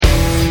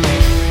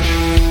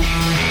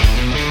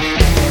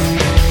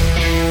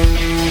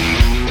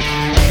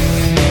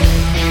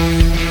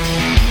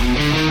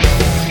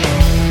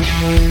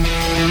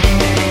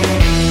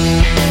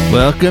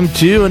Welcome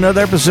to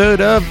another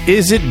episode of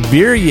Is It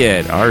Beer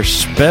Yet? Our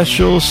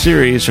special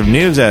series from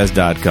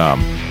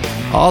NEOZAZ.com,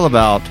 all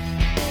about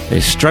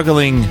a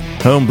struggling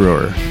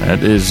homebrewer.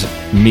 That is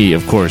me,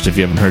 of course, if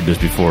you haven't heard this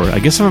before. I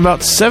guess I'm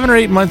about 7 or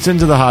 8 months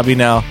into the hobby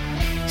now,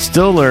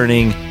 still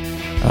learning,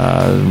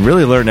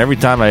 really learn every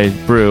time I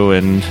brew,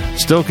 and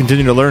still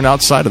continue to learn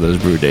outside of those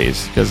brew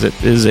days, because it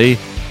is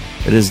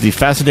the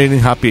fascinating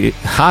hobby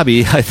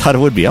I thought it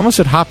would be. I almost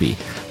said hoppy.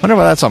 I wonder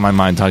why that's on my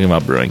mind talking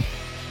about brewing.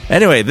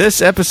 Anyway,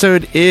 this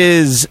episode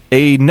is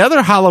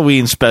another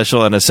Halloween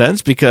special in a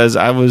sense, because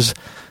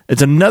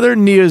it's another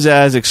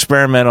NEOZAZ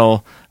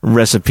experimental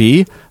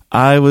recipe.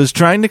 I was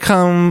trying to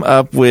come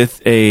up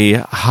with a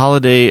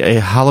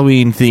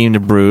Halloween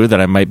themed brew that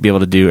I might be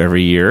able to do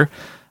every year.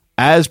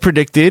 As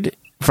predicted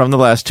from the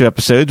last 2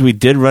 episodes, we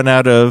did run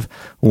out of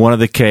one of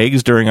the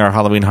kegs during our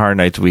Halloween Horror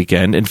Nights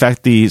weekend. In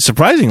fact,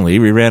 surprisingly,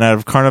 we ran out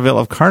of Carnival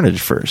of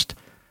Carnage first.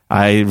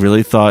 I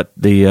really thought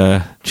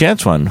the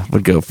Chance one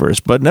would go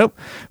first, but nope.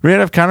 We ran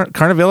out of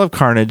Carnival of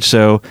Carnage,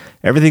 so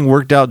everything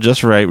worked out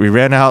just right. We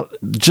ran out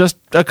just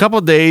a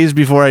couple days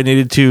before I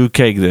needed to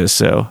keg this,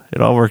 so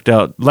it all worked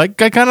out like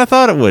I kind of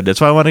thought it would.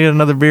 That's why I want to get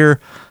another beer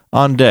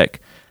on deck.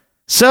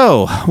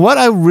 So, what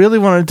I really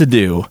wanted to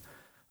do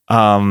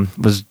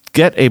was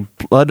get a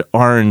blood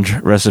orange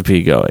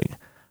recipe going.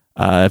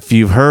 If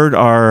you've heard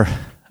I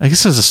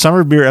guess it's a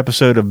summer beer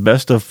episode of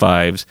Best of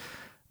Fives,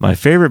 my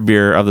favorite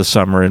beer of the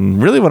summer,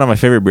 and really one of my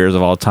favorite beers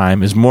of all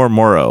time, is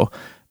Moro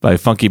by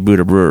Funky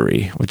Buddha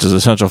Brewery, which is a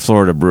Central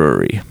Florida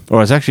brewery.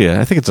 Or it's actually,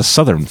 I think it's a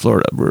Southern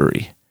Florida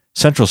brewery.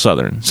 Central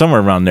Southern,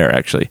 somewhere around there,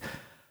 actually.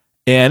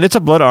 And it's a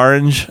blood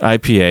orange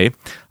IPA.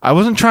 I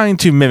wasn't trying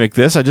to mimic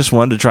this. I just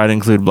wanted to try to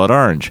include blood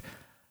orange.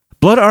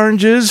 Blood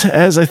oranges,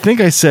 as I think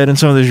I said in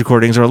some of these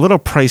recordings, are a little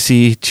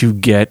pricey to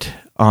get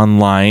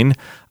online.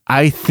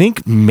 I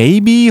think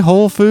maybe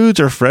Whole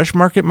Foods or Fresh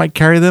Market might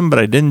carry them, but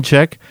I didn't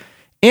check.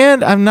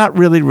 And I'm not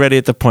really ready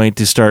at the point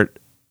to start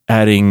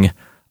adding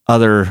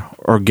other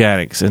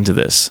organics into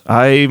this.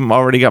 I've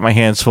already got my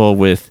hands full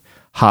with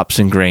hops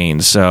and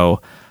grains.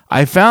 So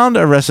I found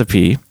a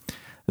recipe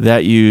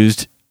that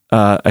used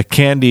a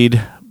candied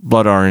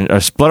blood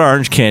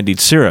orange candied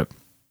syrup.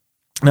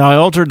 Now, I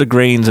altered the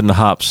grains and the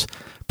hops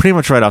pretty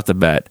much right off the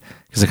bat,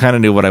 because I kind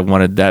of knew what I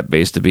wanted that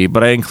base to be.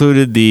 But I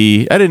included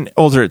I didn't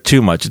alter it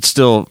too much. It's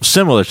still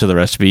similar to the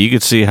recipe. You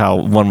could see how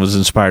one was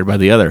inspired by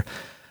the other.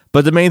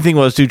 But the main thing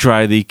was to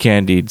try the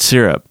candied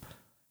syrup,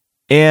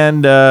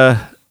 and it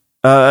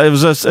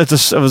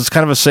was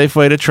kind of a safe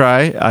way to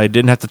try. I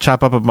didn't have to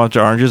chop up a bunch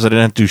of oranges. I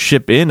didn't have to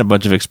ship in a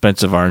bunch of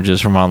expensive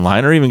oranges from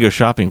online, or even go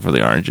shopping for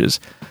the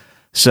oranges.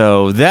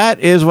 So that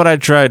is what I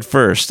tried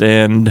first,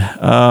 and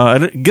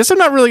I guess I'm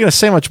not really going to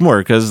say much more,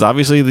 because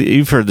obviously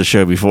you've heard the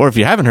show before. If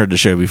you haven't heard the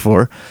show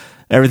before,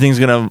 everything's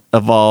going to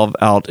evolve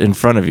out in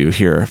front of you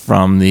here,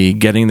 from the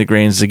getting the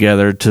grains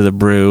together to the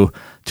brew,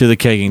 to the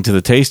kegging, to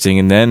the tasting,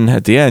 and then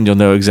at the end, you'll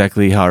know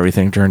exactly how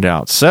everything turned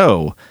out.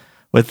 So,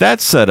 with that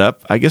set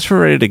up, I guess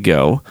we're ready to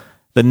go.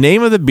 The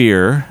name of the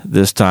beer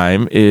this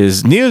time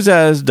is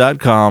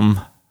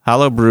NEOZAZ.com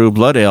Hallowbrew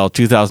Blood Ale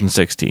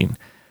 2016.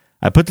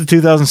 I put the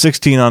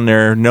 2016 on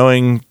there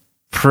knowing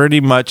pretty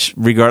much,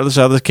 regardless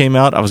of how this came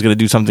out, I was going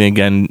to do something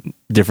again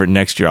different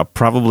next year. I'll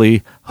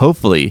probably,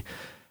 hopefully,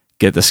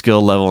 get the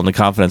skill level and the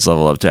confidence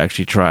level up to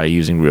actually try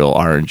using real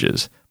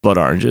oranges, blood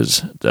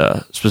oranges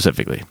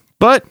specifically.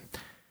 But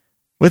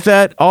with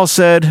that all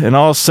said and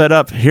all set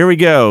up, here we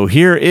go.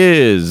 Here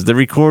is the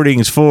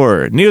recordings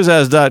for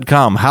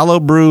NEOZAZ.com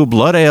Hallowbrew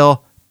Blood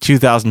Ale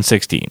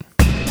 2016.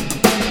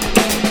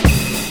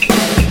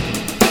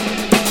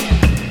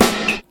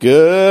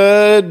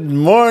 Good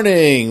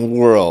morning,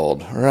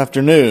 world, or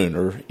afternoon,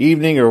 or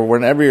evening, or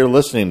whenever you're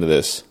listening to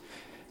this.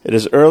 It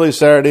is early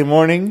Saturday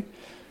morning,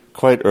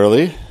 quite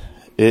early.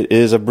 It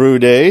is a brew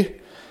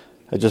day.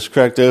 I just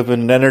cracked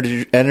open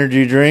an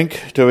energy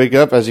drink to wake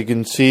up. As you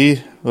can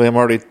see, I'm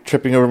already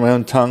tripping over my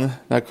own tongue.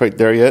 Not quite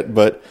there yet,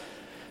 but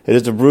it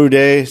is a brew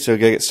day, so I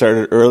gotta get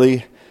started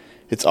early.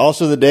 It's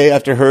also the day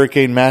after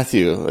Hurricane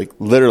Matthew. Like,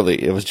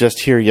 literally, it was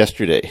just here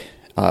yesterday.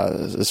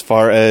 As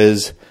far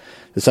as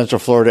the Central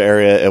Florida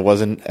area, it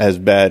wasn't as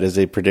bad as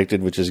they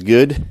predicted, which is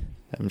good.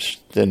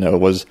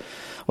 It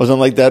wasn't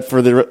like that for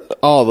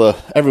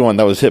everyone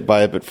that was hit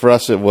by it, but for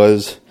us, it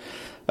was.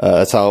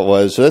 That's how it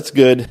was, so that's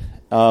good.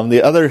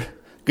 The other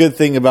good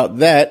thing about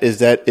that is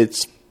that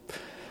it's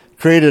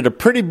created a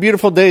pretty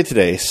beautiful day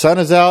today. Sun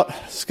is out,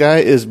 sky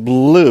is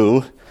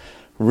blue,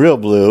 real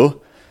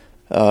blue.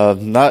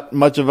 Not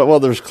much of it. Well,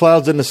 there's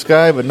clouds in the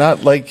sky, but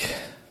not like,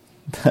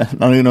 I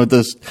don't even know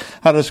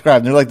how to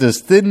describe them. They're like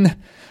this thin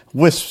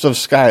wisps of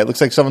sky. It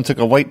looks like someone took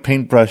a white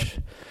paintbrush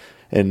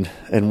and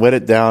wet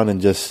it down and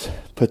just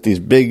put these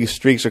big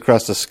streaks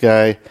across the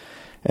sky.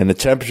 And the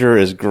temperature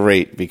is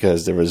great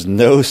because there was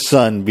no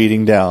sun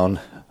beating down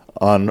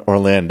on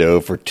Orlando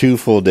for 2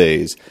 full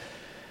days.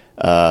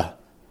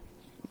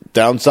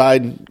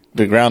 Downside,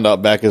 the ground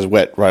out back is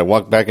wet, where I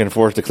walk back and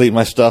forth to clean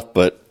my stuff,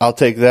 but I'll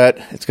take that.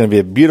 It's going to be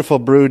a beautiful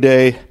brew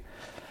day.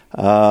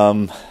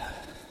 That's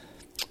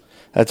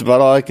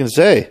about all I can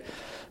say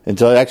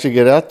until I actually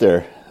get out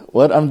there.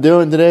 what I'm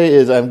doing today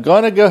is I'm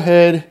going to go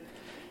ahead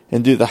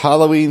and do the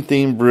Halloween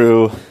themed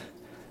brew.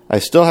 I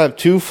still have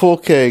 2 full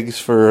kegs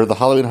for the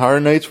Halloween Horror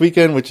Nights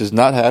weekend, which has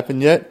not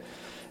happened yet.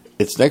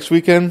 It's next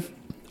weekend.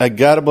 I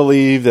got to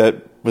believe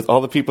that with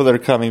all the people that are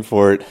coming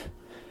for it,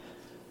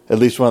 at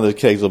least one of the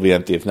kegs will be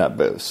empty, if not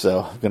both.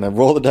 So I'm going to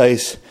roll the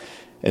dice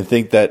and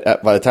think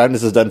that by the time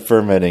this is done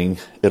fermenting,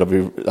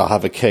 I'll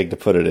have a keg to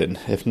put it in.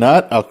 If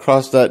not, I'll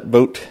cross that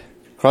bridge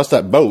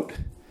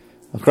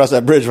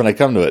when I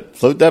come to it.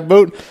 Float that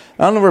boat.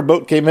 I don't know where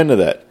boat came into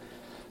that.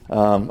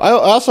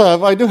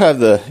 I do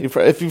have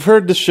if you've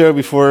heard this show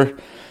before,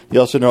 you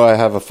also know I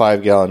have a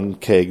 5-gallon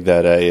keg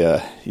that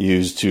I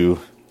use to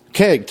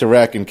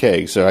rack and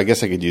keg. So I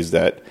guess I could use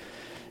that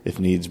if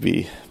needs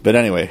be. But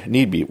anyway,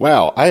 need be.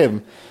 Wow, I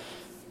am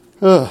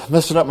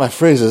messing up my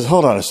phrases.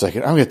 Hold on a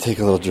second. I'm going to take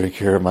a little drink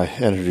here of my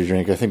energy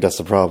drink. I think that's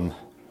the problem.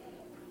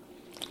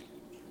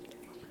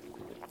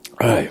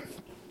 All right.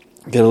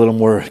 Get a little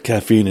more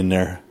caffeine in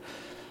there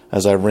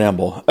as I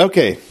ramble.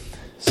 Okay.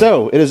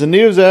 So, it is a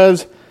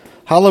NEOZAZ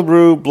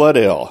Hallowbrew Blood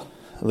Ale.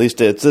 At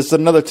least it's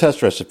another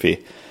test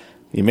recipe.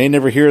 You may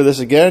never hear this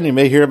again. You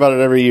may hear about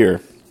it every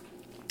year.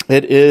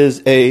 It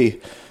is a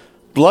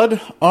blood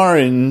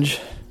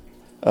orange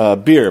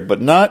beer, but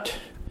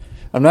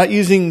I'm not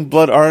using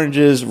blood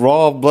oranges,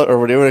 raw blood, or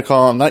whatever you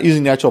call them. I'm not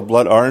using the actual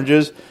blood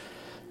oranges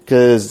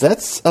because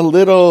that's a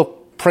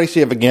little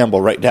pricey of a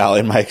gamble right now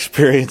in my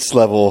experience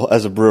level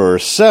as a brewer.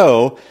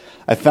 So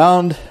I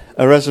found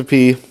a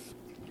recipe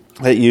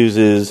that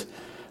uses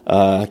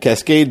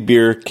Cascade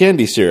beer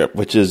candy syrup,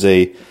 which is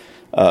like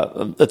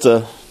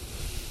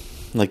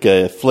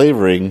a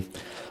flavoring.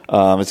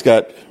 It's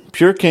got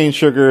pure cane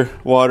sugar,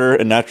 water,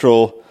 and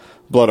natural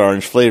blood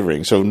orange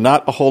flavoring, so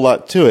not a whole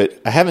lot to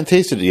it. I haven't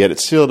tasted it yet.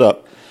 It's sealed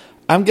up.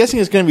 I'm guessing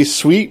it's going to be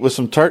sweet with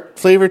some tart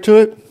flavor to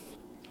it.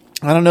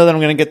 I don't know that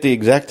I'm going to get the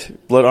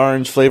exact blood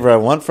orange flavor I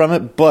want from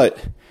it, but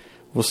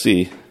we'll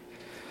see.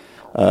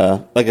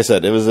 Like I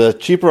said, it was a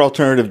cheaper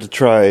alternative to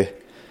try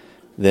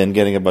than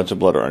getting a bunch of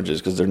blood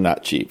oranges because they're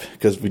not cheap,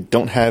 because we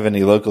don't have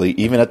any locally,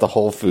 even at the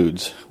Whole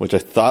Foods, which I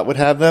thought would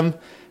have them.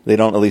 They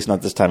don't, at least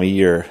not this time of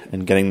year,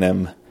 and getting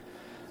them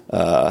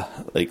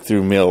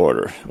through mail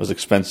order. It was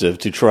expensive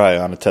to try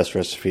on a test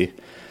recipe.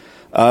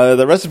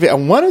 The recipe, I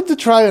wanted to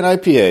try an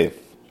IPA.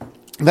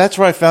 That's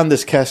where I found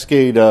this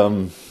Cascade, I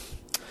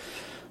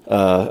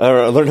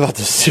learned about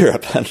the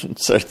syrup.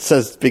 So it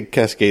says big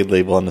Cascade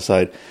label on the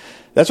side.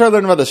 That's where I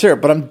learned about the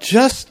syrup, but I'm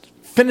just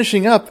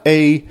finishing up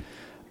a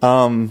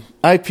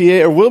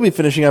IPA, or will be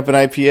finishing up an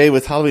IPA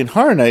with Halloween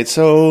Horror Nights,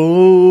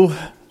 so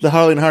the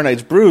Halloween Horror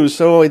Nights brew,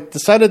 so I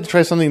decided to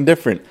try something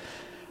different.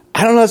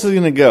 I don't know how this is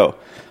going to go.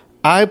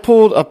 I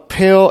pulled a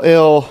pale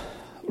ale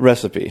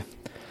recipe.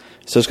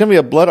 So it's going to be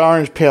a blood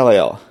orange pale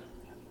ale.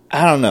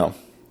 I don't know.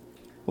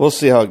 We'll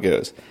see how it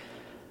goes.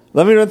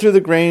 Let me run through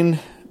the grain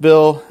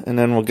bill, and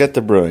then we'll get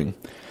to brewing.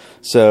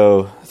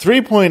 So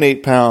 3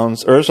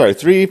 pounds,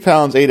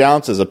 8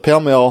 ounces of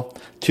pale ale,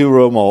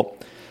 2-row malt.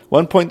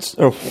 1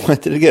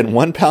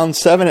 pound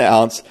 7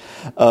 ounce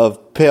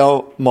of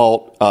pale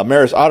malt,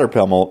 Maris Otter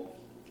pale malt.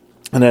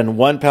 And then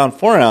 1 pound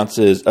 4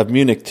 ounces of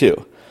Munich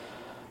 2.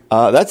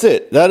 That's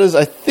it. That is,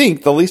 I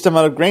think, the least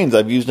amount of grains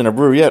I've used in a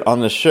brew yet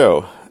on this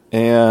show.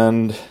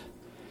 And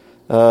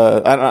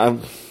I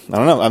don't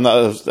know.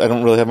 I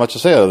don't really have much to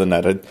say other than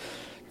that. I'm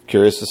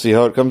curious to see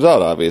how it comes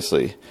out.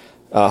 Obviously,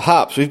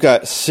 hops. We've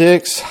got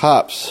 6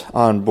 hops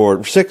on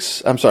board.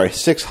 6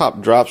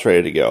 hop drops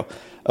ready to go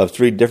of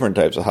 3 different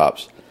types of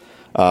hops.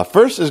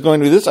 First is going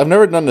to be this. I've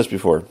never done this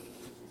before.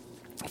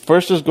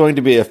 First is going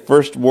to be a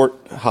first wort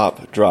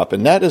hop drop,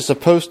 and that is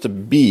supposed to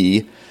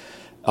be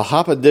a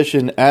hop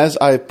addition as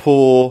I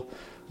pull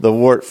the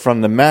wort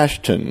from the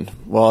mash tun.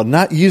 Well, I'm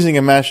not using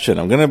a mash tun.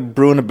 I'm going to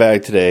brew in a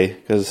bag today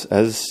because,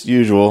 as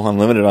usual, I'm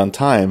limited on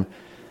time.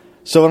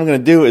 So what I'm going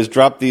to do is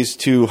drop these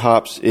 2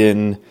 hops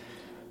in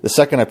the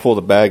second I pull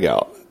the bag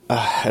out.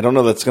 I don't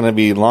know if that's going to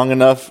be long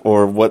enough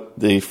or what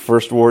the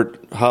first wort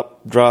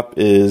hop drop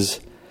is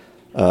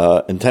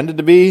intended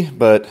to be,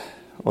 but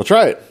we'll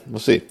try it. We'll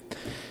see.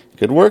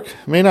 Could work,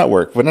 may not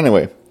work. But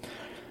anyway,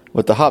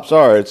 what the hops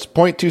are, it's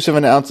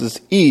 0.27 ounces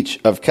each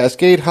of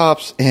Cascade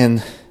hops,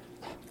 and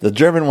the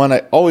German one I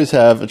always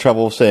have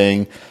trouble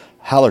saying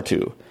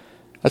Hallertau.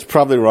 That's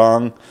probably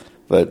wrong,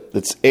 but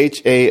it's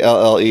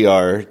Hallertau.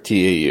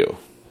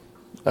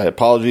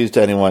 Apologies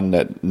to anyone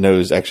that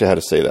knows actually how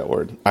to say that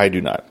word. I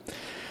do not.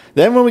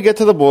 Then when we get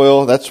to the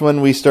boil, that's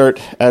when we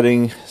start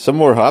adding some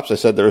more hops. I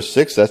said there were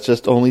 6. That's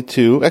just only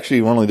 2.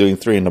 Actually, we're only doing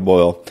 3 in the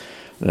boil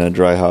and a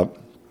dry hop.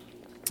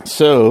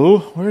 So,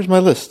 where's my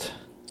list?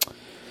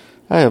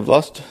 I have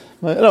lost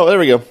my... Oh, there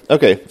we go.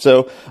 Okay,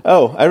 so...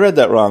 Oh, I read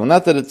that wrong.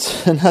 Not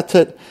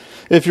that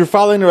if you're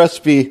following the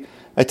recipe,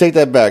 I take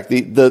that back.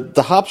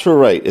 The hops were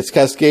right. It's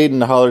Cascade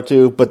and the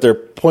Hallertau, but they're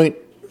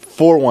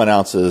 0.41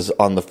 ounces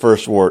on the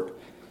first wort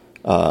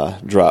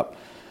drop.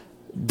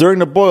 During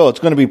the boil, it's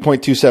going to be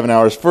 0.27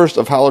 hours first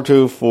of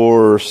Hallowbrew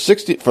for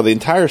the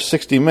entire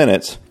 60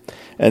 minutes,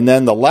 and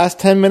then the last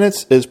 10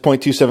 minutes is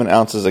 0.27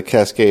 ounces of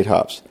Cascade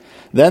hops.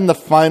 Then the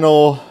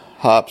final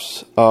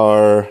hops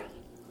are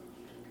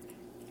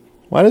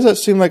Why does that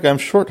seem like I'm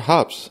short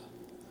hops?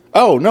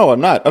 Oh, no, I'm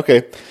not.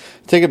 Okay,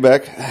 take it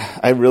back.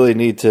 I really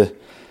need to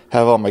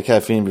have all my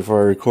caffeine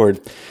before I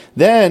record.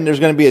 Then there's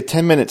going to be a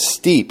 10-minute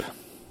steep,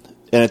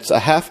 and it's a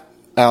half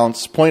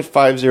ounce,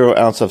 0.50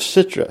 ounce of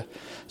Citra.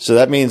 So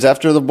that means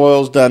after the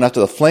boil's done, after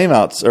the flame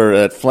outs, or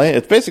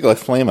it's basically a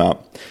flame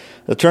out,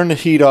 I'll turn the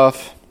heat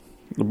off,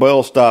 the boil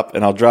will stop,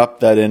 and I'll drop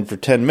that in for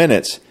 10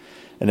 minutes,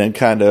 and then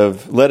kind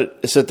of let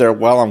it sit there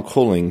while I'm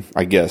cooling,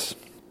 I guess.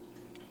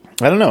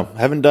 I don't know. I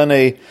haven't done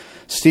a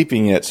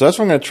steeping yet, so that's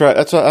what I'm going to try.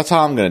 That's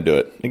how I'm going to do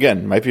it.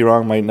 Again, might be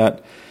wrong, might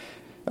not,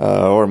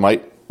 or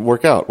might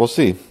work out. We'll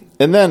see.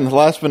 And then,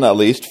 last but not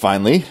least,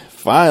 finally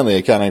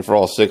accounting for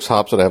all 6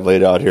 hops that I have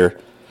laid out here,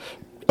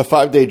 a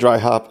 5-day dry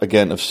hop,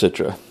 again, of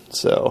Citra.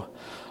 So,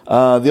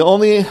 the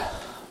only,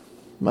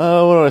 what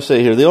do I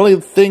say here? The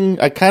only thing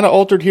I kind of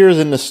altered here is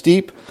in the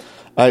steep.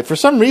 For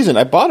some reason,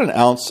 I bought an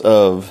ounce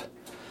of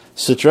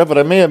Citra, but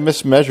I may have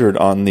mismeasured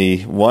on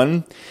the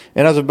one,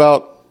 and I was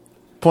about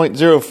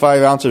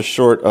 0.05 ounces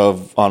short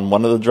of on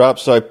one of the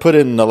drops, so I put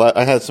in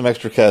I had some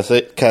extra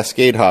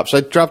Cascade hops. So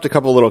I dropped a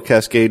couple little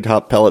Cascade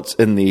hop pellets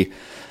in the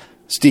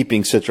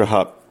steeping Citra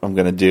hop I'm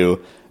going to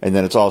do, and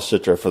then it's all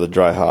Citra for the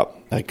dry hop.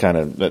 I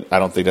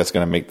don't think that's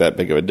going to make that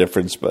big of a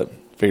difference, but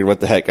figured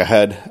what the heck.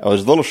 I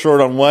was a little short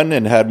on one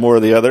and had more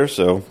of the other,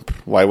 so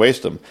why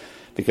waste them?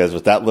 Because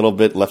with that little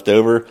bit left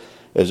over,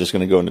 it's just going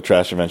to go in the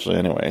trash eventually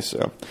anyway.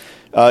 So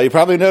you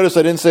probably noticed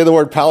I didn't say the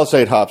word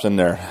Palisade hops in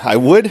there. I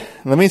would.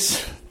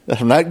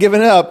 I'm not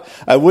giving up.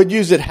 I would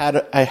use it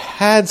had I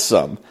had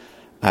some.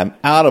 I'm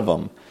out of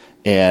them.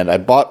 And I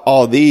bought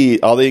all the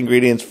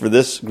ingredients for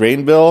this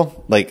grain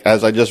bill, like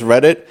as I just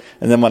read it.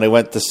 And then when I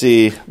went to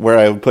see where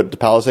I would put the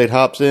Palisade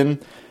hops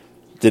in,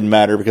 didn't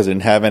matter because I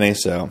didn't have any.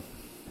 So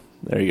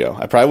there you go.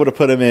 I probably would have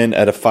put them in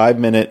at a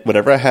 5-minute,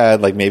 whatever I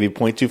had, like maybe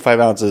 0.25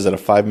 ounces at a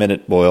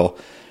 5-minute boil,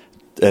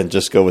 and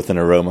just go with an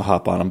aroma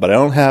hop on them. But I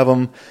don't have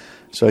them,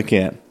 so I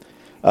can't.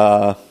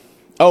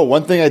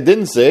 One thing I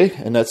didn't say,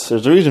 and there's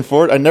a reason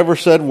for it. I never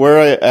said where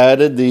I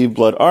added the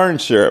blood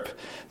orange syrup.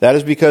 That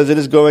is because it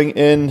is going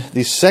in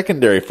the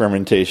secondary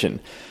fermentation.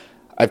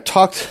 I've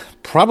talked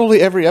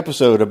probably every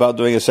episode about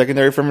doing a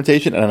secondary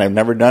fermentation, and I've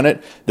never done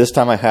it. This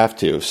time I have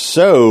to.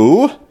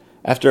 So,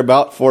 after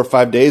about 4 or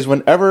 5 days,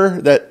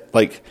 whenever that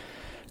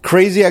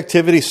crazy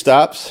activity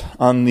stops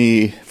on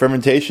the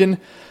fermentation,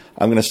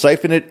 I'm going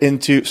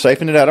to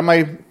siphon it out of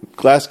my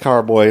glass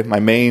carboy, my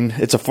main.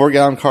 It's a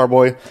 4-gallon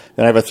carboy.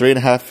 Then I have a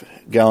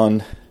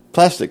 3.5-gallon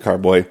plastic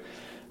carboy.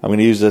 I'm going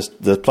to use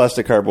the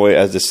plastic carboy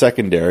as the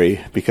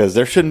secondary because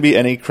there shouldn't be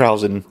any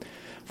krausen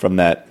from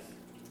that.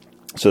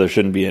 So there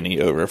shouldn't be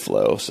any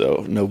overflow.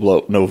 So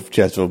no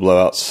chance of a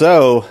blowout.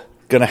 So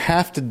going to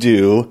have to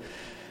do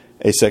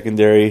a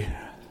secondary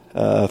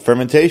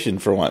fermentation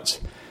for once.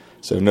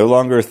 So no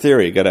longer a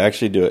theory. Got to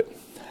actually do it.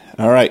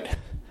 All right.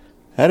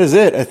 That is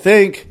it, I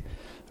think.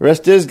 The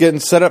rest is getting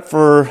set up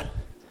for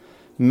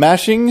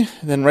mashing,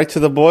 then right to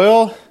the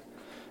boil,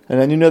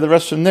 and then you know the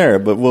rest from there.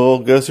 But we'll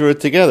go through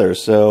it together.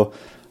 So,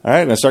 all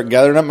right, I'm going to start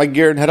gathering up my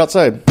gear and head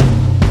outside.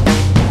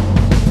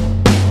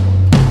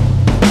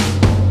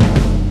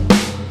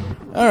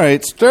 All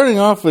right, starting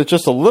off with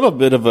just a little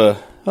bit of I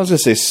was going to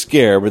say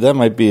scare, but that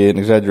might be an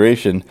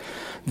exaggeration.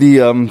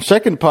 The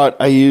second pot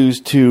I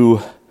used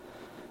to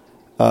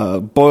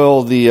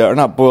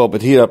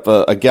heat up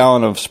a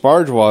gallon of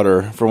sparge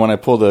water for when I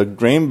pulled the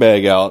grain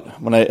bag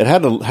out. When it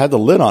had the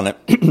lid on it,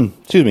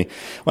 excuse me.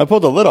 When I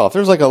pulled the lid off,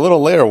 there was like a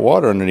little layer of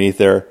water underneath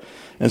there,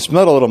 and it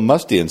smelled a little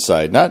musty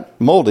inside. Not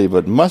moldy,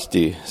 but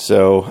musty.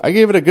 So I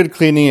gave it a good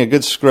cleaning, a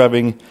good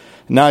scrubbing.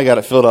 Now I got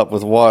it filled up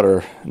with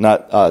water,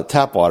 not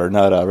tap water,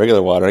 not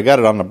regular water. I got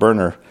it on the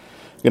burner.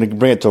 I'm going to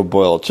bring it to a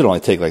boil. It should only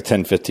take like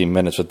 10-15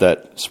 minutes with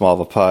that small of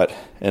a pot,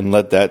 and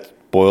let that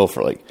boil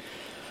for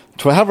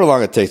however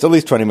long it takes, at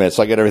least 20 minutes,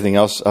 so I get everything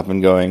else up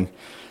and going,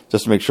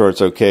 just to make sure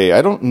it's okay.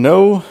 I don't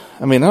know.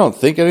 I don't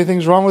think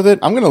anything's wrong with it.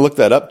 I'm going to look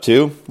that up,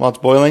 too, while it's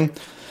boiling.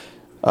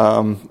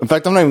 In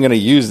fact, I'm not even going to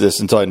use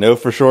this until I know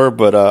for sure,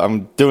 but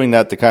I'm doing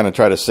that to kind of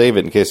try to save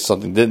it in case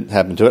something didn't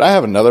happen to it. I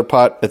have another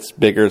pot that's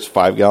bigger. It's a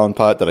 5-gallon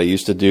pot that I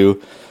used to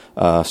do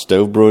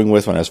stove brewing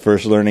with when I was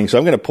first learning, so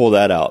I'm going to pull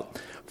that out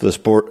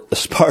for the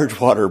sparge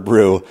water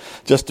brew,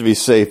 just to be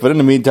safe. But in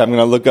the meantime, I'm going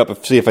to look up and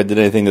see if I did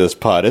anything to this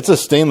pot. It's a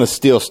stainless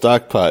steel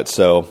stock pot,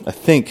 so I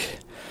think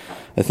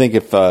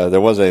if there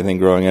was anything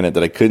growing in it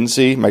that I couldn't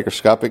see,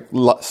 microscopic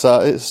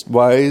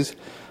size-wise,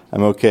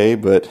 I'm okay.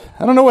 But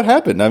I don't know what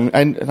happened.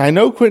 I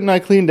know Quint and I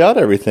cleaned out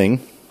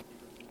everything.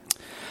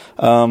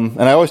 And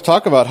I always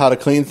talk about how to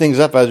clean things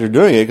up as you're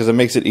doing it because it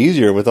makes it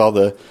easier with all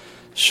the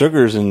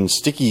sugars and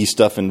sticky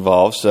stuff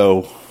involved.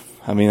 So,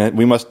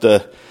 we must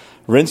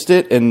rinsed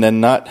it and then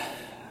not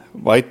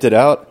wiped it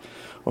out,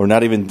 or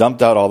not even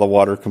dumped out all the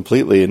water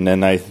completely, and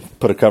then I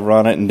put a cover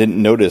on it and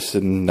didn't notice,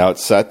 and now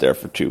it's sat there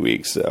for 2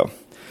 weeks. So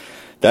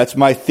that's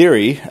my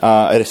theory.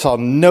 I saw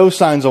no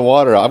signs of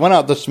water. I went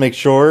out just to make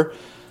sure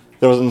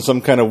there wasn't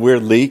some kind of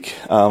weird leak.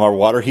 Our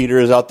water heater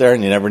is out there,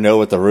 and you never know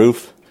with the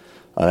roof.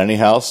 on any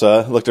house.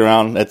 Looked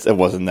around. It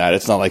wasn't that.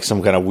 It's not like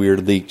some kind of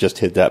weird leak just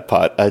hit that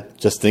pot. I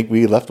just think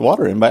we left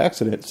water in by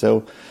accident.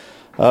 So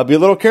be a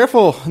little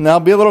careful. Now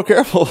be a little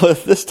careful.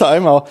 This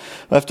time,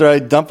 after I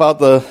dump out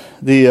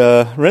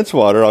the rinse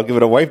water, I'll give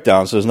it a wipe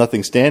down so there's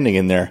nothing standing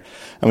in there.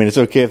 I mean, it's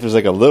okay if there's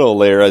like a little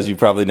layer, as you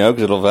probably know,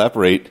 because it'll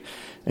evaporate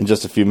in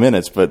just a few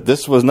minutes. But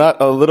this was not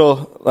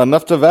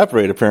enough to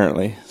evaporate,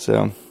 apparently.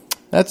 So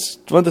that's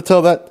fun to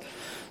tell that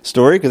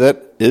story, because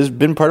that has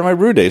been part of my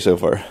brew day so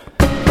far.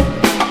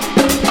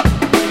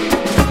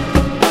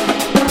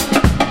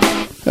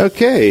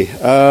 Okay,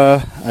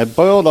 I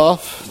boiled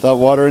off that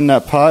water in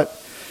that pot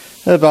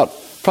at about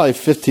probably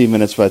 15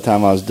 minutes by the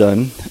time I was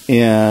done,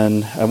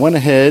 and I went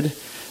ahead.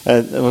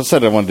 I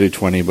said I wanted to do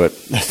 20, but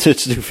let's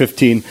do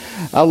 15.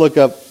 I'll look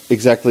up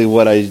exactly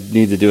what I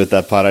need to do with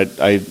that pot.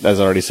 I as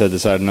I already said,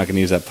 decided I'm not going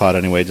to use that pot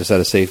anyway, just out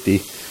of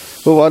safety.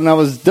 But when I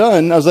was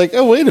done, I was like,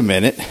 oh, wait a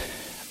minute.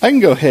 I can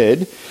go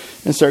ahead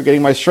and start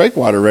getting my strike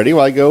water ready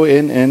while I go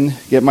in and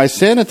get my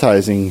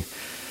sanitizing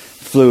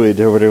fluid,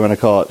 or whatever you want to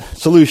call it,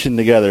 solution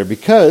together,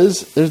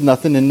 because there's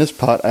nothing in this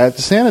pot I have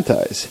to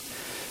sanitize.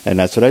 And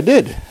that's what I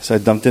did. So I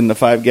dumped in the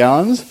 5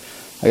 gallons.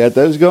 I got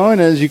those going,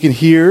 as you can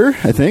hear,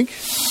 I think.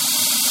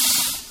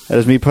 That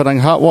is me putting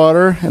hot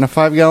water in a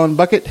 5-gallon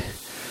bucket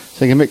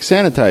so I can mix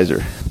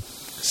sanitizer.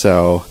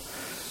 So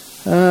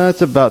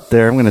that's about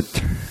there. I'm going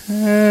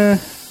to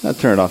not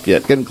turn it off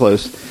yet. Getting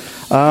close.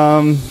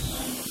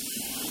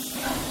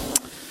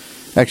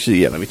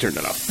 Actually, yeah, let me turn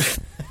it off.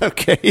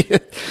 Okay.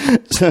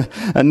 It's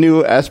a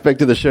new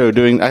aspect of the show.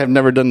 I have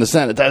never done the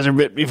sanitizer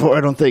bit before,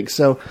 I don't think.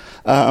 So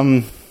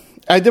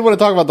I did want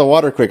to talk about the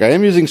water quick. I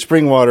am using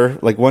spring water,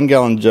 like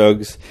 1-gallon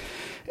jugs.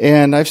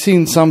 And I've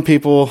seen some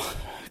people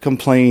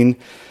complain,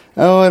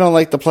 oh, I don't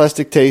like the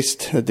plastic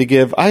taste that they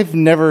give. I've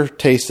never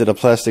tasted a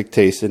plastic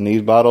taste in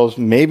these bottles.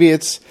 Maybe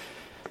it's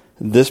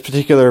this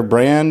particular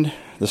brand,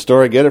 the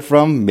store I get it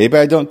from. Maybe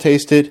I don't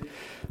taste it.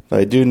 But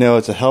I do know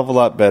it's a hell of a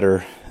lot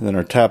better than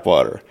our tap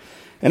water.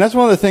 And that's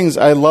one of the things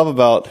I love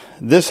about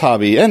this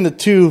hobby and the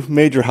 2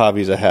 major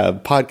hobbies I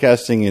have,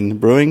 podcasting and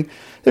brewing.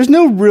 There's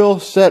no real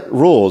set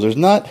rules. There's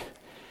not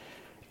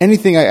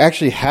anything I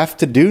actually have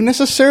to do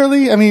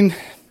necessarily. I mean,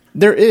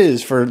 there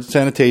is for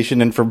sanitation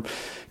and for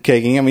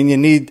kegging. I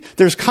mean,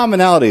 there's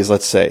commonalities,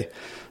 let's say.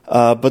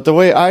 But the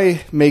way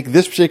I make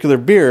this particular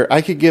beer,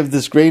 I could give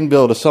this grain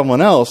bill to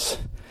someone else,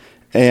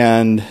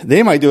 and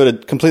they might do it a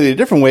completely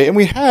different way. And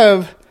we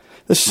have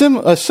a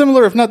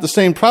similar, if not the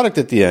same, product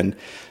at the end.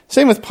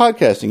 Same with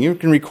podcasting. You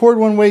can record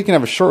one way, you can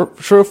have a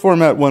short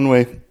format one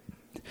way,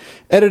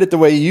 edit it the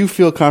way you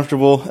feel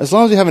comfortable. As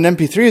long as you have an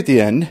MP3 at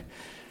the end,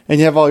 and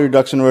you have all your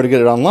ducks in a row to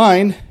get it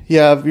online, you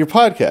have your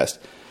podcast.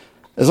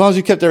 As long as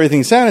you kept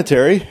everything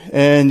sanitary,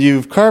 and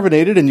you've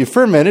carbonated and you've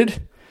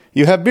fermented,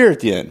 you have beer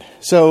at the end.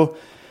 So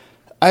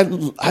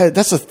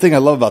that's the thing I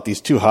love about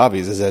these 2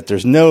 hobbies, is that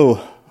there's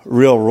no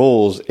real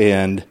rules,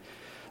 and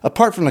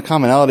apart from the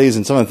commonalities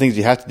and some of the things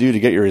you have to do to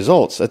get your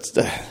results,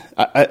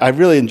 I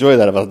really enjoy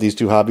that about these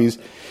 2 hobbies.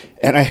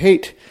 And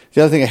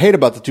the other thing I hate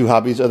about the 2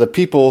 hobbies are the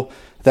people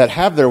that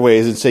have their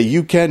ways and say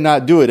you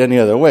cannot do it any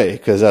other way,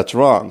 because that's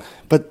wrong.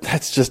 But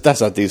that's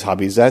not these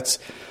hobbies. That's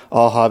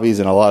all hobbies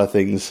and a lot of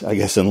things, I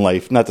guess, in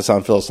life. Not to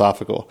sound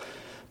philosophical.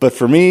 But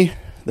for me,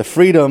 the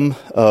freedom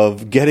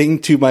of getting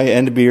to my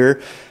end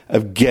beer,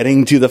 of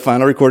getting to the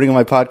final recording of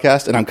my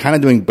podcast, and I'm kind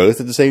of doing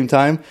both at the same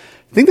time.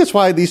 I think that's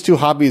why these 2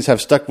 hobbies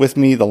have stuck with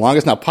me the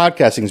longest. Now,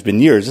 podcasting has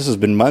been years. This has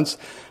been months.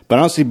 But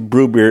I don't see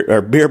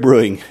beer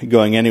brewing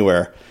going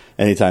anywhere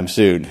anytime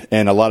soon.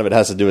 And a lot of it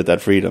has to do with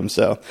that freedom.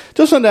 So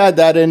just wanted to add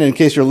that in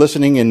case you're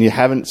listening and you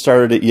haven't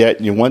started it yet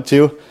and you want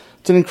to.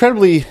 It's an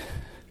incredibly,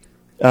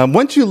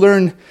 once you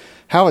learn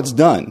how it's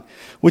done,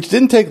 which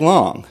didn't take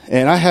long,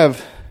 and I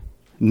have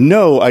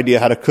no idea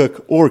how to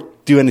cook or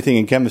do anything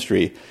in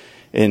chemistry.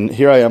 And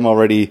here I am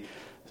already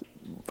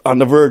on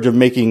the verge of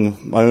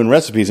making my own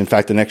recipes. In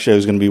fact, the next show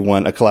is going to be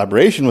a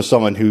collaboration with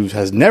someone who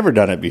has never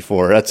done it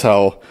before. That's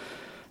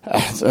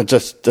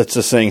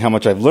just saying how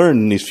much I've learned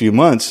in these few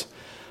months.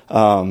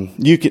 Bottom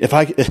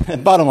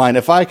line,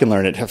 if I can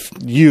learn it, if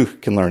you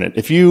can learn it.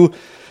 If you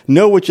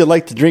know what you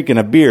like to drink in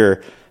a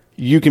beer,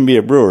 you can be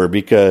a brewer,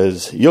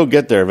 because you'll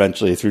get there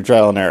eventually through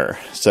trial and error.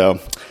 So,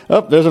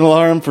 there's an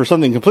alarm for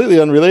something completely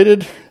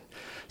unrelated.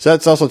 So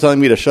that's also telling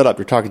me to shut up.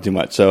 You're talking too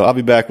much. So I'll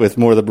be back with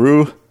more of the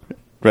brew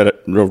right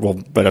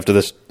after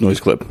this noise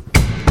clip.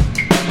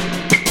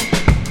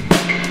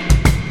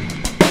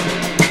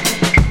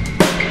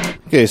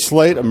 Okay,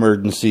 slight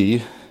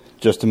emergency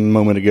just a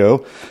moment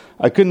ago.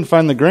 I couldn't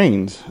find the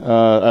grains.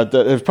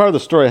 As part of the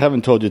story I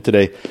haven't told you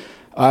today,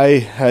 I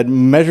had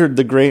measured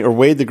the grain, or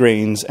weighed the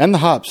grains and the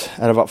hops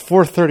at about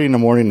 4:30 in the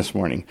morning this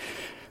morning.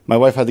 My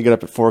wife had to get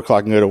up at 4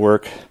 o'clock and go to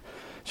work.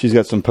 She's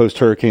got some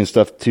post-hurricane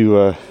stuff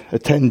to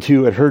attend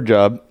to at her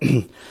job,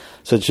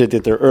 so she had to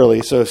get there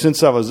early. So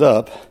since I was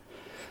up,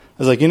 I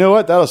was like, you know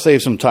what? That'll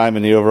save some time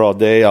in the overall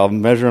day. I'll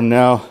measure them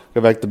now,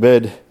 go back to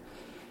bed,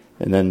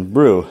 and then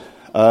brew.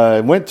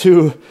 I went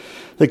to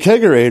the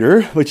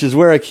kegerator, which is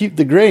where I keep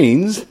the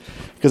grains,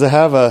 because I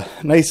have a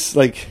nice,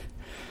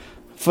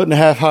 1.5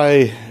 foot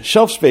high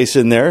shelf space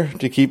in there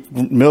to keep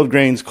milled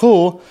grains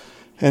cool,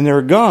 and they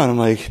were gone. I'm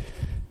like,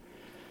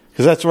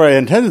 because that's where I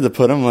intended to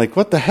put them. I'm like,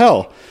 what the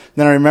hell?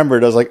 Then I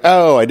remembered, I was like,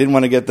 oh, I didn't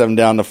want to get them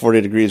down to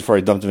 40 degrees before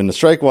I dumped them in the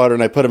strike water,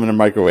 and I put them in a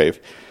microwave.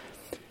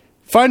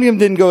 Finding them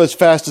didn't go as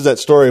fast as that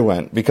story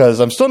went, because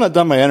I'm still not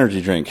done my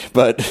energy drink,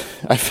 but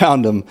I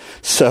found them.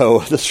 So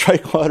the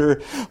strike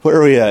water,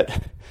 where are we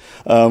at?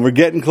 We're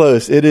getting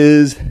close. It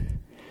is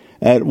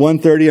at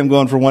 1:30. I'm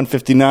going for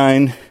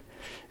 1:59,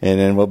 and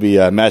then we'll be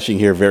mashing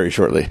here very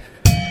shortly.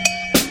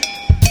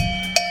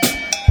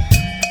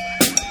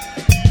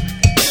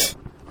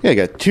 Yeah, I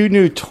got 2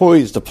 new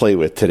toys to play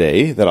with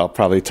today that I'll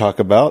probably talk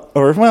about.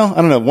 Or, well, I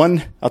don't know.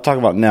 One I'll talk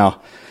about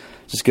now.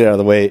 Just get out of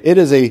the way. It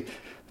is a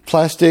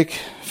plastic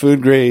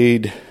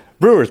food-grade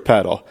brewer's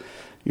paddle.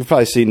 You've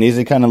probably seen these.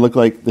 They kind of look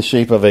like the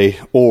shape of a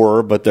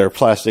oar, but they're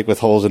plastic with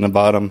holes in the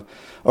bottom.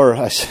 Or,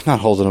 not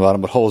holes in the bottom,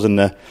 but holes in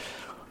the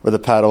where the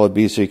paddle would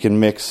be so you can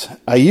mix.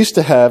 I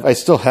still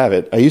have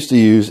it. I used to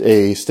use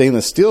a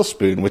stainless steel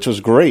spoon, which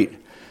was great.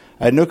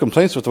 I had no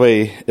complaints with the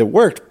way it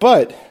worked,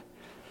 but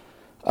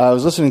I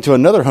was listening to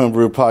another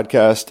homebrew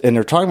podcast, and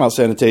they're talking about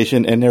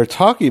sanitation, and they're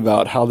talking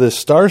about how this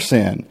Star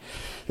San,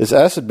 this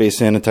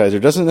acid-based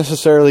sanitizer, doesn't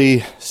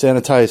necessarily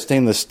sanitize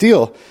stainless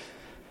steel.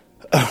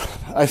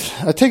 I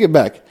take it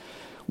back.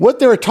 What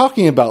they were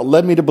talking about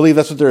led me to believe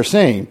that's what they were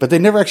saying, but they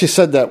never actually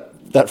said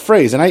that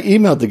phrase, and I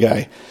emailed the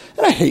guy,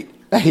 and I hate,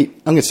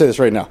 I'm going to say this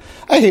right now.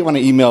 I hate when I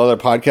email other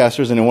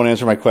podcasters and they won't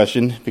answer my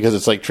question because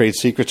it's like trade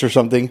secrets or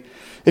something.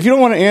 If you don't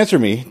want to answer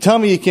me, tell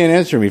me you can't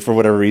answer me for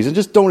whatever reason.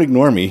 Just don't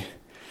ignore me.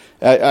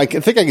 I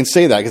think I can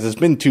say that because it's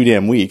been 2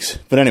 damn weeks.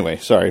 But anyway,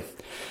 sorry.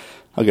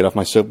 I'll get off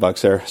my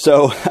soapbox there.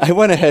 So I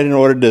went ahead and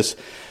ordered this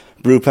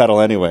brew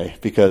paddle anyway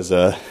because,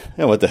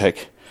 what the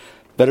heck.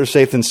 Better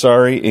safe than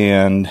sorry,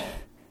 and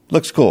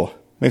looks cool.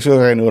 Makes me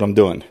look like I know what I'm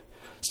doing.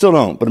 Still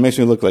don't, but it makes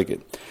me look like it.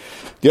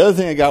 The other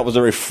thing I got was a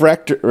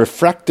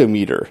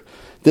refractometer.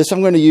 This I'm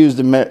going to use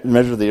to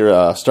measure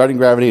the starting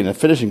gravity and the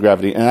finishing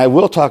gravity, and I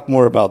will talk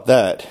more about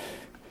that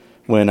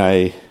when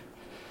I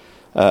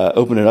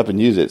open it up and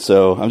use it.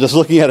 So I'm just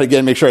looking at it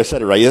again, make sure I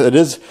said it right. Yeah, it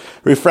is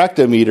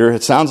refractometer.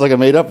 It sounds like a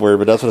made-up word,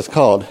 but that's what it's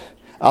called.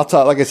 I'll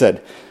talk, like I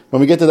said, when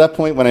we get to that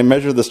point, when I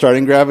measure the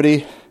starting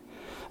gravity,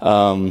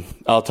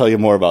 I'll tell you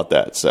more about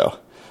that. So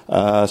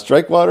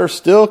strike water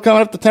still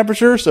coming up to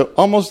temperature, so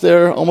almost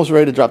there, almost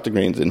ready to drop the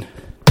grains in.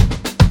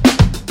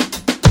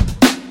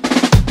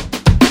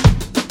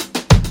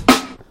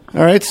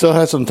 All right, still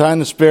had some time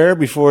to spare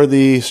before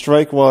the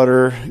strike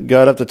water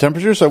got up to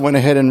temperature, so I went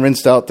ahead and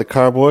rinsed out the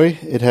carboy.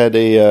 It had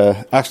a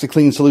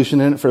OxyClean solution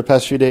in it for the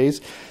past few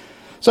days.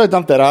 So I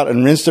dumped that out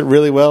and rinsed it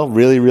really well,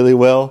 really, really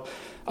well.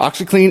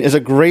 OxyClean is a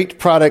great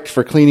product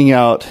for cleaning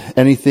out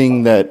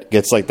anything that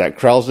gets like that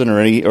Krausen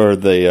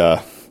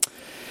or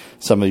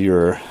some of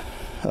your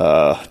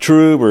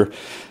Trube or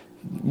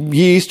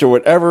yeast or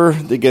whatever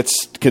that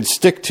could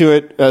stick to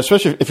it,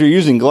 especially if you're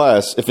using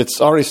glass. If it's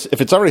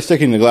already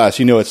sticking to glass,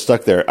 you know it's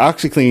stuck there.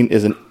 OxyClean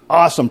is an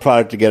awesome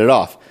product to get it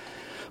off,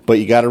 but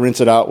you got to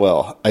rinse it out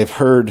well. I've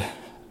heard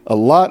a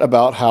lot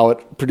about how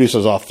it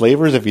produces off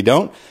flavors. If you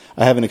don't,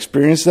 I haven't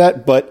experienced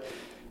that, but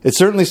it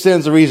certainly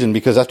stands to reason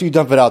because after you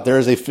dump it out,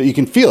 you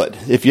can feel it.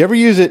 If you ever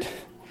use it,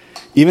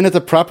 even at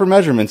the proper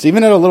measurements,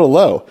 even at a little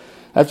low,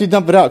 after you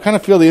dump it out, kind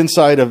of feel the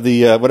inside of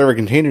the whatever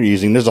container you're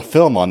using. There's a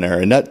film on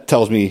there, and that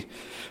tells me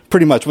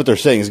pretty much what they're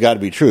saying has got to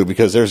be true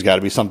because there's got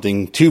to be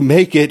something to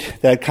make it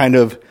that kind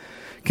of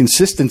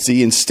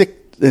consistency and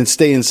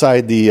stay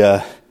inside the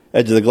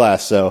edge of the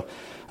glass. So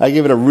I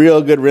gave it a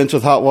real good rinse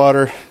with hot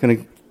water. Going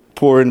to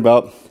pour in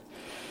about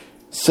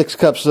 6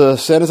 cups of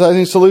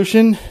sanitizing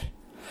solution,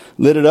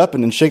 lit it up,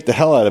 and then shake the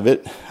hell out of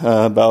it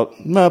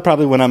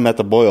probably when I'm at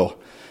the boil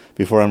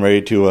before I'm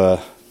ready to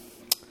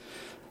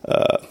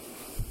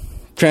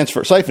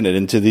siphon it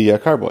into the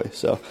carboy.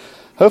 So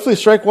hopefully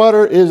strike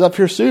water is up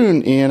here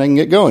soon and I can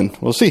get going.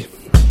 We'll see.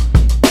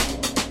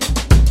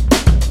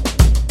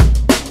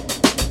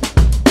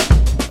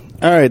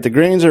 All right, the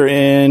grains are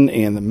in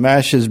and the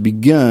mash has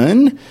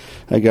begun.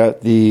 I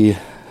got the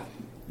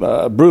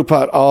brew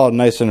pot all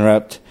nice and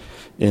wrapped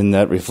in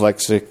that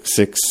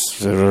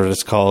Reflex-6, whatever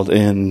it's called,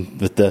 and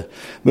with the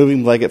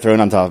moving blanket thrown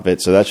on top of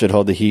it. So that should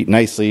hold the heat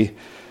nicely.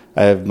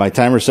 I have my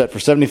timer set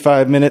for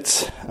 75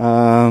 minutes.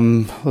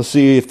 We'll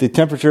see if the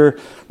temperature,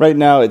 right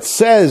now it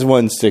says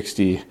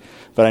 160,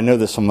 but I know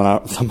the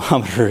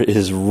thermometer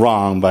is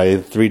wrong by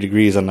 3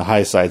 degrees on the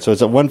high side. So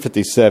it's at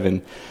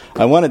 157.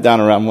 I want it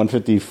down around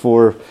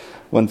 154,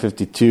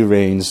 152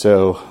 range.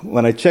 So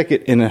when I check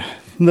it in a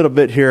little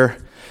bit here,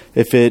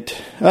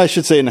 I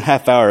should say in a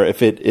half hour,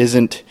 if it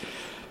isn't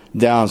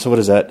down, so what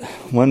is that?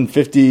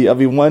 150, I'll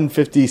be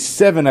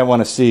 157 I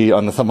want to see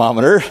on the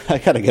thermometer. I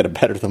got to get a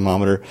better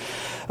thermometer.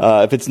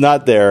 If it's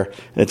not there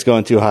and it's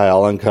going too high,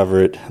 I'll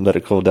uncover it and let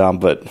it cool down.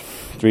 But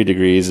 3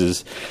 degrees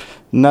is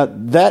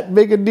not that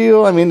big a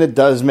deal. I mean, it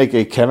does make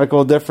a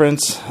chemical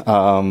difference.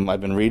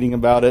 I've been reading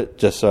about it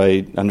just so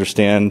I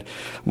understand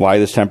why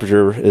this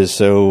temperature is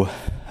so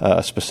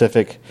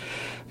specific.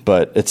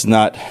 But it's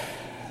not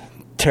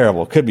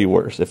terrible. Could be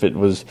worse. If it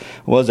was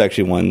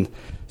actually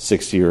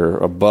 160 or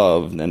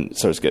above, then it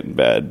starts getting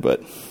bad.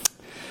 But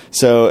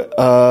so,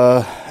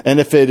 and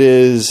if it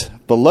is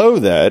below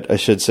that, I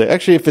should say,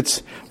 actually, if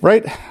it's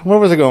right, where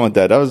was I going with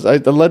that? I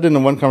led into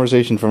one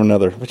conversation from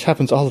another, which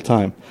happens all the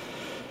time.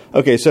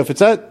 Okay, so if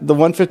it's at the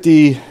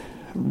 150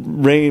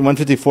 range,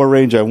 154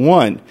 range I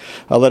want,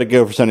 I'll let it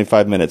go for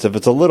 75 minutes. If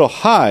it's a little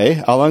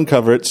high, I'll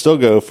uncover it, still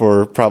go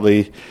for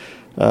probably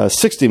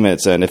 60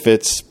 minutes. And if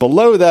it's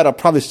below that, I'll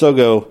probably still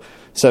go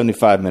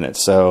 75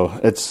 minutes. So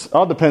it's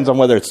all depends on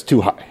whether it's too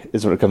high,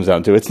 is what it comes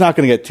down to. It's not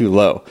going to get too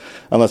low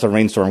unless a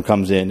rainstorm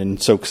comes in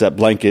and soaks that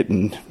blanket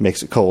and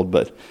makes it cold.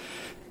 But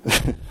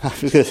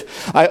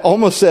I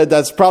almost said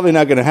that's probably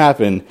not going to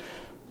happen.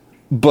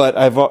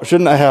 But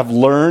shouldn't I have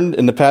learned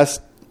in the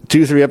past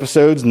 2-3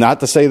 episodes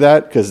not to say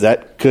that, because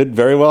that could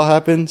very well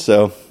happen.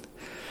 So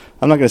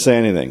I'm not going to say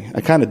anything.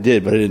 I kind of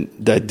did, but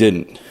I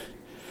didn't.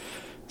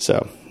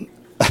 So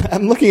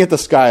I'm looking at the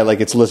sky like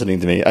it's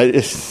listening to me.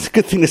 It's a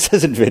good thing this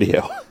isn't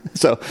video.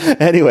 So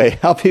anyway,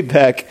 I'll be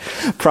back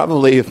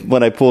probably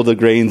when I pull the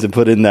grains and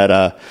put in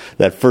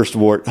that first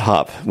wort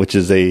hop, which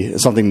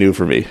is something new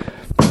for me.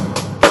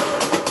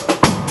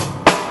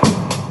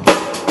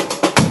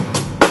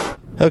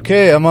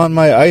 Okay, I'm on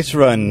my ice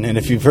run, and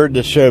if you've heard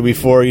the show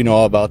before, you know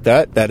all about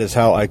that. That is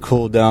how I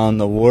cool down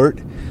the wort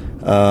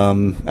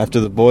after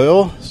the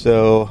boil.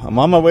 So I'm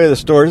on my way to the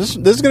store. This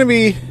is going to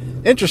be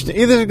interesting.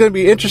 Either it's going to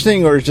be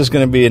interesting or it's just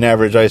going to be an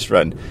average ice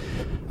run.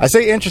 I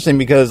say interesting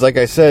because, like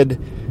I said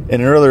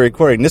in an earlier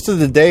recording, this is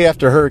the day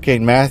after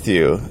Hurricane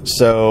Matthew.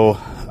 So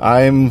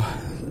I'm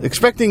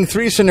expecting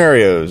 3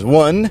 scenarios.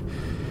 One,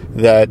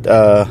 that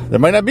there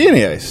might not be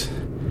any ice.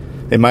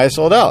 They might have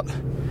sold out.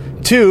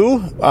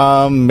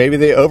 2, maybe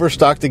they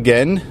overstocked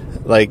again,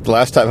 like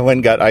last time I went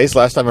and got ice,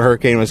 last time a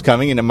hurricane was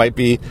coming, and it might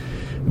be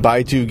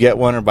buy 2, get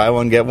 1, or buy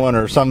 1, get 1,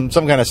 or some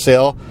kind of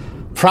sale.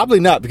 Probably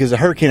not, because the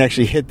hurricane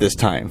actually hit this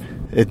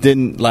time. It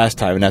didn't last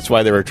time, and that's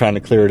why they were trying to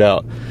clear it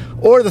out.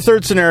 Or the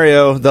third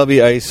scenario, there'll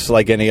be ice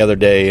like any other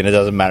day, and it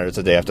doesn't matter, it's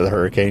the day after the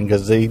hurricane,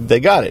 because they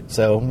got it.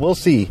 So we'll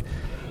see.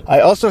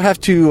 I also have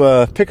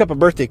to pick up a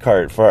birthday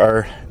card for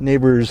our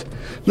neighbor's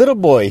little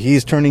boy.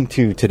 He's turning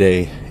 2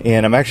 today.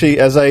 And I'm actually,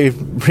 as I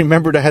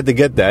remembered I had to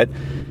get that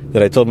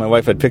I told my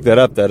wife I'd pick that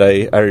up, that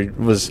I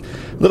was a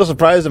little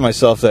surprised at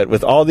myself that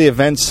with all the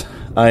events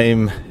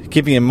I'm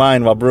keeping in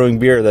mind while brewing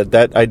beer,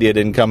 that idea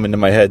didn't come into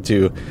my head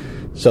to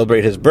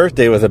celebrate his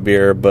birthday with a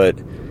beer. But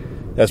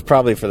that's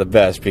probably for the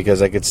best,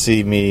 because I could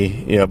see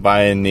me,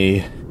 buying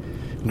the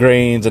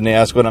grains, and they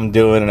ask what I'm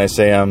doing, and I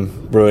say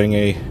I'm brewing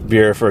a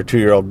beer for a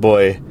 2-year-old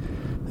boy.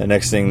 The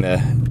next thing that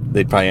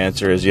they'd probably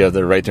answer is, you have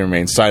the right to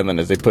remain silent,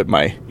 as they put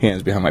my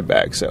hands behind my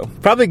back. So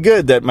probably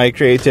good that my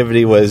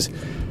creativity was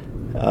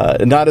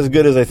not as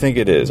good as I think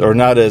it is, or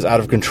not as out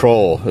of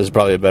control is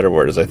probably a better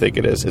word, as I think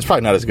it is. It's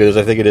probably not as good as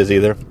I think it is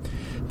either,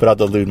 but I'll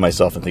delude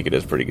myself and think it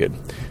is pretty good.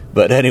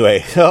 But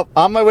anyway, so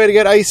on my way to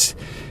get ice,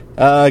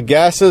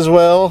 gas as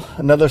well.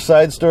 Another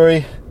side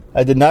story.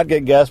 I did not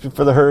get gas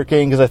before the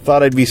hurricane because I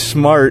thought I'd be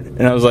smart,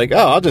 and I was like,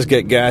 I'll just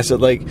get gas at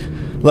like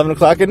 11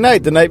 o'clock at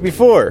night the night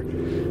before.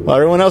 Well,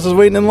 everyone else was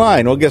waiting in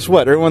line. Well, guess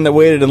what? Everyone that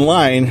waited in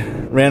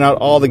line ran out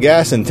all the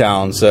gas in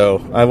town,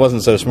 so I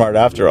wasn't so smart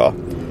after all.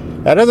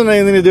 That doesn't have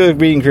anything to do with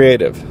being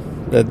creative.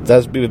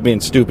 That's with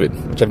being stupid,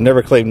 which I've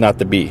never claimed not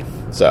to be.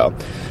 So,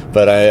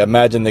 but I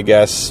imagine the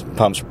gas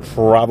pumps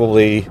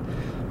probably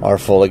are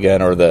full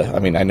again,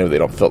 I know they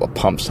don't fill the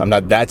pumps. I'm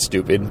not that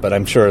stupid, but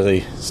I'm sure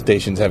the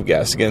stations have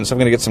gas again, so I'm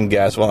going to get some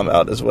gas while I'm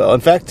out as well. In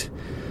fact,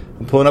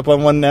 I'm pulling up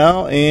on one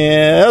now,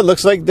 and it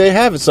looks like they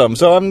have some.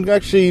 So I'm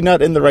actually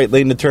not in the right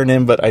lane to turn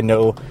in, but I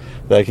know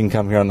that I can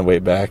come here on the way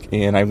back,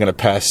 and I'm going to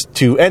pass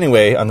 2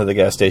 anyway under the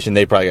gas station.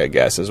 They probably got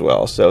gas as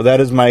well. So that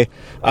is my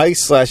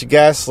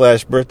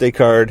ice/gas/birthday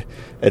card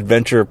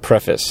adventure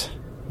preface.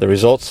 The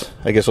results,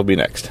 I guess, will be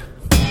next.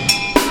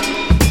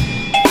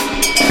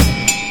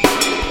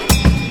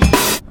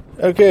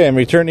 Okay, I'm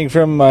returning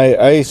from my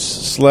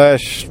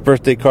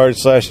ice/birthday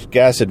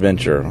card/gas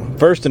adventure.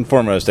 First and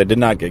foremost, I did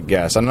not get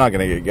gas. I'm not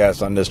going to get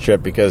gas on this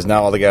trip because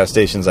now all the gas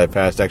stations I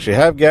passed actually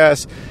have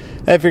gas.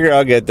 I figure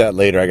I'll get that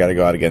later. I got to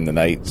go out again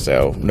tonight,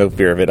 so no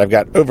fear of it. I've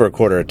got over a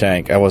quarter of a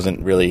tank. I wasn't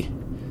really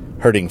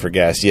hurting for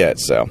gas yet,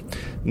 so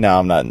now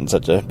I'm not in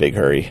such a big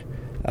hurry.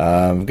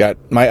 Got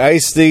my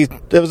ice. It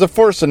was a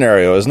 4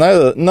 scenario. It was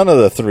none of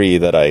the 3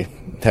 that I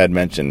had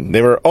mentioned.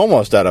 They were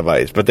almost out of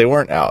ice, but they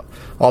weren't out.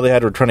 All they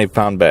had were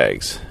 20-pound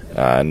bags,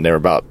 and they were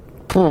about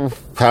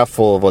half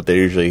full of what they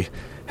usually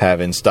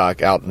have in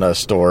stock out in the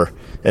store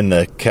in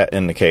the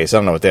case. I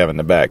don't know what they have in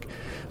the back,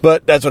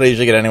 but that's what I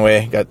usually get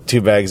anyway. Got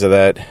 2 bags of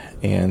that,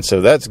 and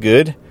so that's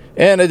good.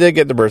 And I did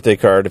get the birthday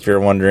card, if you're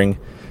wondering.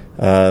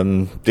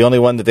 The only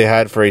one that they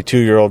had for a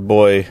 2-year-old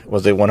boy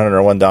was a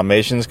 101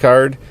 Dalmatians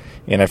card,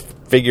 and I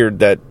figured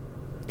that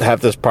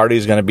half this party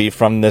is going to be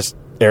from this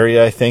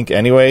area, I think,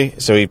 anyway,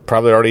 so he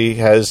probably already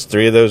has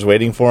 3 of those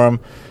waiting for him.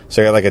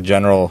 So I got like a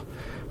general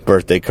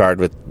birthday card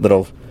with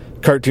little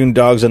cartoon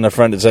dogs on the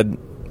front that said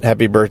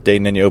happy birthday,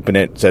 and then you open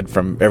it, said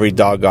from every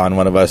doggone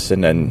one of us,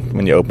 and then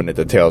when you open it,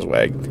 the tails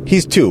wag.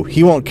 He's 2.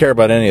 He won't care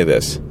about any of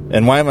this.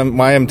 And why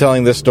I'm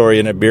telling this story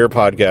in a beer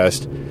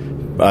podcast,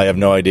 I have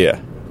no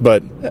idea.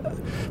 But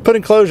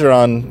putting closure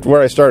on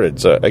where I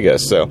started, so I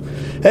guess. So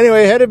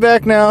anyway, headed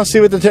back now, see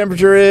what the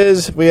temperature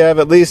is. We have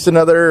at least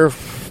another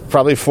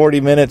probably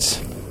 40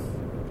 minutes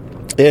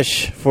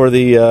ish for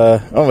the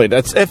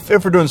that's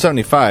if we're doing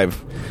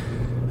 75.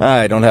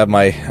 I don't have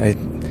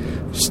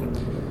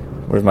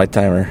where's my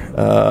timer?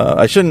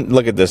 I shouldn't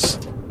look at this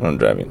when I'm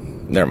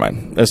driving. Never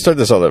mind. Let's start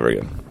this all over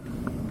again.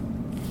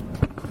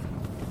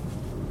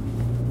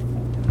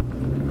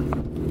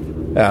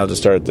 I'll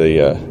just start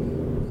the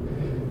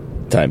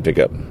time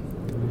pickup.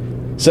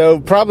 So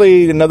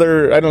probably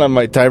another, I don't have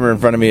my timer in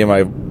front of me,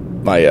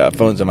 and my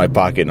phone's in my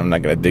pocket, and I'm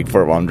not going to dig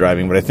for it while I'm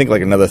driving, but I think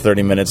like another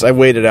 30 minutes. I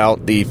waited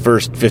out the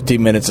first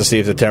 15 minutes to see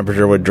if the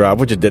temperature would drop,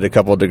 which it did a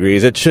couple of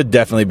degrees. It should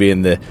definitely be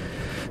in that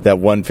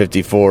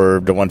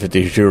 154 to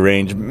 152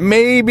 range.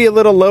 Maybe a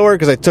little lower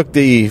because I took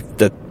the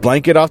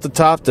blanket off the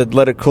top to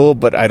let it cool,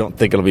 but I don't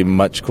think it'll be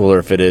much cooler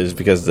if it is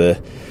because I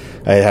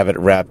have it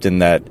wrapped in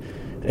that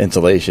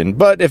insulation.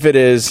 But if it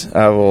is,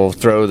 I will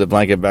throw the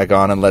blanket back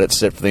on and let it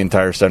sit for the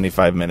entire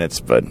 75 minutes.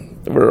 But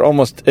we're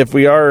almost, if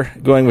we are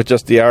going with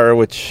just the hour,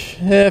 which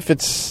if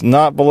it's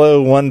not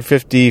below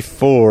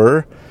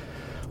 154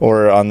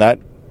 or on that,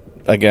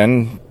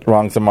 again,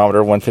 wrong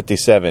thermometer,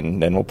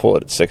 157, then we'll pull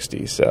it at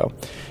 60. So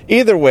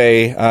either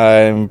way,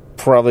 I'm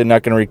probably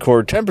not going to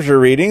record temperature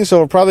readings, so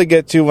we'll probably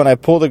get to when I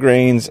pull the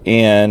grains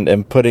and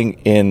am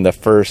putting in the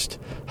first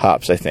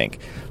hops, I think,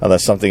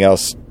 unless something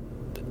else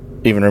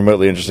even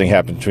remotely interesting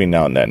happens between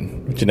now and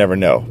then, which you never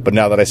know. But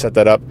now that I set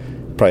that up,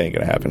 probably ain't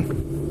going to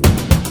happen.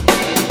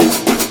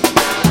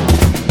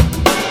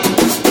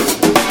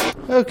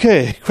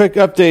 Okay, quick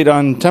update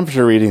on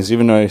temperature readings,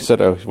 even though I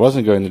said I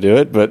wasn't going to do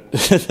it, but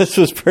this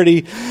was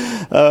pretty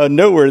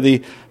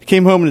noteworthy. I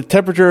came home and the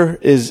temperature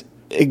is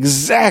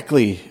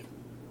exactly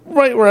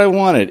right where I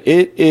want it.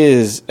 It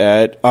is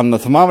on the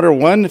thermometer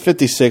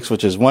 156,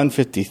 which is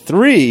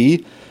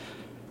 153,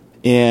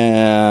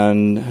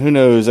 and who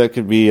knows, that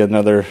could be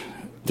another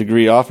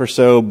degree off or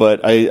so, but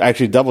I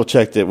actually double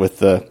checked it with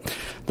the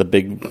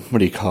big, what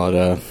do you call it?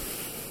 I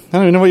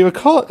don't even know what you would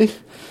call it.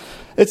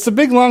 It's the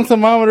big long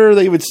thermometer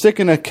that you would stick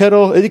in a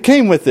kettle. It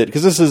came with it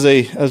because this is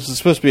it's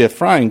supposed to be a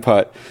frying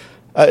pot.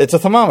 It's a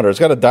thermometer. It's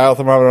got a dial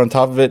thermometer on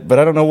top of it, but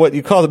I don't know what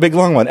you call the big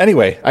long one.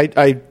 Anyway,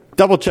 I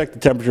double checked the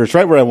temperature. It's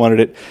right where I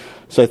wanted it.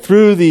 So I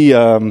threw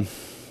the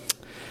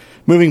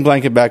moving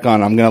blanket back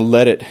on. I'm going to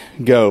let it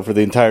go for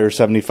the entire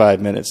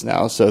 75 minutes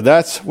now. So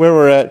that's where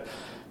we're at,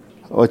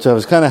 which I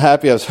was kind of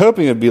happy. I was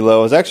hoping it would be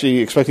low. I was actually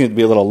expecting it to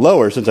be a little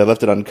lower since I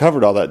left it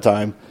uncovered all that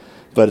time.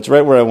 But it's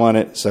right where I want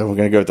it. So we're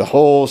going to go with the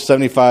whole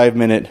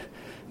 75-minute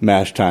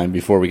mash time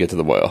before we get to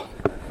the boil.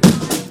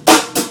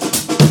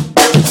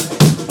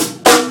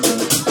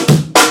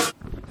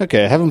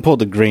 Okay, I haven't pulled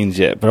the grains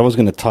yet, but I was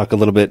going to talk a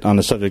little bit on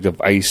the subject of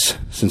ice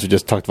since we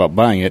just talked about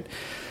buying it.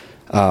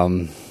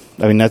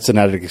 That's an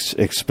added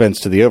expense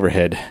to the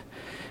overhead.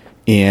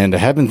 And I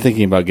have been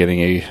thinking about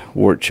getting a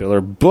wort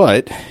chiller,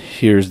 but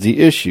here's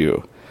the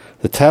issue.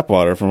 The tap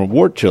water from a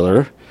wort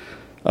chiller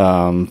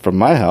from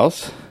my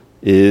house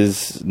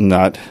is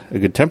not a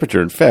good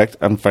temperature. In fact,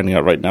 I'm finding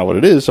out right now what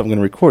it is, so I'm going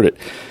to record it.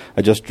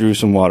 I just drew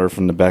some water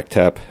from the back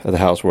tap of the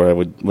house what I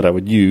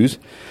would use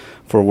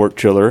for a wort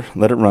chiller,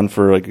 let it run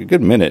for like a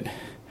good minute,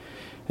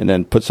 and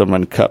then put some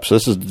in cups. So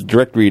this is the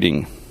direct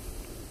reading.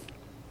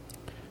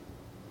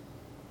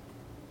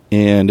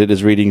 And it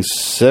is reading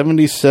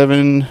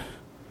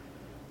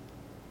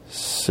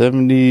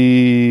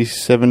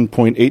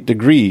 77.8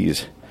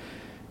 degrees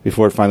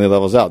before it finally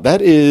levels out.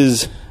 That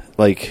is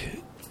like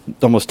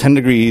almost 10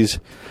 degrees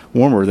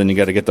warmer than you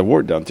got to get the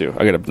wort down to.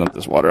 I got to dump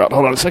this water out.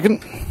 Hold on a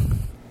second.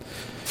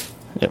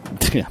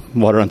 Yeah,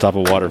 water on top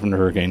of water from the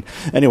hurricane.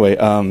 Anyway,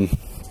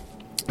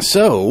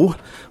 so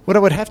what I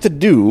would have to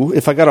do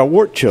if I got a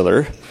wort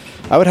chiller,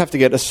 I would have to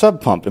get a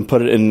sub pump and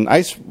put it in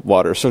ice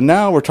water. So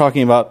now we're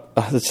talking about,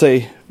 let's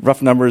say,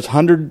 rough numbers,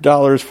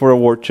 $100 for a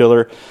wort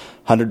chiller,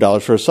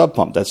 $100 for a sub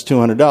pump. That's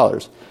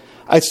 $200.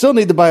 I still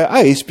need to buy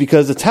ice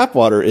because the tap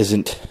water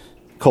isn't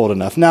cold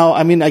enough. Now,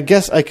 I mean, I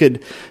guess I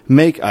could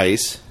make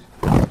ice.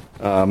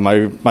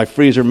 My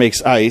freezer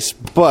makes ice,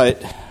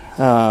 but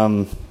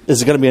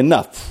is it going to be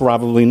enough?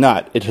 Probably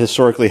not. It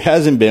historically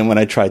hasn't been when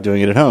I tried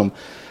doing it at home.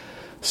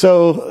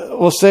 So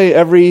we'll say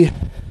every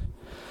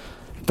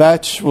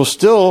batch will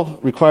still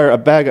require a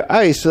bag of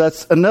ice, so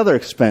that's another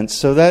expense.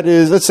 So that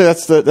is, let's say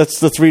that's the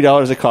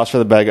 $3 it costs for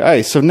the bag of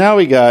ice. So now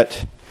we got,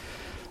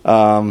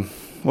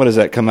 what does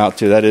that come out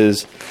to? That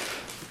is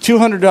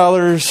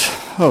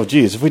 $200. Oh,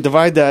 geez. If we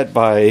divide that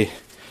by,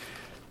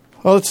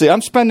 well, let's say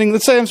I'm spending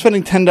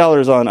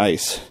 $10 on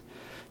ice.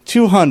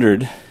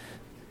 200.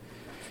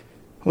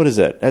 What is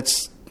that?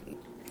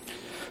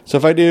 So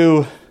if I'd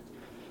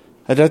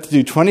have to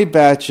do 20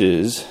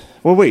 batches.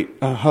 Well, wait,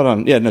 hold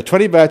on. Yeah, no,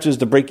 20 batches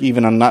to break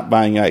even on not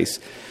buying ice.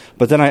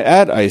 But then I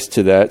add ice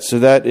to that, so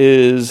that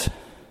is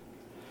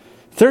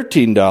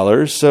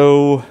 $13.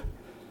 So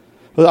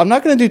Well, I'm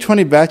not going to do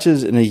 20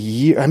 batches in a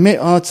year.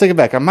 Let's take it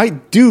back. I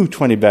might do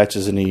 20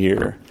 batches in a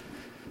year.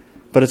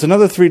 But it's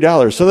another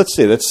 $3. So let's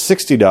see, that's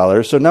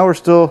 $60. So now we're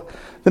still...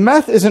 The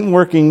math isn't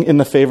working in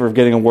the favor of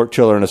getting a wort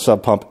chiller and a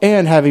sub pump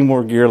and having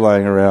more gear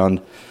lying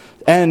around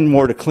and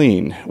more to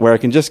clean, where I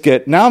can just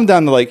get... Now I'm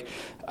down to like...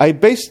 I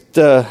based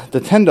the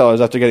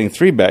 $10 after getting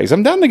 3 bags.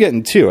 I'm down to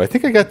getting 2. I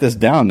think I got this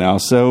down now,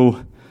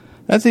 so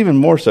that's even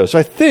more so. So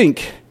I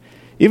think,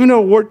 even though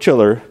a wort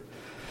chiller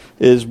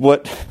is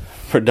what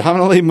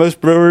predominantly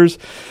most brewers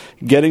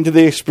getting to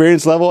the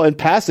experience level and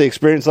past the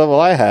experience level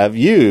I have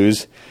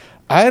use...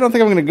 I don't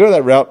think I'm going to go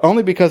that route,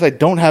 only because I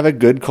don't have a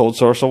good cold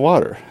source of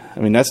water.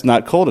 I mean, that's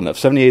not cold enough.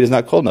 78 is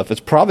not cold enough.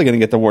 It's probably going to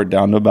get the wort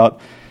down to about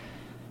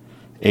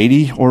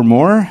 80 or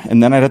more,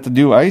 and then I'd have to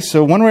do ice.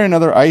 So one way or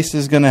another, ice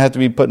is going to have to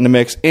be put in the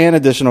mix, and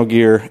additional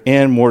gear,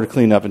 and more to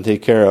clean up and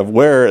take care of.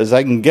 Whereas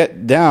I can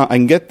get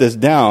this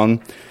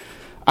down.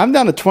 I'm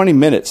down to 20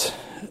 minutes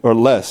or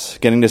less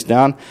getting this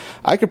down.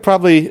 I could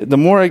probably,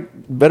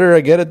 better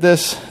I get at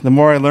this, the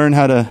more I learn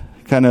how to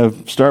kind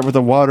of start with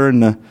the water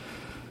and the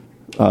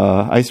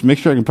ice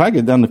mixture, I can probably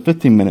get down to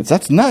 15 minutes.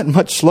 That's not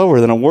much slower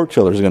than a wort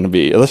chiller is going to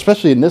be,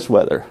 especially in this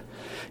weather.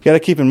 You got to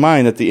keep in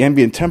mind that the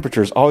ambient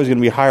temperature is always going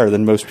to be higher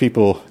than most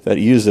people that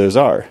use those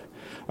are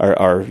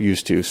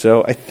used to.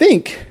 So I don't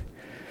think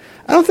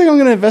I'm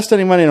going to invest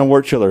any money in a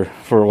wort chiller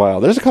for a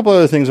while. There's a couple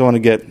other things I want to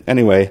get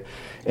anyway,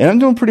 and I'm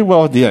doing pretty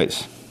well with the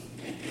ice.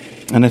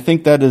 And I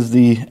think that is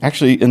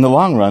actually in the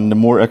long run, the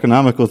more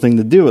economical thing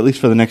to do, at least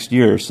for the next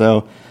year or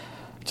so.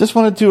 Just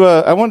wanted to,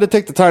 I wanted to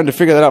take the time to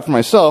figure that out for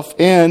myself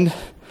and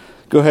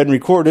go ahead and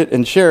record it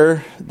and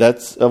share.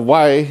 That's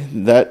why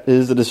that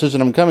is the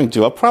decision I'm coming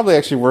to. I'll probably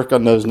actually work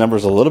on those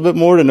numbers a little bit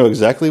more to know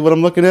exactly what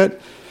I'm looking at.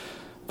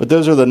 But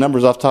those are the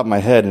numbers off the top of my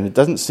head, and it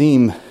doesn't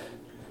seem like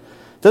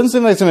it's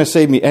going to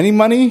save me any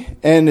money,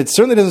 and it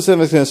certainly doesn't seem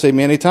like it's going to save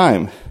me any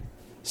time.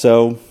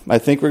 So I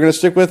think we're going to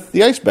stick with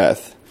the ice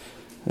bath.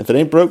 If it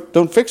ain't broke,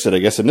 don't fix it, I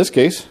guess, in this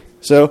case.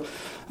 So...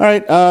 All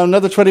right,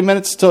 another 20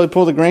 minutes until I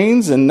pull the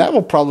grains, and that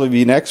will probably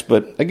be next.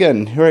 But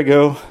again, here I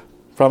go,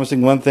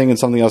 promising one thing and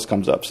something else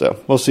comes up.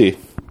 So we'll see.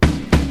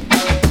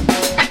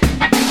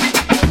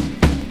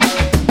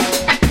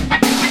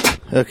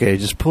 Okay,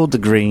 just pulled the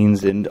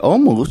grains and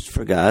almost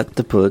forgot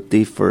to put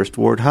the first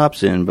wort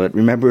hops in. But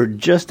remember,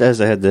 just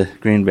as I had the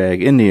grain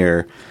bag in the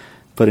air,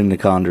 putting the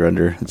colander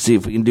under. Let's see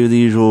if we can do the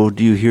usual,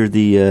 do you hear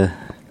the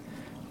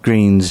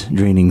grains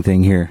draining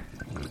thing here?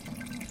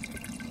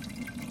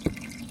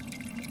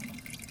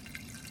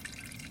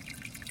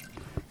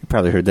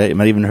 Probably heard that. You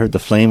might even heard the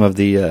flame of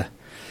the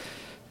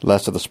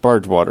last of the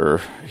sparge water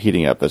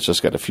heating up. That's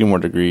just got a few more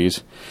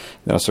degrees.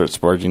 Then I'll start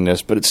sparging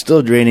this, but it's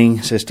still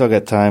draining, so I still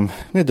got time.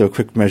 I'm going to do a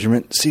quick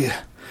measurement, see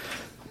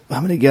how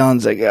many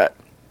gallons I got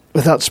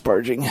without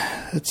sparging.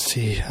 Let's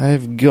see.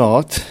 I've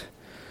got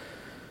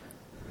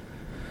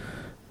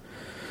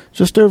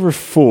just over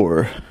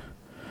 4.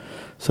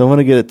 So I want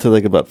to get it to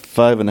like about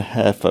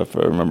 5.5 if I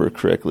remember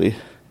correctly.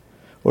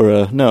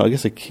 Or, no, I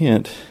guess I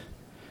can't.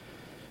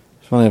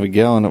 I only have a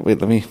gallon. Wait,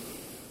 let me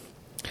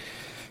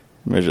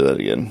measure that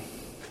again.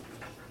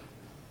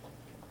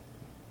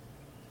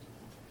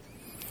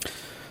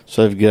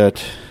 So I've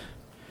got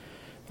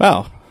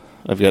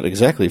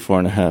exactly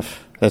 4.5.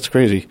 That's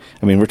crazy.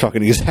 I mean, we're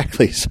talking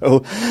exactly.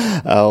 So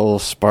I'll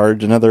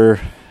sparge another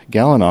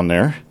gallon on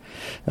there.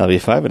 That'll be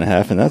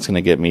 5.5, and that's going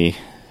to get me...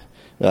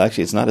 Well,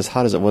 actually, it's not as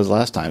hot as it was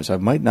last time, so I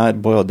might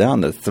not boil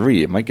down to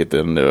 3. It might get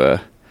them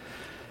to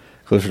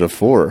closer to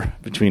 4,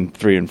 between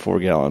 3 and 4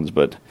 gallons,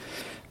 but...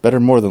 Better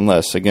more than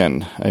less.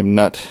 Again, I'm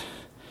not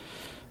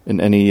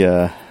in any,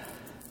 what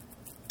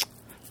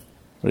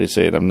do you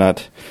say? I'm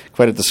not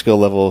quite at the skill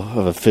level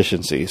of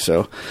efficiency.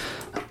 So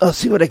I'll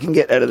see what I can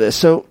get out of this.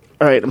 So,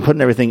 all right, I'm putting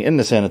everything in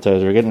the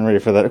sanitizer, getting ready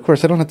for that. Of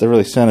course, I don't have to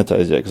really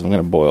sanitize yet because I'm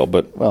going to boil.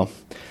 But, well,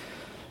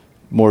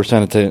 more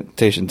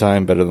sanitation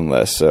time, better than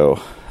less. So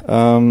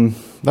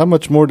not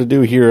much more to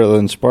do here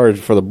than sparge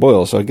for the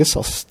boil. So I guess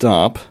I'll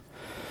stop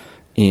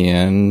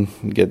and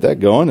get that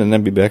going and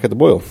then be back at the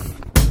boil.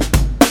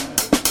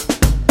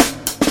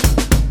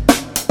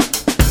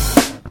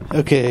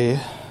 Okay,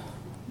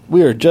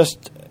 we are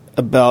just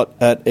about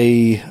at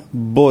a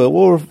boil.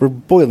 Well, we're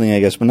boiling, I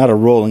guess, but not a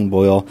rolling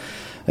boil.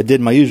 I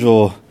did my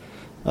usual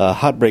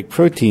hot break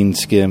protein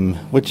skim,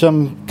 which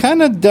I'm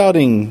kind of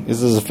doubting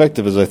is as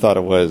effective as I thought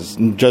it was,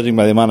 judging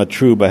by the amount of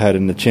trub I had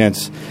in the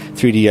Chance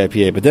 3D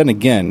IPA. But then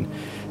again,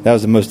 that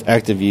was the most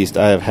active yeast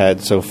I have had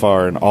so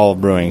far in all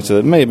of brewing, so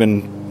it may have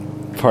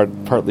been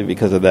partly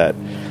because of that.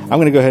 I'm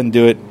going to go ahead and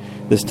do it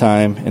this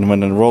time, and when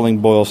the rolling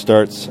boil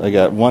starts, I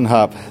got one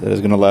hop that is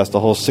going to last the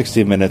whole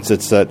 60 minutes.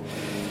 It's that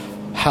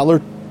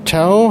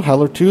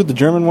Hallertau, the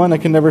German one I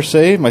can never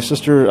say. My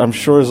sister, I'm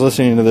sure, is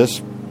listening to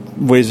this,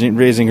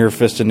 raising her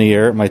fist in the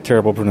air at my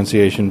terrible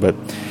pronunciation, but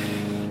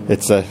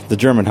it's the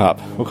German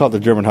hop. We'll call it the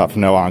German hop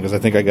from now on, because I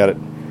think I got it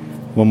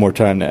one more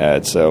time to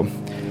add. So,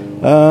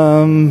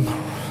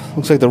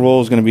 looks like the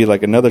roll is going to be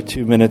like another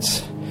 2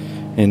 minutes,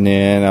 and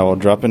then I will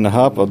drop in the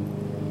hop. I'll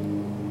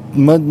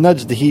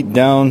nudge the heat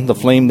down, the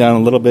flame down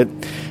a little bit,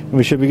 and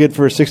we should be good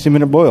for a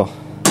 60-minute boil.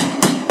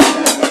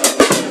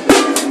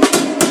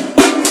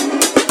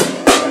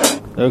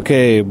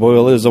 Okay,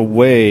 boil is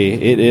away.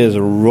 It is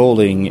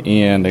rolling,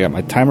 and I got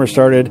my timer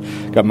started.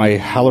 Got my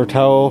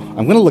Hallertau.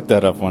 I'm going to look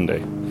that up one day.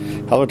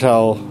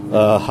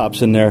 Hallertau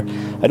hops in there.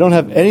 I don't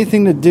have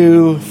anything to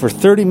do for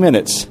 30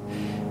 minutes,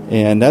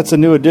 and that's a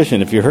new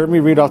addition. If you heard me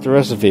read off the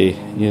recipe,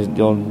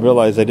 you'll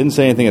realize I didn't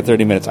say anything at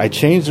 30 minutes. I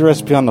changed the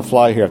recipe on the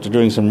fly here after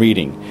doing some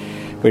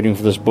reading, waiting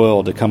for this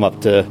boil to come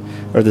up to,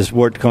 or this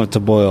wort to come up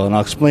to boil, and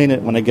I'll explain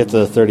it when I get to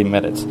the 30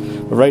 minutes.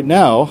 But right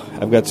now,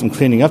 I've got some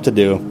cleaning up to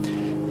do.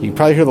 You can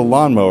probably hear the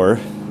lawnmower.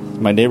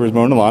 My neighbor's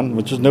mowing the lawn,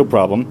 which is no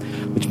problem,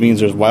 which means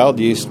there's wild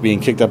yeast being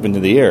kicked up into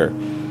the air. So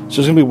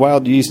there's going to be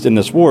wild yeast in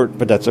this wort,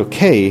 but that's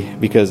okay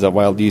because the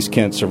wild yeast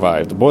can't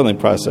survive the boiling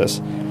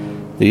process.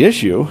 The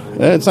issue,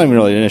 it's not even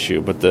really an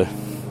issue, but the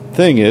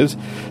thing is,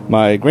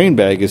 my grain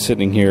bag is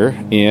sitting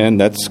here, and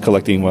that's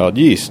collecting wild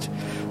yeast.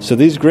 So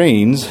these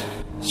grains,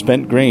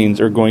 spent grains,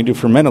 are going to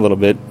ferment a little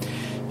bit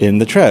in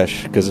the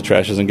trash because the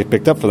trash doesn't get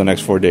picked up for the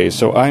next 4 days.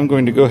 So I'm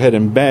going to go ahead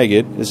and bag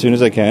it as soon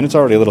as I can. It's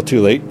already a little too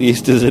late. The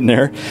yeast is in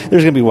there.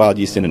 There's going to be wild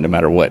yeast in it no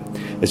matter what.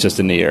 It's just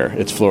in the air.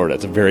 It's Florida.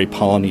 It's a very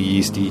polleny,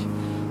 yeasty,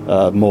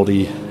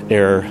 moldy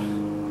air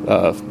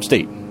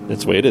state.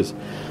 That's the way it is.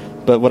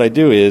 But what I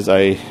do is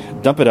I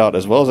dump it out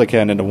as well as I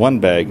can into one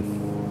bag,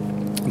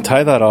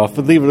 tie that off,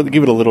 but give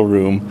it a little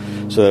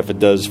room so that if it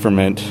does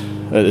ferment,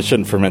 it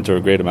shouldn't ferment to a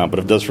great amount, but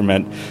if it does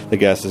ferment, the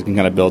gases can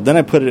kind of build. Then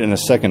I put it in a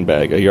second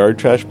bag, a yard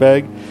trash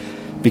bag,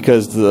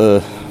 because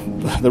the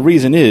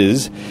reason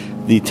is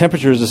the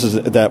temperatures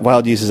that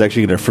wild yeast is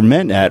actually going to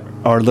ferment at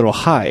are a little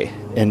high.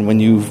 And when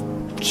you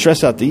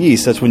stress out the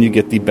yeast, that's when you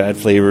get the bad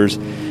flavors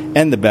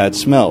and the bad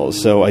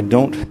smells. So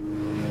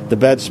the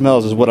bad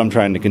smells is what I'm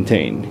trying to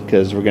contain,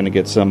 because we're going to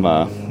get some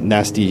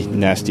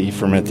nasty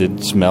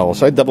fermented smell.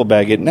 So I double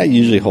bag it, and that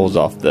usually holds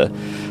off the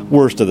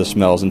worst of the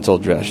smells until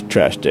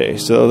trash day.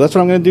 So that's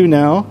what I'm going to do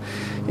now,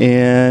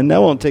 and that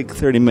won't take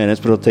 30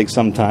 minutes, but it'll take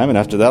some time, and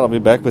after that I'll be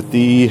back with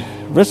the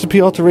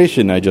recipe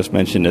alteration I just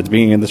mentioned at the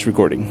beginning of this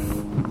recording.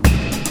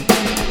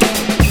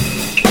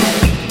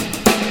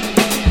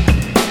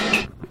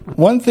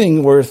 One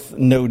thing worth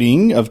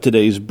noting of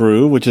today's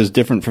brew, which is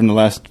different from the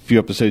last few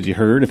episodes you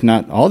heard, if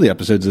not all the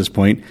episodes at this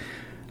point,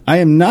 I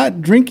am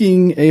not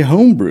drinking a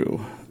home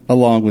brew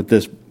along with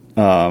this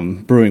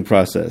brewing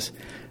process.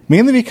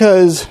 Mainly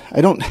because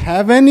I don't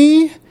have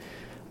any.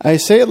 I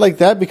say it like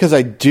that because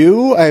I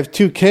do. I have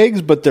 2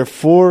 kegs, but they're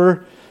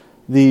for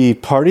the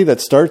party that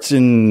starts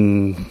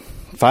in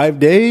 5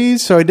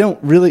 days. So I don't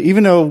really,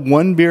 even though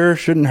one beer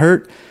shouldn't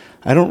hurt,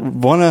 I don't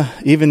want to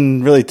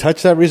even really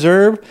touch that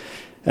reserve.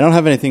 I don't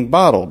have anything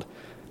bottled.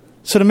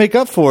 So to make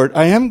up for it,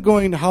 I am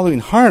going to Halloween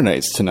Horror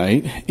Nights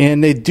tonight,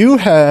 and they do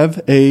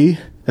have a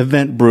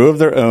event brew of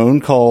their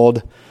own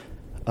called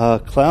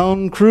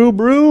Clown Crew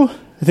Brew.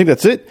 I think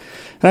that's it.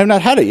 And I've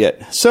not had it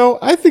yet. So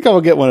I think I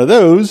will get one of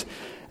those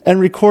and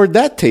record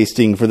that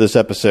tasting for this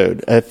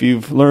episode. If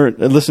you've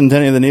listened to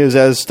any of the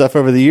NEOZAZ stuff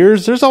over the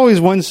years, there's always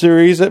one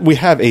series that we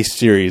have a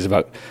series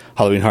about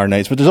Halloween Horror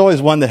Nights, but there's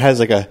always one that has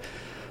like a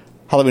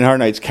Halloween Horror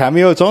Nights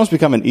cameo. It's almost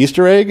become an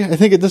Easter egg, I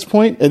think, at this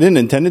point. I didn't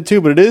intend it to,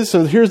 but it is.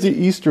 So here's the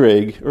Easter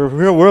egg, or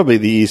here will be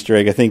the Easter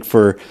egg, I think,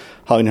 for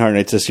Halloween Horror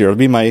Nights this year. It'll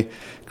be my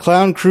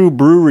Clown Crew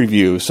Brew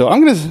review. So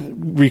I'm going to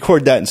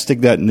record that and stick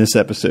that in this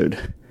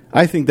episode.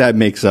 I think that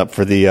makes up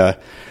for the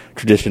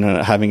tradition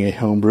of having a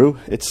home brew.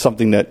 It's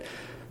something that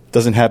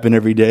doesn't happen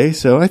every day,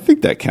 so I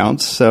think that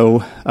counts.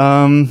 So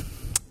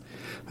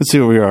let's see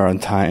where we are on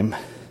time.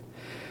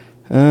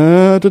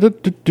 I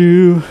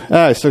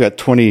still got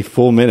 20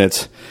 full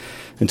minutes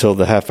until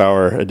the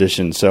half-hour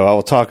edition, so I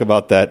will talk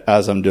about that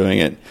as I'm doing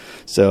it.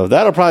 So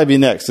that'll probably be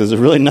next. There's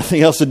really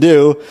nothing else to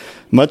do.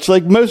 Much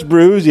like most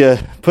brews, you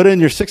put in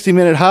your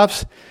 60-minute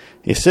hops,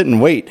 you sit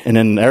and wait, and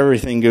then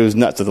everything goes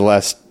nuts at the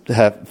last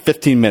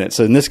 15 minutes.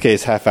 So in this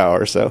case, half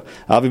hour. So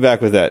I'll be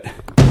back with that.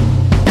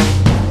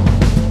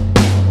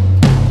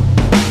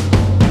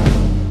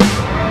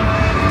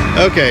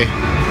 Okay,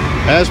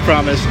 as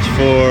promised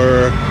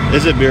for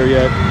Is It Beer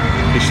Yet?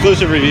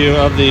 Exclusive review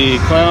of the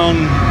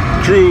Clown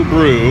Crew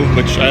Brew,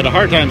 which I had a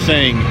hard time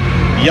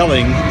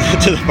yelling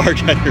to the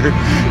bartender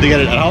to get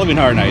it at Halloween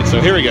Horror Nights.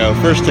 So here we go,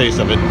 first taste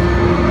of it.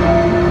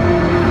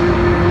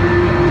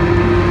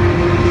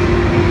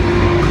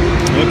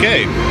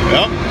 Okay,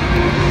 well,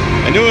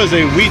 I knew it was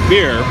a wheat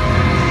beer,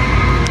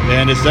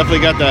 and it's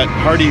definitely got that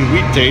hearty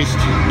wheat taste,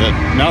 that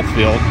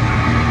mouthfeel.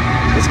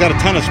 It's got a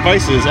ton of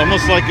spices,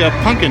 almost like a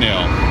pumpkin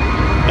ale.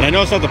 And I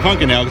know it's not the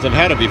pumpkin ale because I've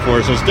had it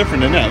before, so it's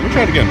different than that. Let me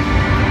try it again.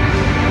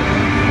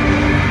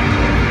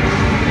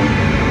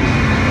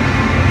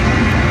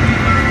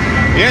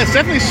 Yeah, it's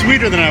definitely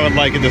sweeter than I would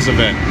like at this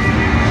event.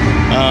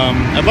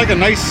 I'd like a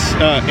nice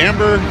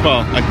amber,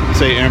 well, I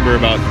say amber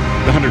about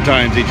 100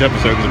 times each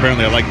episode because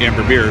apparently I like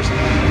amber beers,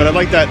 but I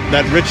like that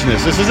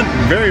richness. This isn't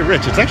very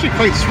rich. It's actually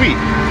quite sweet,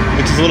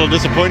 which is a little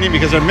disappointing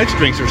because our mixed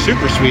drinks are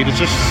super sweet.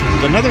 It's just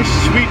another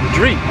sweet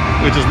drink,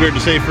 which is weird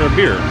to say for a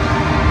beer.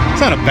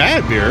 It's not a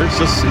bad beer, it's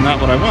just not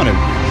what I wanted.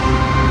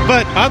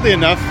 But oddly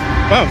enough,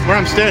 where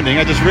I'm standing,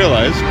 I just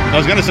realized, I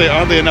was going to say,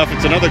 oddly enough,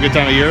 it's another good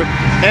time of year,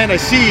 and I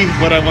see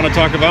what I want to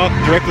talk about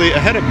directly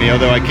ahead of me,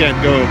 although I can't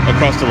go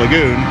across the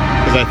lagoon,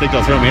 because I think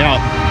they'll throw me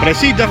out, but I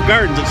see Duff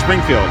Gardens at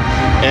Springfield,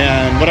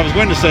 and what I was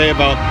going to say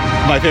about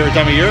my favorite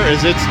time of year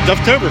is it's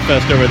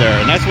Dufftoberfest over there,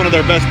 and that's one of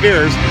their best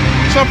beers,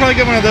 so I'll probably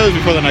get one of those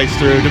before the night's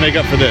through to make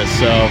up for this,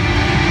 so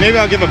maybe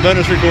I'll give a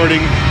bonus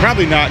recording,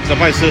 probably not, because I'll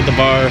probably sit at the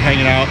bar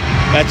hanging out.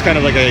 That's kind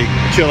of like a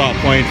chill out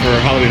point for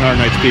Halloween Horror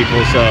Nights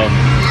people, so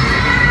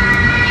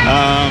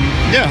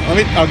yeah,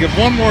 I'll give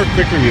one more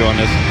quick review on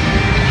this.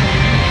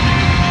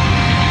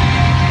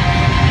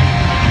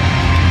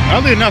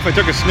 Oddly enough, I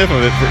took a sniff of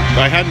it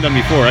I hadn't done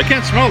before. I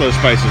can't smell those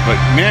spices, but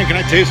man, can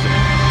I taste them.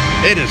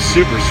 It is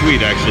super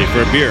sweet, actually,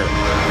 for a beer.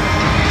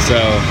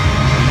 So,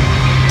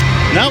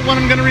 not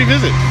one I'm going to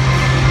revisit.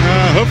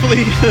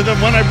 Hopefully, the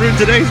one I brewed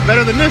today is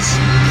better than this.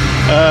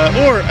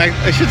 Or,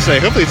 I should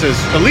say, hopefully it's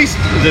at least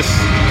this,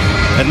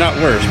 and not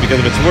worse, because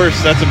if it's worse,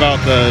 that's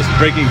about the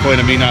breaking point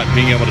of me not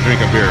being able to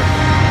drink a beer.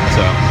 So,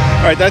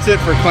 alright, that's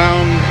it for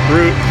Clown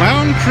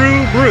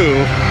Crew Brew.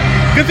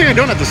 Good thing I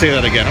don't have to say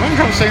that again. I'm having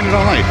trouble saying it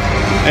all night.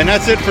 And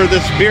that's it for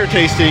this beer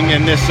tasting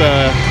and this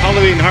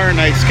Halloween Horror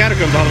Nights,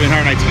 Catacombs Halloween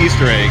Horror Nights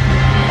Easter egg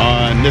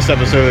on this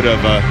episode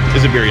of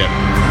Is It Beer Yet?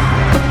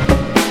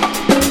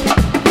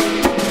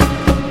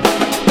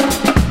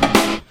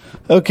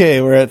 Okay,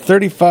 we're at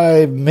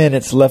 35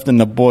 minutes left in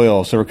the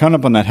boil, so we're coming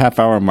up on that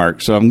half-hour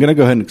mark. So I'm going to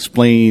go ahead and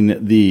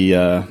explain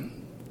the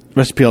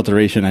recipe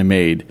alteration I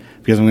made,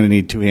 because I'm going to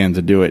need two hands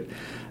to do it.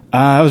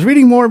 I was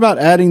reading more about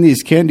adding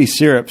these candy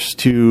syrups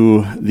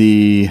to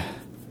the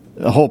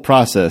whole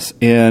process,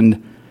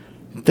 and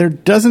there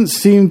doesn't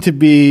seem to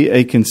be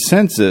a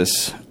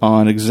consensus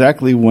on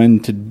exactly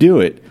when to do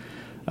it.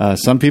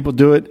 Some people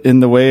do it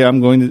in the way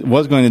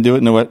was going to do it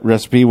in the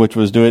recipe, which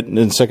was do it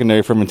in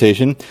secondary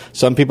fermentation.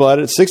 Some people add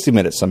it at 60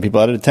 minutes. Some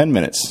people add it at 10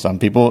 minutes. Some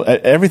people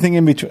everything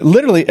in between.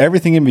 Literally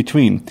everything in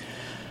between.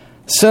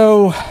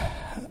 So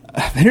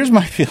here's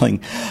my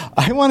feeling.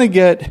 I want to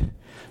get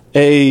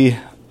the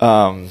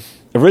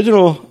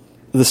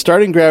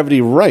starting gravity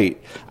right.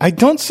 I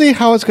don't see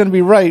how it's going to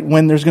be right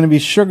when there's going to be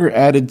sugar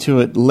added to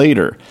it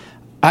later.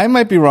 I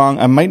might be wrong.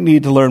 I might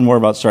need to learn more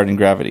about starting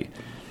gravity.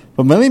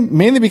 But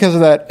mainly because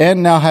of that,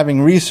 and now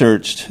having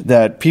researched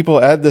that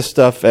people add this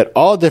stuff at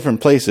all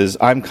different places,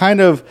 I'm kind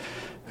of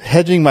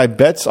hedging my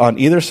bets on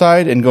either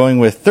side and going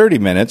with 30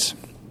 minutes.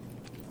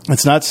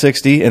 It's not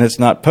 60, and it's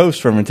not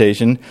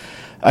post-fermentation.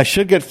 I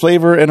should get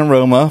flavor and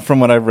aroma from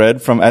what I've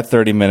read from at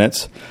 30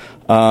 minutes.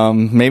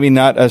 Maybe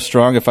not as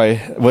strong if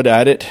I would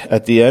add it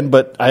at the end,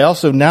 but I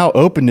also now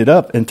opened it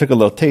up and took a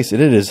little taste,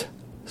 and it is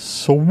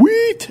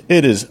sweet.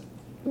 It is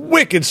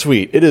wicked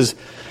sweet. It is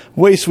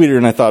way sweeter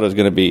than I thought it was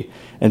going to be,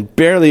 and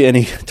barely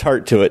any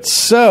tart to it.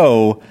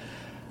 So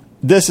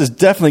this is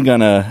definitely going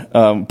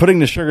to putting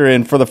the sugar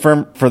in for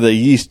the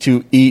yeast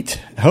to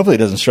eat. Hopefully, it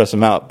doesn't stress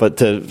them out,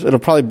 but it'll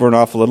probably burn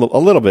off a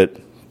little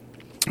bit.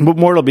 But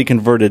more will be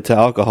converted to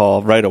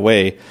alcohol right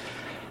away.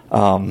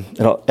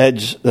 It'll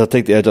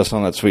take the edge off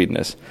some of that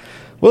sweetness.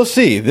 We'll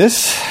see.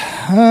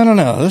 I don't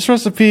know. This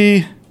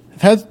recipe,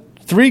 I've had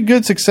 3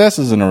 good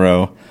successes in a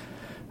row.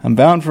 I'm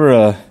bound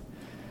for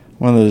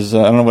one of those,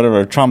 I don't know, whatever,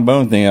 a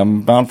trombone thing.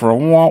 I'm bound for a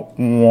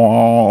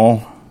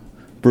wah-wah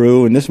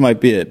brew, and this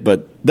might be it.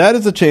 But that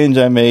is a change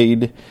I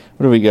made.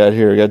 What do we got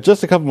here? We got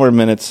just a couple more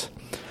minutes.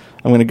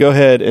 I'm going to go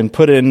ahead and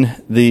put in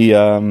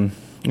the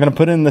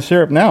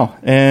syrup now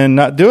and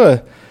not do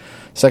a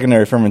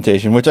secondary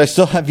fermentation, which I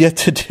still have yet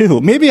to do.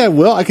 Maybe I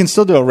will. I can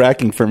still do a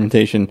racking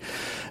fermentation,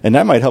 and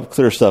that might help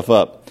clear stuff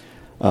up.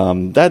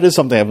 That is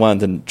something I've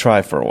wanted to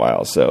try for a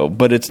while.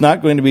 But it's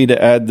not going to be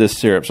to add this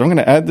syrup. So I'm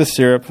going to add this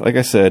syrup, like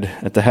I said,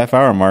 at the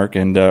half-hour mark or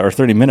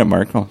 30-minute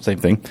mark. Well, same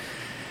thing.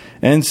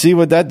 And see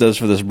what that does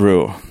for this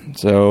brew.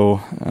 So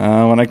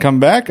when I come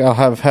back, I'll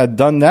have had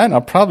done that. And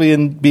I'll probably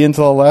be into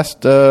the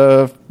last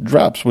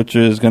drops, which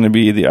is going to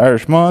be the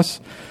Irish moss.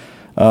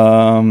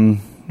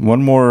 One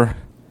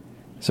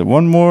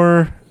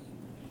more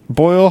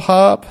boil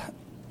hop,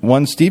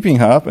 one steeping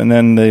hop, and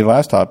then the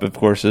last hop, of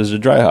course, is a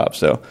dry hop.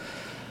 So,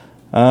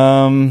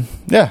 yeah.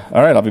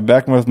 All right. I'll be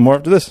back with more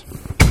after this.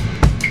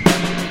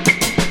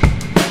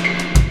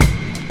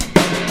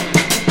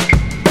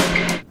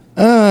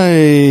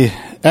 I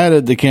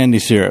added the candy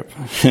syrup,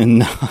 and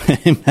now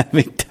I'm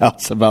having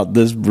doubts about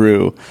this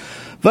brew.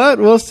 But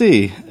we'll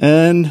see.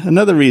 And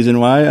another reason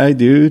why I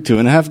do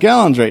 2.5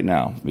 gallons right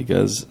now,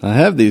 because I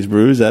have these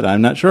brews that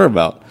I'm not sure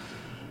about.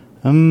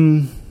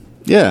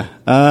 Yeah.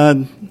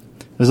 It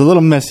was a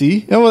little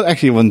messy. Well,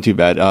 actually, it wasn't too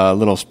bad. A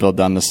little spilled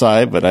down the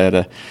side, but I had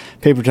a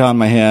paper towel in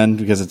my hand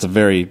because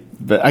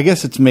I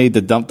guess it's made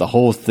to dump the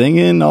whole thing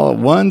in all at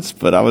once,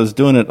 but I was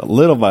doing it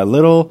little by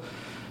little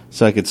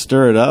so I could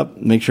stir it up,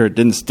 make sure it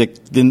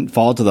didn't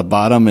fall to the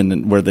bottom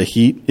and where the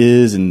heat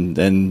is, and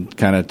then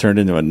kind of turned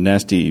into a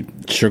nasty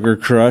sugar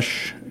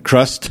crust.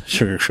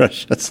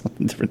 That's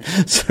something different.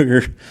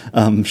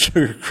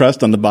 Sugar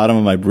crust on the bottom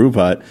of my brew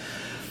pot.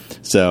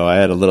 So I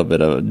had a little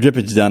bit of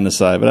drippage down the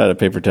side, but I had a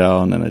paper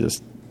towel, and then I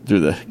just threw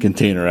the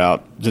container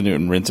out. Didn't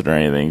even rinse it or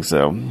anything,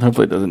 so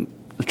hopefully it doesn't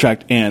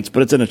attract ants,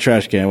 but it's in a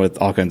trash can with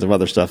all kinds of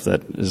other stuff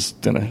that is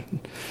going to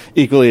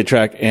equally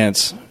attract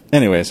ants.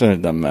 Anyway, so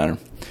it doesn't matter.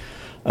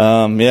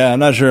 Yeah, I'm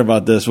not sure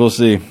about this. We'll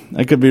see.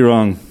 I could be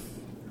wrong,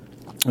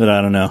 but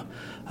I don't know.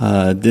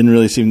 Didn't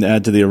really seem to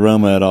add to the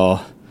aroma at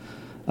all.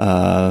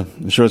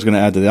 I'm sure it's going to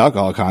add to the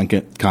alcohol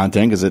content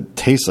because it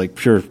tastes like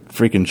pure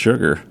freaking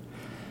sugar.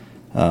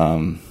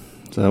 So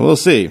we'll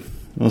see.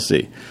 We'll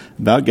see.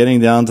 About getting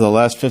down to the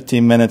last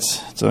 15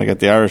 minutes. So I got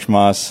the Irish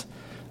Moss.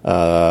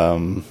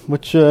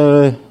 Which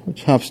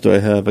hops do I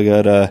have? I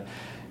got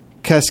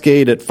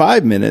Cascade at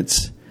 5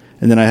 minutes,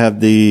 and then I have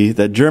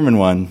that German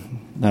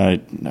one.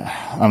 I'm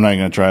not going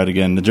to try it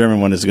again. The German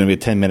one is going to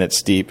be a 10-minute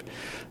steep.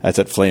 That's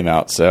at Flame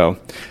Out. So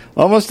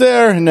almost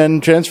there, and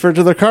then transfer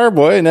to the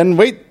Carboy, and then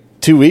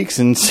wait 2 weeks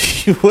and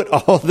see what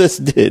all this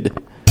did.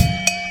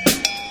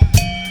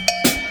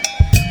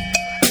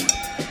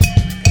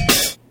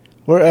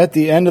 We're at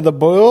the end of the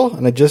boil,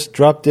 and I just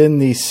dropped in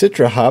the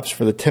Citra hops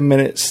for the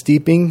 10-minute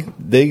steeping.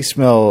 They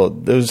smell,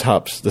 those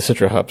hops, the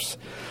Citra hops.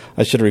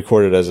 I should have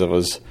recorded as I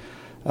was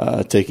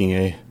taking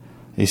a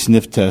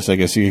sniff test, I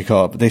guess you could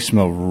call it, but they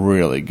smell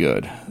really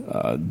good.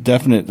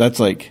 That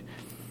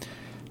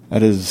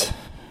is,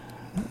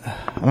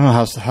 I don't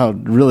know how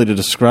really to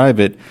describe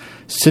it.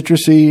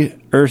 Citrusy,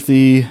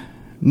 earthy,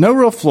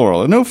 no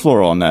floral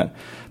on that,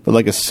 but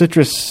like a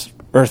citrus,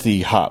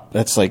 earthy hop.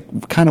 That's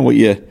like kind of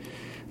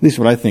at least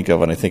what I think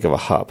of when I think of a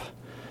hop.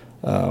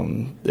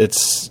 It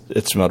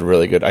smelled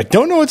really good. I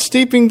don't know what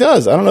steeping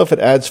does. I don't know if it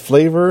adds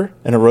flavor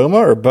and aroma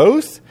or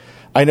both.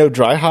 I know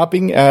dry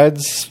hopping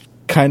adds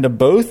kind of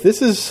both.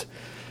 This is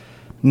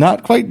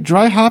not quite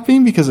dry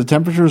hopping because the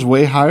temperature is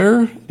way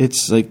higher.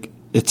 It's like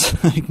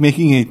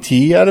making a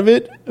tea out of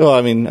it. Well,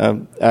 I mean,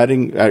 you're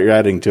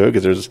adding to it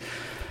because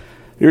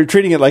you're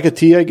treating it like a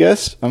tea, I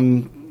guess.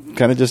 I'm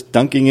kind of just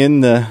dunking in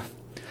the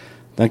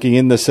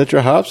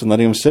Citra hops and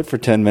letting them sit for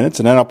 10 minutes,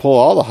 and then I'll pull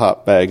all the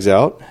hop bags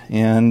out,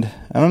 and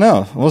I don't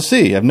know. We'll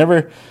see. I've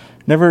never.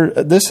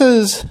 This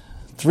has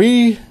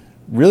 3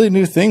 really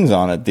new things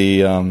on it.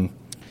 The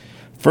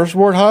first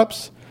wort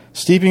hops,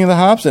 steeping of the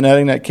hops, and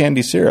adding that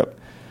candy syrup.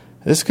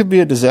 This could be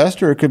a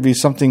disaster, or it could be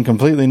something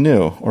completely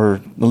new, or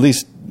at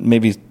least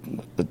maybe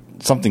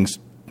something.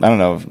 I don't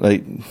know.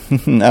 I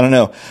don't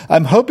know.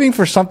 I'm hoping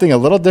for something a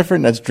little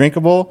different that's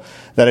drinkable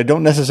that I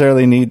don't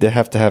necessarily need to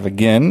have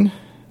again.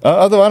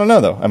 Although I don't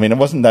know, though. I mean, it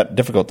wasn't that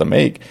difficult to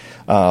make.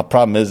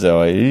 Problem is,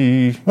 though,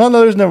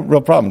 there's no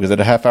real problem because at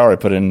a half hour I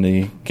put in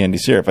the candy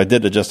syrup. I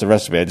did adjust the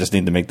recipe. I just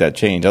need to make that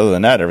change. Other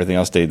than that, everything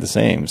else stayed the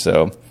same. So,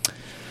 I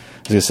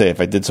was going to say,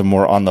 if I did some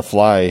more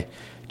on-the-fly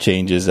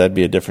changes, that'd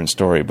be a different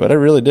story. But I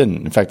really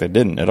didn't. In fact, I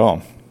didn't at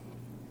all.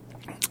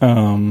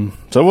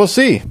 So we'll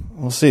see.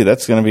 We'll see.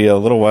 That's going to be a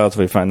little while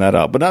until we find that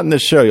out. But not in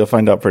this show. You'll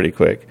find out pretty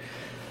quick.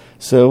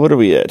 So what are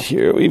we at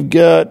here? We've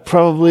got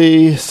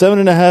probably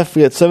 7.5.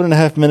 We got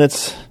 7.5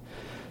 minutes.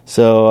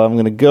 So I'm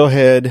going to go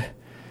ahead,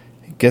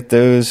 get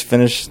those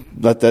finished,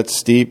 let that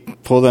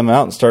steep, pull them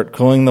out, and start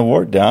cooling the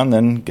wort down,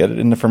 then get it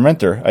in the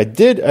fermenter. I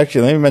did,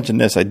 actually, let me mention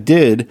this. I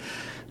did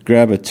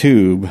grab a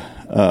tube,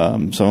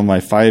 some of my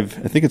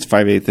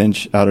 5/8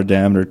 inch outer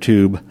diameter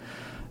tube,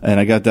 and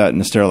I got that in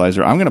the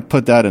sterilizer. I'm going to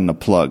put that in the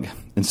plug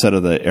instead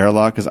of the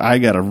airlock because I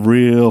got a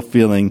real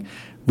feeling.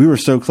 We were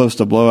so close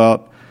to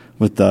blowout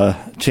with the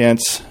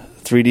Chance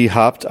 3D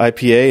hopped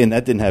IPA, and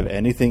that didn't have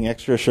anything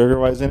extra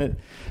sugar-wise in it.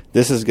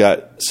 This has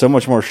got so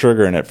much more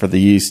sugar in it for the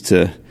yeast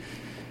to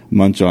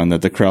munch on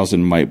that the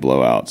Krausen might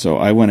blow out. So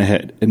I went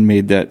ahead and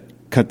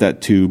cut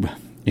that tube,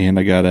 and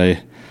I got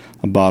a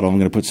bottle. I'm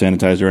going to put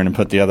sanitizer in and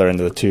put the other end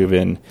of the tube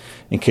in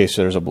case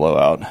there's a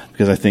blowout,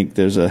 because I think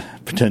there's a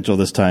potential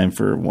this time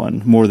for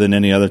one more than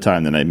any other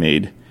time that I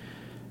made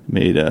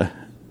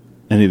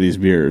any of these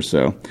beers.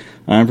 So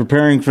I'm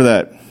preparing for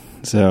that.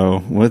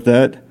 So with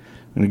that, I'm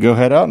going to go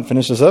head out and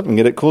finish this up and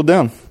get it cooled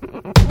down.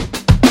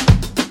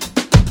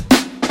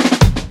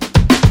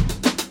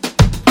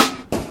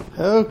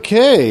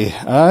 Okay,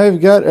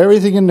 I've got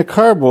everything in the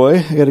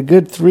carboy. I got a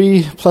good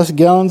 3+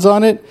 gallons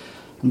on it.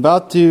 I'm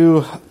about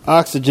to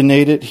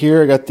oxygenate it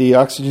here. I got the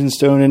oxygen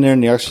stone in there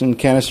and the oxygen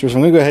canister. So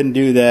I'm going to go ahead and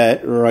do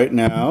that right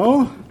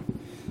now.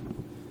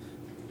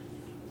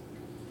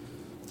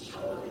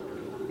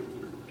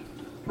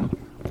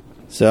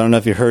 So I don't know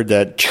if you heard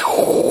that.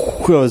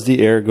 That was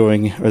the air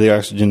going, or the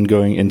oxygen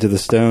going into the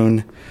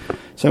stone.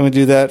 So I'm going to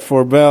do that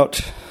for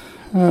about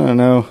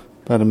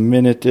a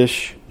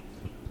minute-ish.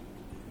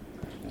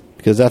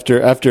 Because after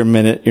a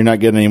minute, you're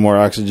not getting any more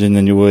oxygen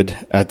than you would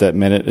at that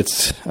minute.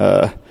 It's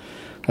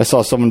I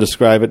saw someone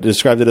described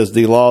it as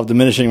the law of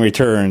diminishing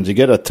returns. You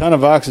get a ton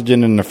of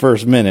oxygen in the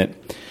first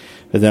minute,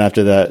 but then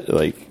after that,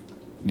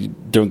 you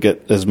don't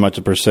get as much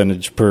a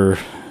percentage per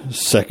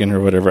second or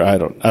whatever. I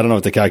don't know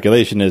what the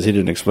calculation is. He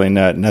didn't explain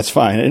that, and that's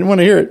fine. I didn't want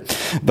to hear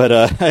it, but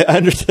I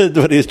understood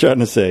what he was trying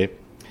to say.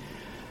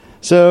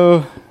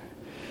 So.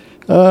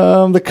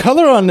 The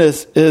color on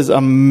this is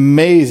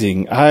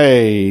amazing.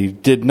 I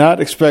did not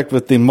expect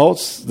with the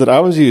malts that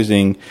I was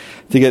using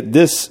to get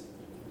this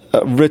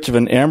rich of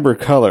an amber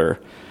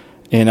color.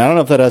 And I don't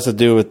know if that has to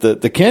do with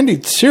the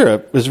candied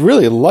syrup is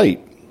really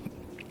light.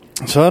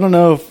 So I don't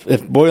know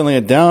if boiling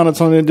it down had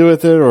something to do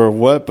with it or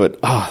what, but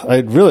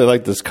I really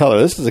like this color.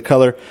 This is the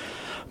color,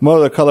 more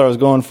of the color I was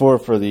going for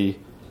the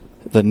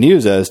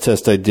NEOZAZ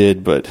test I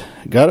did, but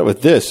got it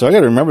with this. So I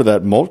got to remember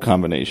that malt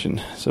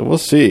combination. So we'll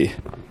see.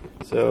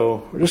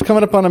 So we're just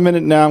coming up on a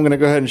minute now. I'm going to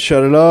go ahead and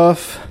shut it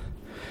off.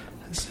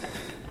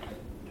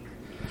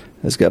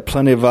 It's got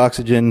plenty of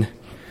oxygen.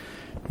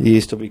 The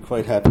yeast will be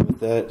quite happy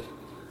with that.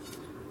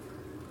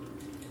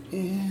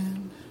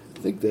 And I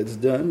think that's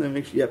done. Let me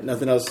make sure. Yep,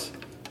 nothing else.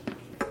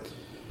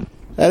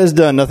 That is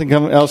done. Nothing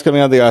else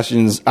coming out of the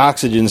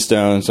oxygen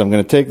stone. So I'm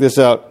going to take this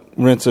out,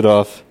 rinse it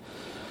off,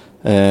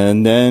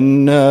 and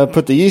then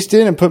put the yeast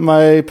in and put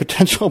my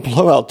potential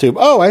blowout tube.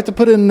 Oh, I have to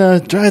put in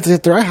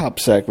dry hop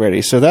sack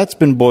ready. So that's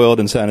been boiled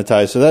and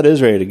sanitized. So that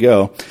is ready to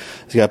go.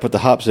 So got to put the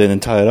hops in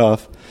and tie it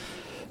off.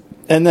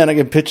 And then I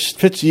can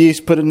pitch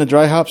yeast, put it in the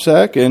dry hop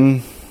sack,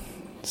 and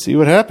see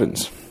what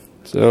happens.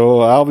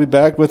 So I'll be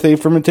back with a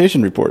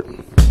fermentation report.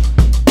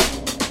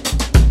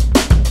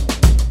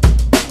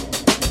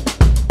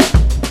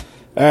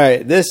 All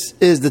right, this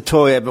is the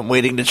toy I've been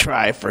waiting to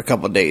try for a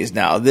couple of days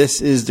now.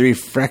 This is the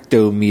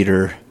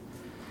refractometer.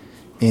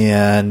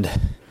 And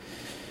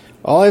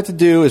all I have to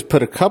do is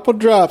put a couple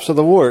drops of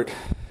the wort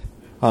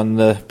on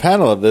the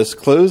panel of this,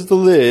 close the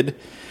lid,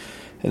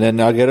 and then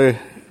I'll get a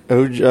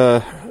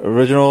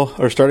original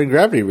or starting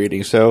gravity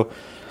reading. So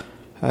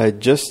I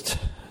just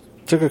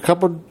took a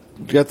couple,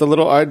 got the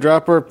little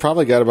eyedropper,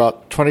 probably got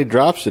about 20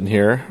 drops in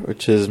here,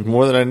 which is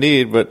more than I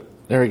need, but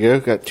there we go.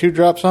 Got 2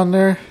 drops on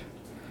there.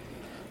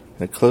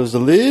 I close the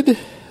lid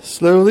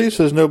slowly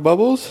so there's no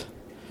bubbles.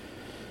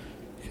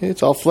 Okay,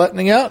 it's all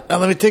flattening out. Now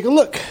let me take a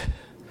look.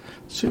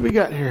 Let's see what we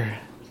got here.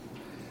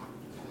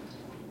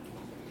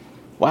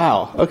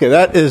 Wow. Okay,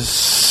 that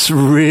is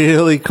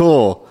really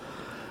cool.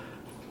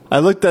 I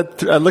looked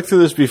through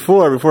this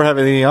before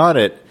having anything on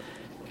it,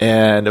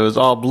 and it was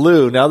all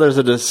blue. Now there's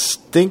a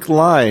distinct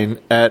line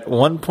at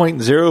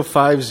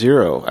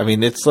 1.050. I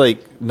mean, it's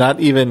like not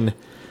even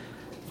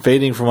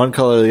fading from one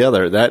color to the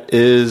other. That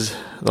is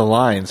the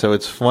line. So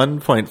it's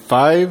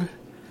 1.5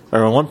 or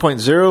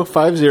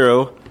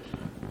 1.050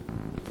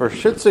 for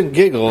shits and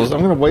giggles. I'm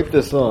going to wipe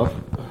this off.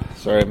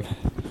 Sorry, I'm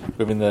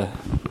moving the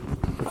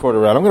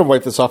recorder around. I'm going to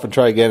wipe this off and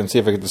try again and see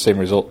if I get the same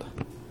result.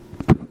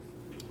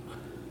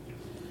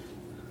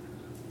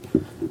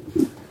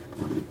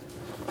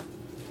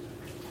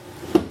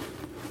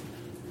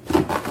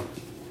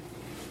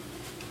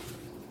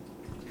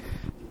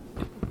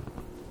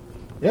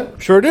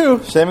 Yep, sure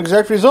do. Same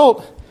exact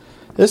result.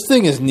 This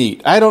thing is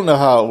neat. I don't know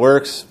how it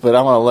works, but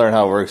I want to learn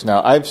how it works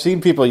now. I've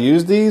seen people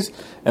use these,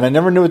 and I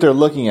never knew what they're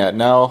looking at.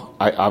 Now,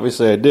 I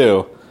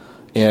do,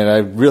 and I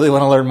really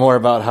want to learn more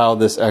about how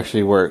this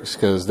actually works,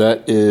 because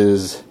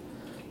that's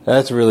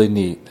really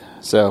neat.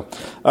 So,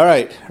 all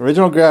right,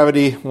 original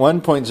gravity,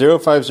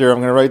 1.050. I'm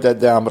going to write that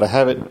down, but I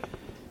have it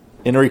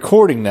in a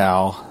recording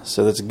now,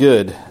 so that's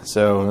good.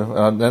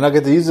 So then I'll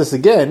get to use this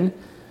again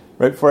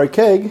right before I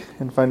keg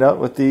and find out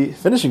what the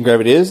finishing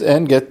gravity is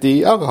and get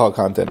the alcohol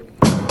content.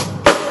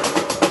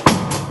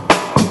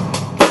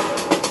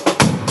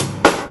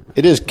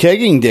 It is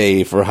kegging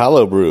day for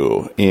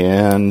Hallowbrew,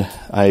 and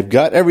I've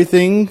got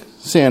everything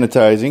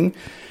sanitizing.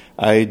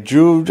 I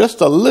drew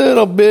just a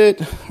little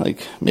bit,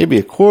 like maybe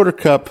a quarter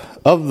cup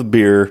of the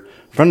beer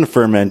from the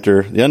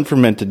fermenter, the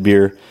unfermented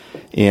beer,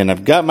 and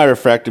I've got my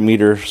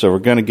refractometer, so we're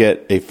going to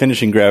get a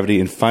finishing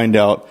gravity and find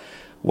out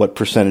what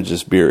percentage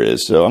this beer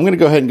is. So I'm going to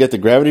go ahead and get the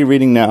gravity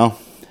reading now,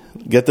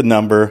 get the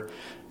number,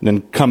 and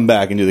then come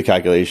back and do the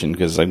calculation,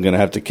 because I'm going to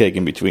have to keg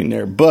in between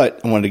there.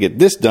 But I wanted to get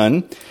this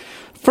done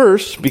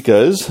first,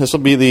 because this will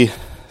be the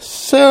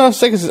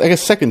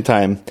second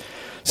time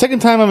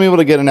I'm able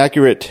to get an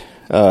accurate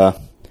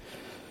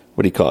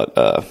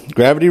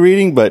gravity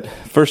reading, but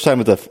first time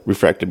with a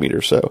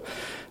refractometer. So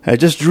I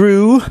just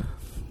drew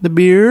the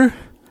beer.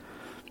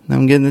 Now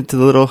I'm getting into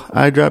the little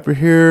eyedropper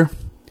here.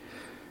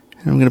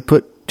 And I'm going to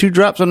put 2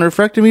 drops on the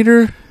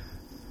refractometer.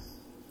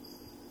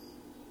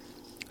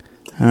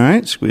 All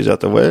right, squeeze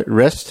out the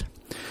rest.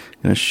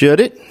 Going to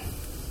shut it.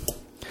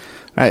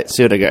 All right,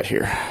 see what I got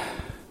here.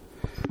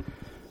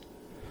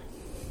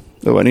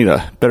 Oh, I need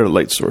a better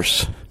light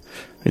source.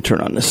 Let me turn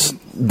on this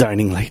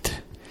dining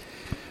light.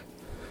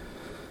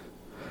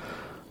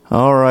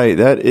 All right,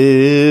 that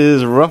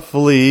is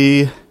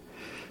roughly,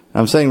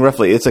 I'm saying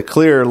roughly, it's a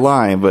clear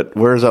line, but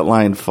where does that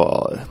line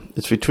fall?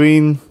 It's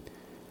between,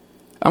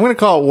 I'm going to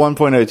call it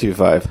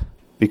 1.025,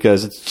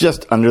 because it's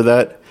just under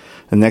that.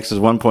 The next is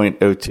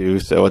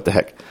 1.02, so what the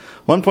heck.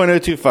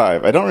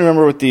 1.025. I don't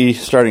remember what the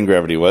starting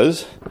gravity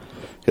was,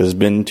 because it's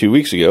been 2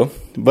 weeks ago,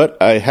 but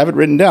I have it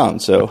written down,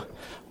 so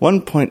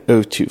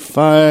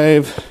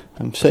 1.025.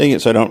 I'm saying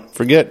it so I don't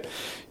forget.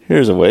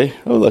 Here's a way.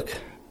 Oh, look.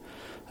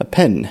 A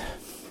pen.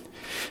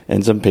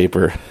 And some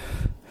paper.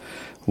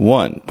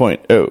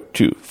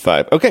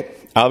 1.025. Okay.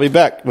 I'll be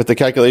back with the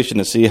calculation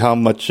to see how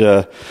much,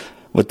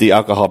 what the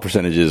alcohol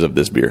percentage is of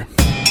this beer.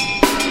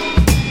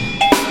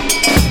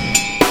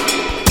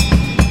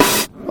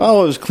 while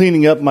I was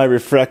cleaning up my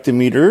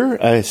refractometer,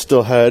 I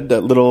still had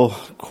that little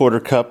quarter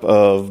cup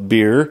of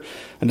beer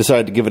and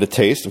decided to give it a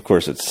taste. Of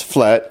course, it's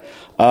flat.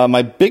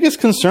 My biggest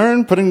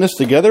concern putting this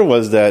together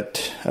was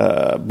that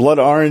blood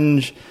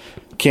orange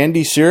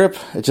candy syrup.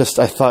 I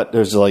thought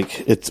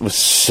it was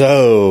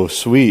so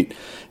sweet,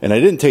 and I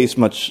didn't taste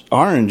much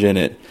orange in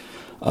it.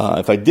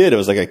 If I did, it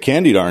was like a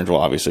candied orange,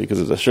 well, obviously,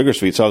 because it's a sugar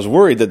sweet. So I was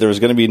worried that there was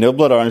going to be no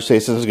blood orange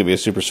taste, and it was going to be a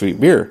super sweet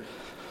beer.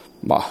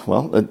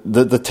 Well,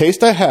 the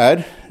taste I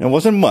had, it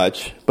wasn't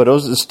much, but it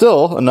was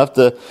still enough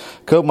to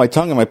coat my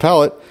tongue and my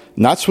palate.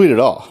 Not sweet at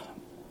all.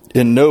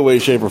 In no way,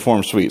 shape, or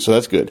form sweet, so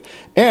that's good.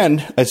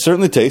 And I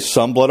certainly taste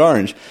some blood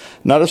orange.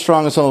 Not as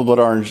strong as some of the blood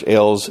orange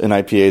ales and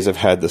IPAs I've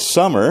had this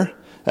summer,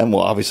 and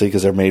well, obviously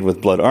because they're made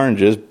with blood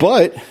oranges,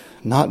 but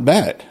not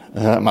bad.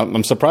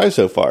 I'm surprised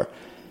so far.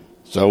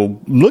 So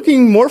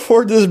looking more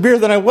forward to this beer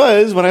than I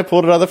was when I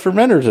pulled it out of the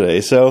fermenter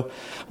today. So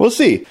we'll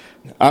see.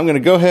 I'm going to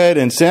go ahead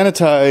and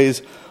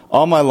sanitize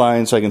all my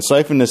lines so I can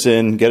siphon this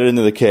in, get it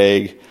into the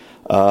keg,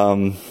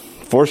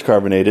 force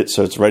carbonate it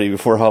so it's ready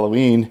before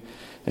Halloween,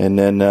 and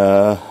then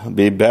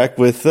be back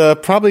with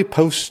probably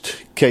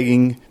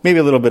post-kegging, maybe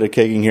a little bit of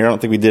kegging here. I don't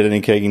think we did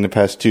any kegging the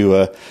past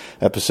 2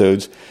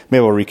 episodes.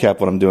 Maybe we'll recap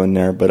what I'm doing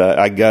there, but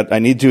I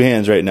need 2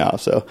 hands right now,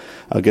 so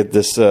I'll get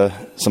this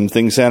some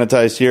things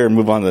sanitized here and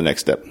move on to the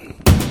next step.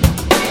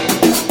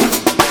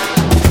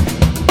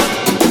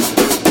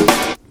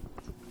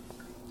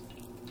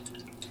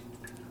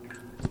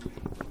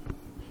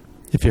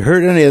 If you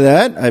heard any of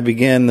that, I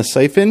began the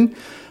siphon.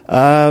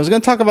 I was going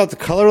to talk about the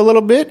color a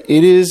little bit.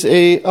 It is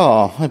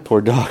my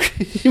poor dog.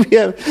 We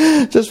have,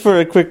 just for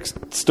a quick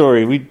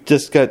story, we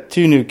just got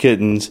 2 new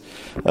kittens.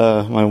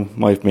 My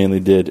wife mainly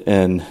did,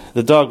 and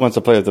the dog wants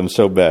to play with them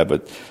so bad,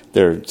 but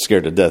they're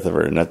scared to death of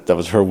her, and that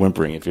was her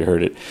whimpering if you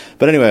heard it.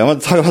 But anyway, I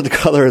want to talk about the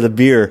color of the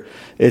beer.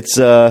 It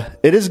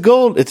is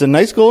gold. It's a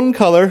nice golden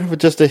color with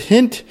just a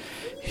hint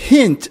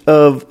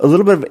of a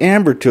little bit of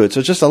amber to it.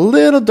 So it's just a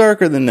little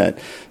darker than that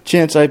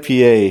Chance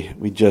IPA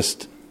we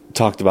just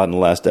talked about in the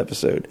last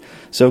episode.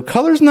 So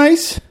color's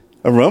nice,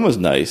 aroma's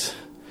nice.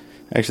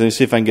 Actually, let me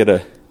see if I can get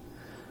a...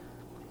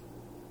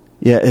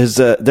 Yeah,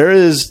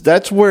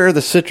 that's where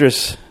the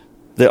citrus,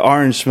 the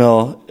orange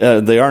smell,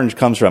 the orange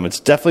comes from. It's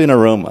definitely an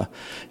aroma.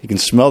 You can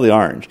smell the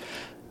orange.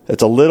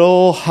 It's a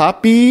little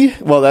hoppy.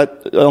 Well,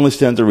 that only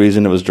stands to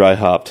reason it was dry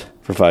hopped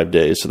for 5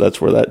 days, so that's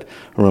where that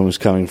aroma's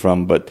coming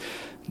from. But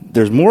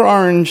there's more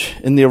orange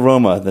in the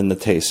aroma than the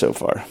taste so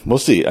far. We'll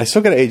see. I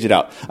still got to age it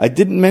out. I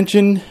didn't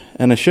mention,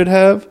 and I should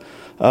have,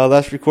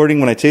 last recording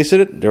when I tasted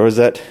it, there was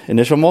that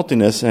initial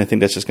maltiness, and I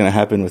think that's just going to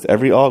happen with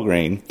every all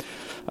grain.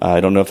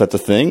 I don't know if that's a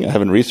thing. I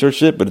haven't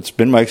researched it, but it's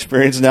been my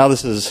experience now.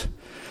 This is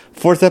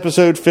 4th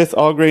episode, 5th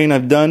all grain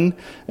I've done,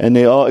 and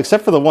they all,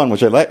 except for the one,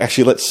 which I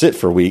actually let sit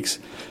for weeks,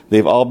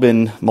 they've all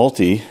been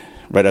malty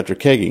right after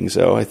kegging.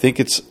 So I think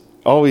it's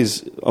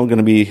always going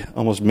to be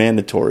almost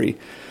mandatory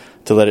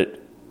to let it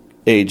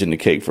age in the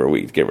keg for a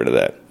week to get rid of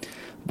that.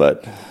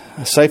 But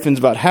a siphon's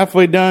about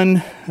halfway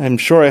done. I'm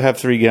sure I have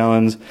 3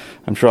 gallons.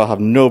 I'm sure I'll have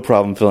no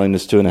problem filling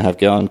this 2.5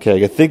 gallon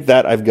keg. I think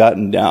that I've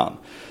gotten down.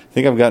 I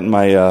think I've gotten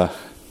my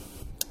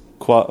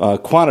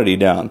quantity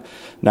down.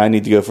 Now I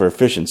need to go for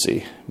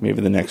efficiency.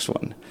 Maybe the next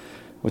one,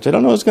 which I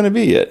don't know what's going to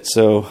be yet.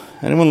 So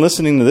anyone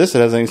listening to this that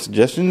has any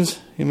suggestions,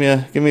 give me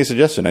a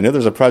suggestion. I know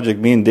there's a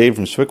project me and Dave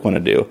from Swick want to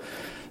do.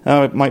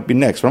 It might be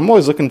next, but I'm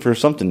always looking for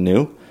something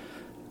new.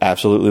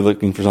 Absolutely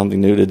looking for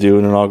something new to do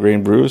in an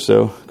all-grain brew,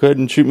 so go ahead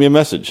and shoot me a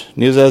message.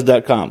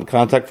 NEOZAZ.com,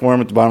 contact form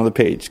at the bottom of the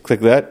page.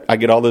 Click that. I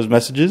get all those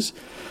messages,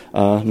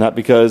 not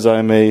because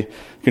I'm a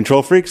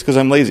control freak, because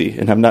I'm lazy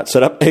and have not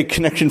set up a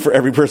connection for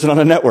every person on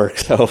the network.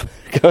 So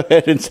go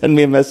ahead and send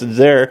me a message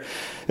there.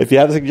 If you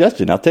have a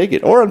suggestion, I'll take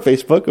it. Or on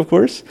Facebook, of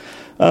course.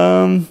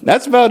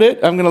 That's about it.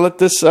 I'm going to let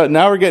this...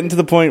 now we're getting to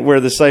the point where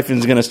the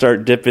siphon's going to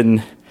start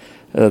dipping.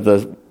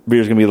 The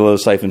beer's going to be the low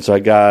siphon, so I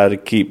got to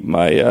keep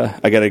my...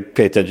 I got to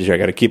pay attention here. I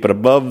got to keep it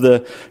above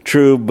the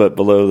trube, but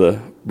below the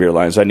beer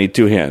line. So I need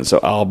 2 hands, so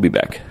I'll be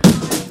back.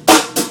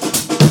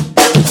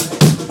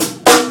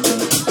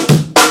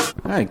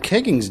 All right,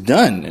 kegging's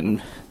done,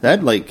 and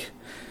that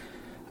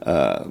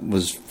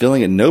was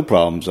filling it no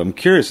problems. I'm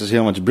curious to see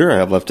how much beer I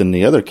have left in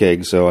the other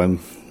keg, so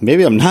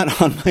maybe I'm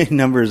not on my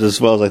numbers as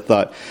well as I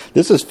thought.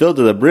 This is filled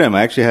to the brim.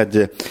 I actually had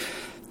to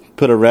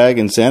put a rag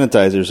and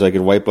sanitizer so I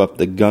could wipe up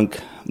the gunk,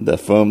 the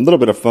foam, a little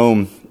bit of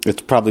foam.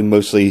 It's probably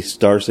mostly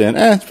Star San.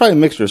 It's probably a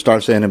mixture of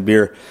Star San and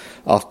beer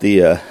off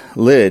the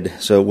lid,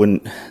 so it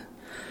wouldn't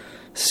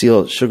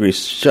seal sugary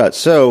shut.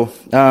 So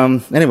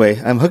anyway,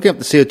 I'm hooking up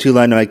the CO2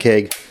 line to my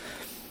keg.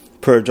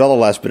 Purge all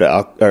the last bit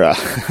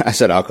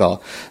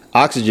of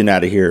oxygen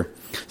out of here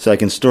so I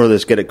can store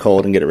this, get it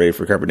cold, and get it ready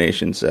for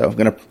carbonation. So I'm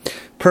going to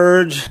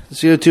purge the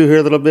CO2 here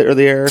a little bit, or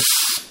the air.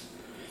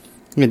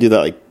 I'm going to do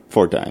that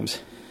 4 times.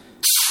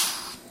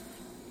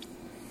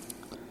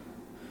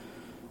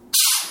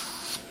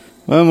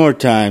 One more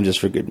time just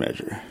for good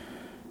measure.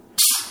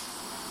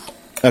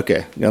 Okay,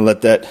 I'm going to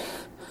let that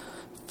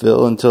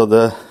fill until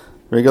the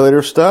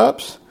regulator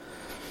stops,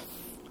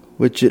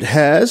 which it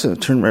has. I'll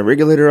turn my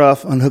regulator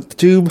off, unhook the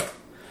tube.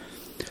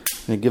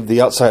 going to give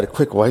the outside a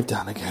quick wipe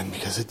down again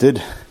because it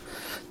did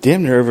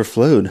damn near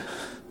overflowed.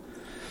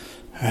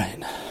 All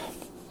right.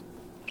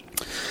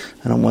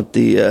 I don't want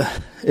it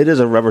is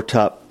a rubber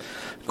top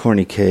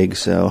corny keg,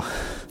 so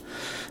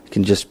I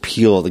can just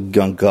peel the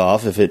gunk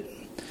off if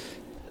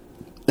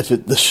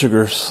the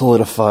sugar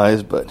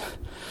solidifies, but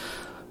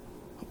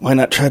why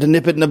not try to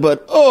nip it in the bud?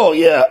 Oh,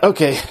 yeah,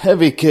 okay,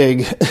 heavy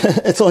keg.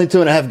 It's only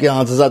 2.5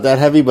 gallons. It's not that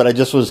heavy, but I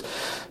just was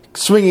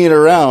swinging it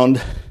around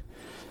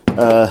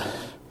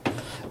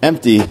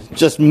empty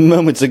just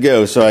moments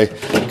ago, so I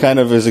kind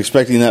of was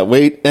expecting that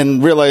weight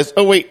and realized,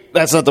 oh, wait,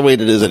 that's not the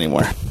weight it is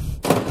anymore.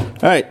 All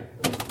right,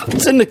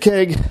 it's in the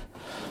keg.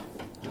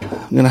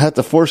 I'm going to have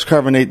to force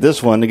carbonate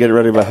this one to get it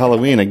ready by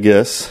Halloween, I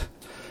guess.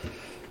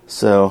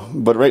 So,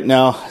 but right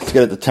now, let's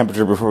get at the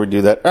temperature before we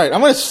do that. All right, I'm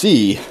going to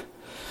see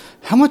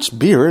how much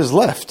beer is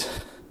left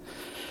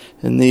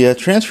in the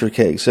transfer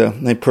keg. So,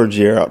 let me purge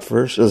the air out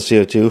first, or the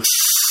CO2.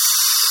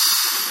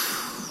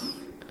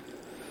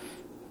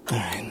 All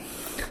right.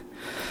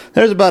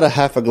 There's about a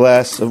half a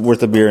glass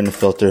worth of beer in the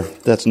filter.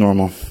 That's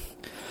normal.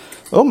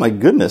 Oh, my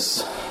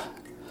goodness.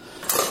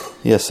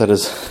 Yes, that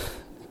is.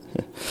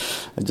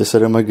 I just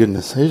said, oh, my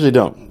goodness. I usually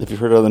don't. If you've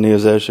heard other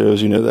NEOZAZ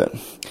shows, you know that.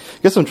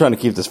 I guess I'm trying to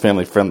keep this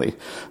family friendly,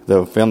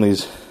 though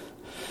families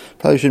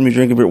probably shouldn't be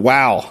drinking beer.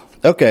 Wow.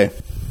 Okay.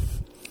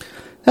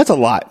 That's a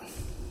lot.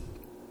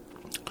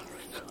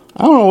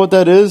 I don't know what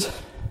that is.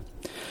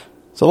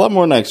 It's a lot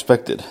more than I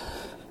expected.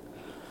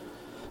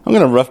 I'm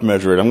going to rough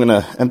measure it. I'm going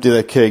to empty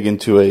that keg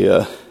into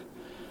a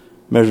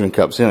measuring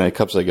cup. See how many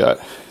cups I got.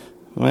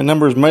 My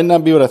numbers might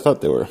not be what I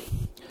thought they were,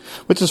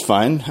 which is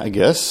fine, I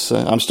guess.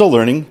 I'm still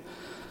learning.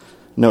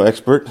 No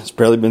expert. It's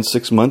barely been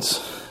 6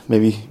 months.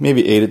 Maybe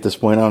 8 at this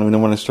point. I don't even know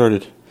when I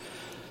started.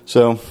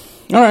 So,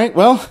 all right,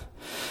 well,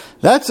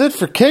 that's it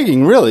for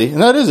kegging, really.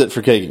 And that is it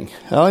for kegging.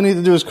 All I need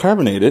to do is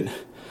carbonate it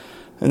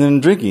and then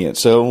drinking it.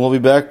 So we'll be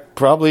back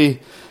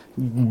probably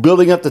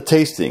building up the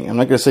tasting. I'm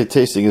not going to say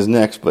tasting is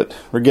next, but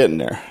we're getting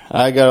there.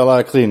 I got a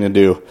lot of cleaning to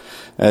do,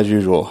 as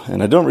usual.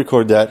 And I don't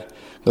record that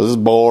because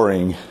it's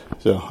boring.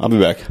 So I'll be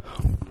back.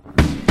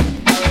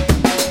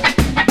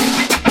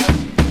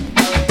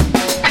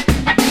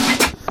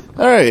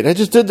 All right, I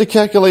just did the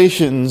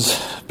calculations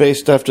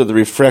based after the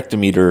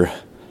refractometer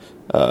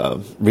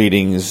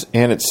readings,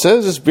 and it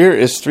says this beer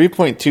is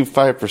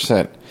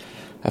 3.25%.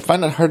 I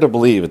find that hard to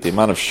believe at the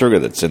amount of sugar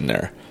that's in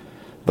there,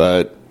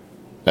 but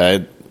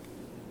it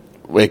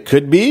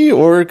could be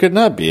or it could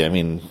not be. I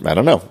mean, I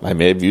don't know. I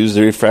may have used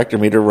the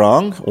refractometer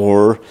wrong,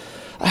 or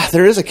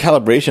there is a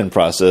calibration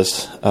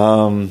process.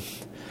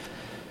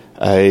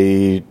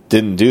 I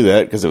didn't do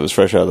that because it was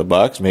fresh out of the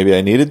box. Maybe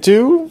I needed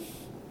to.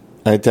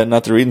 I tend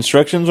not to read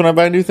instructions when I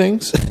buy new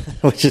things,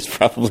 which is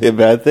probably a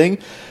bad thing.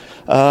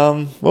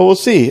 Well, we'll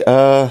see.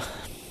 Yeah,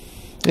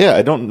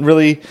 I can't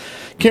really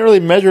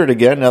measure it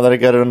again now that I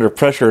got it under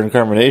pressure and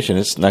carbonation.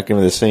 It's not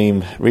going to be the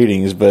same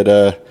readings, but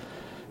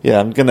yeah,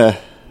 I don't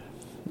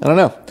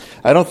know.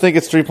 I don't think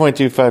it's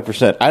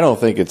 3.25%. I don't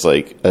think it's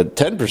like a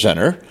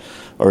 10%er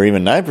or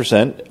even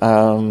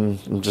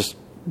 9%.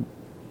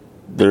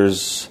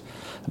 There's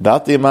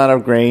about the amount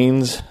of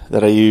grains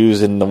that I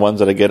use in the ones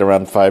that I get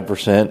around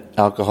 5%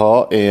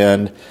 alcohol,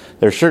 and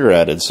there's sugar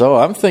added. So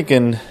I'm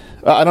thinking,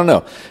 I don't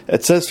know.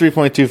 It says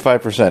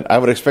 3.25%. I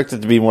would expect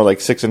it to be more like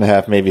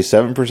 6.5%, maybe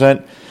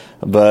 7%,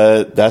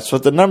 but that's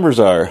what the numbers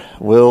are.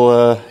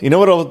 You know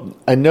what?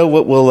 I know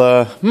what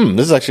will.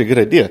 This is actually a good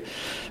idea.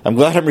 I'm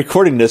glad I'm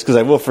recording this because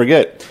I will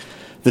forget.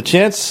 The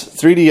Chance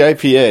 3D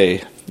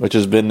IPA, which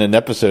has been an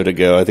episode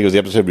ago, I think it was the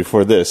episode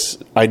before this,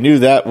 I knew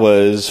that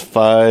was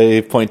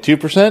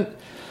 5.2%.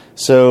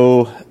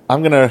 So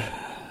I'm going to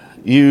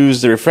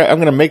use I'm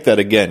going to make that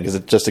again because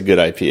it's just a good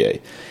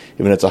IPA,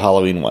 even if it's a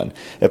Halloween one.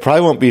 It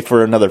probably won't be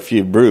for another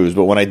few brews,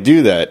 but when I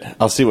do that,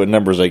 I'll see what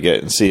numbers I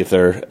get and see if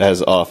they're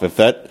as off. If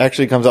that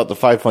actually comes out to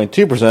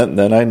 5.2%,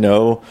 then I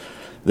know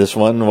this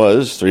one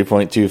was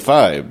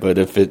 3.25. But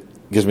if it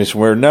gives me some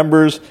weird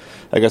numbers,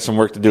 I got some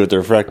work to do with the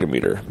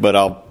refractometer. But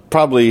I'll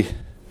probably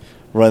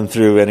run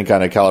through any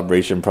kind of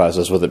calibration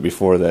process with it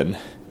before then.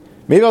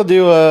 Maybe I'll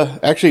do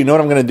actually, you know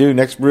what I'm going to do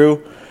next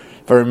brew?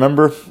 If I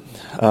remember,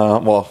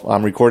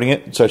 I'm recording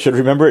it, so I should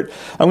remember it.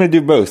 I'm going to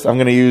do both. I'm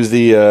going to use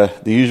the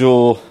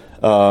usual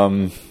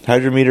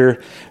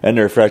hydrometer and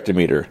the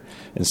refractometer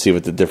and see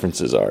what the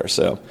differences are.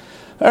 So,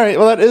 all right,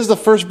 well, that is the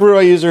first brew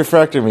I use a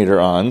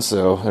refractometer on,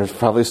 so there's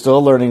probably still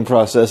a learning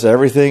process.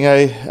 Everything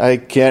I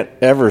can't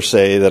ever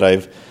say that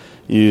I've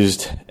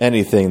used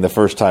anything the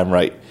first time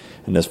right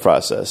in this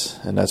process,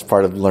 and that's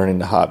part of learning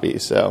the hobby.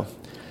 So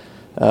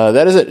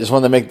that is it. Just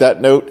wanted to make that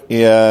note,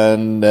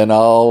 and then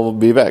I'll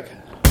be back.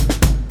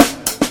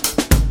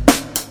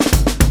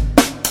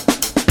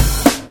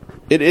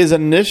 It is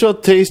initial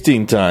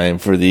tasting time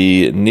for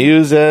the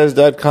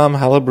NEOZAZ.com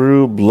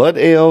Hallowbrew Blood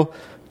Ale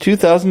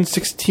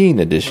 2016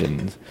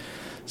 edition.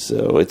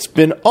 So it's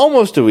been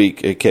almost a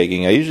week at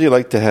kegging. I usually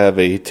like to have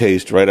a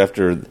taste right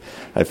after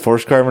I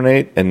force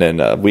carbonate and then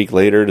a week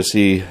later to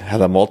see how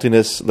the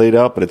maltiness laid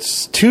out. But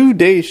it's 2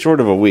 days short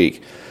of a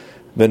week.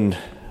 Been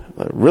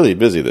really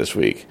busy this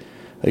week.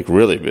 Like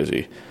really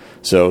busy.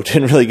 So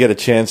didn't really get a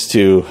chance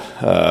to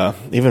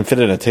even fit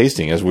in a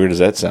tasting, as weird as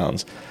that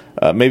sounds.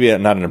 Maybe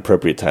at not an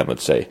appropriate time,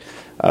 let's say.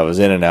 I was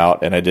in and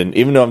out, and I didn't,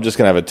 even though I'm just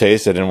going to have a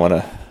taste, I didn't want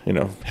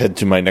to, head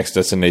to my next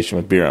destination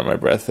with beer on my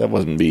breath. That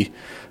wasn't be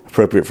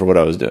appropriate for what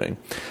I was doing.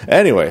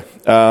 Anyway,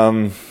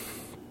 okay,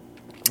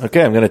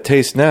 I'm going to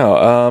taste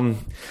now.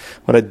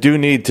 What I do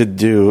need to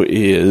do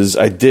is,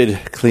 I did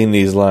clean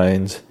these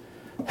lines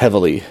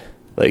heavily,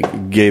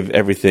 gave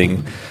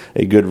everything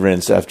a good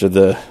rinse after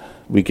the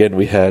weekend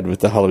we had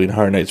with the Halloween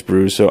Horror Nights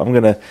brew. So I'm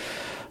going to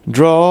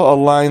draw a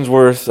line's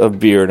worth of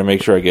beer to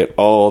make sure I get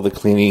all the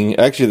cleaning.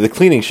 Actually, the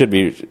cleaning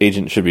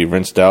agent should be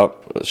rinsed out.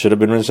 Should have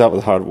been rinsed out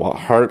with hot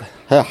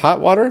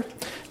water,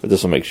 but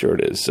this will make sure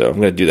it is. So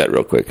I'm going to do that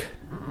real quick.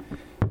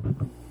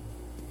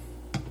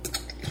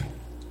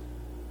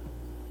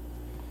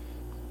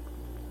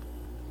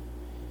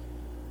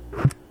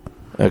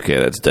 Okay,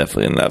 that's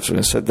definitely enough. So I'm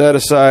going to set that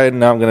aside.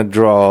 Now I'm going to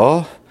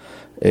draw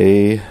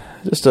I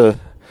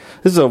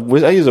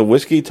use a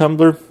whiskey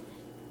tumbler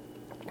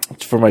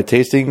for my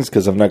tastings,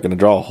 because I'm not going to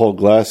draw a whole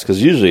glass,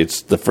 because usually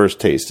it's the first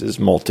taste is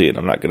malty and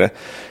I'm not going to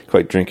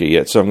quite drink it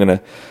yet. So I'm going to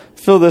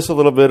fill this a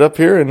little bit up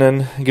here and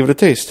then give it a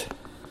taste.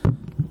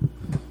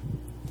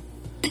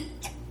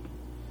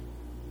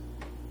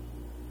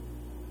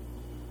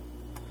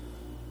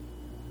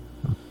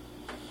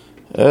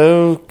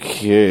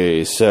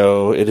 Okay,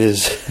 so it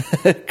is,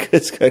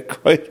 it's got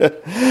quite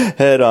a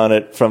head on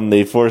it from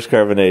the forced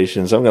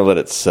carbonation, so I'm going to let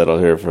it settle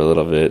here for a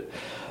little bit.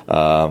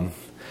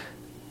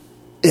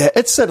 Yeah,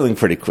 it's settling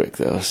pretty quick,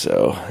 though,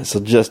 so this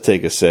will just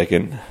take a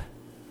second.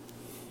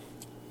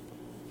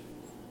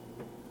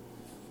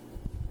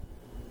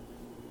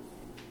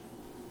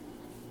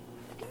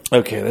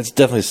 Okay, that's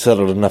definitely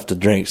settled enough to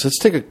drink. So let's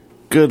take a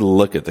good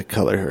look at the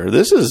color here.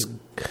 This is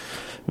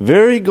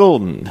very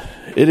golden.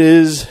 It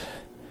is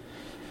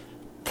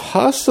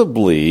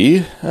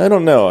possibly, I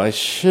don't know, I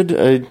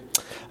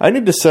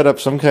need to set up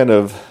some kind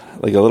of,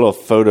 a little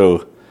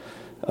photo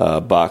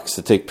box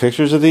to take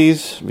pictures of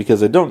these,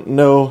 because I don't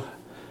know.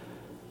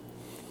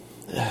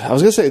 I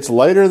was going to say it's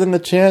lighter than the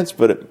Chance,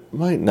 but it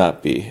might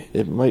not be.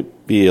 It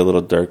might be a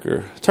little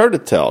darker. It's hard to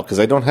tell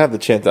because I don't have the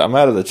Chance. I'm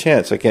out of the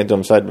Chance. So I can't do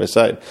them side by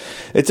side.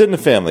 It's in the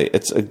family.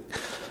 It's a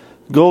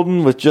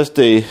golden with just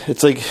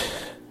it's like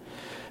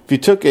if you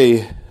took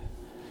a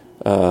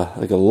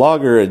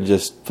lager and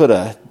just put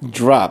a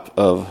drop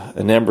of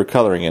an amber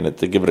coloring in it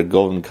to give it a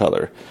golden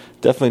color.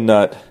 Definitely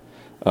not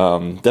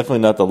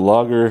the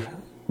lager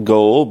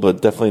gold,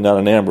 but definitely not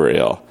an amber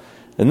ale.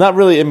 And not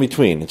really in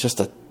between. It's just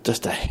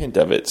a hint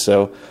of it.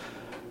 So,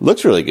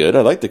 looks really good.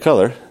 I like the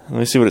color. Let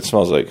me see what it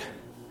smells like.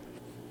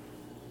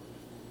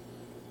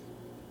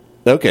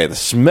 Okay, the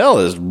smell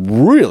is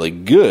really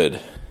good.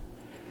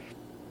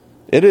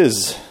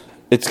 It's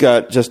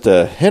got just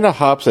a hint of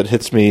hops that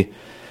hits me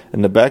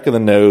in the back of the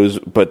nose,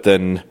 but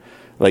then,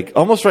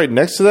 almost right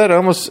next to that,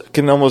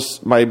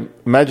 my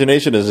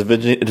imagination is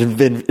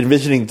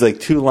envisioning,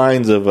 two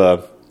lines of,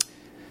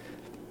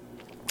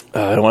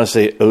 I don't want to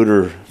say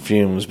odor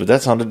fumes, but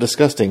that sounded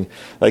disgusting.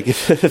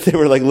 If they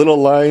were little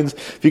lines,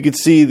 if you could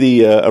see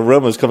the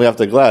aromas coming off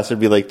the glass, there'd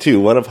be two,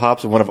 one of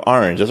hops and one of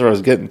orange. That's what I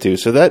was getting to.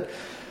 So that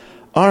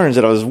orange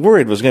that I was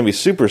worried was going to be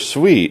super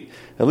sweet,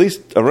 at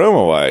least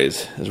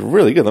aroma-wise, is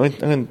really good. I'm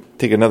going to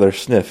take another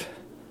sniff.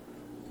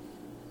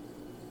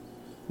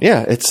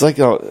 Yeah, it's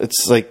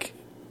like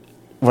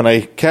when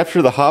I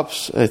capture the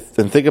hops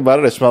and think about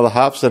it, I smell the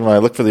hops, and when I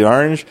look for the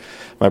orange,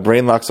 my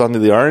brain locks onto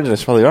the orange, and I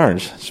smell the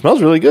orange. It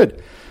smells really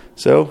good.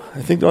 So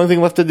I think the only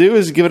thing left to do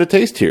is give it a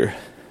taste here.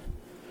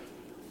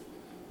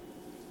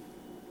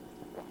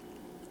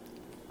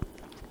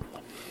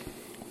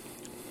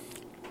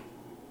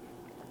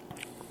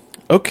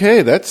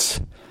 Okay, there's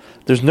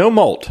no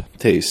malt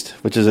taste,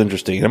 which is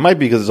interesting. It might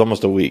be because it's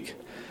almost a week.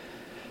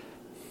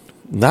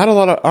 Not a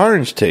lot of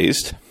orange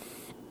taste,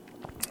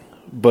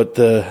 but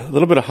a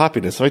little bit of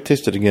hoppiness. Let me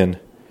taste it again.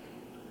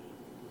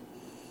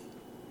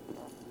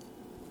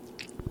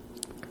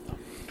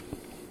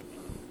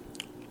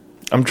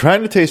 I'm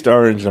trying to taste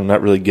orange, and I'm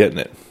not really getting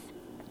it.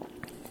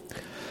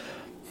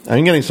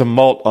 I'm getting some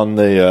malt on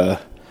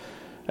the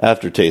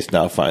aftertaste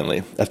now,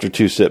 finally, after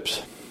 2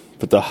 sips.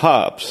 But the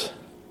hops,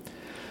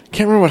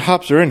 can't remember what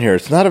hops are in here.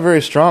 It's not a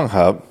very strong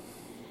hop.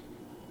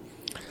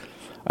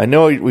 I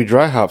know we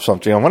dry hop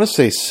something. I want to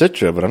say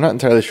Citra, but I'm not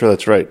entirely sure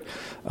that's right.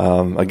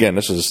 Again,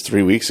 this was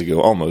 3 weeks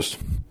ago, almost.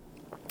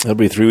 It'll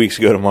be 3 weeks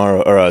ago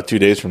tomorrow, or 2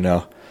 days from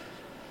now.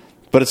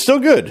 But it's still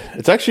good.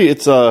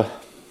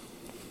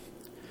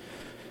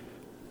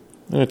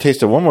 I'm going to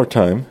taste it one more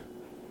time.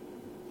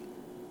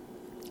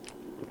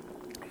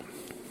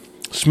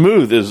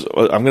 Smooth is,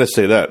 I'm going to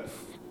say that.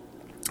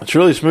 It's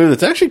really smooth.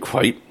 It's actually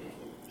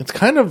it's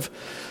kind of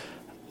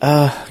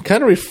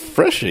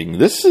refreshing.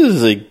 This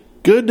is a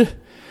good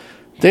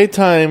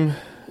daytime.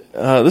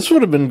 This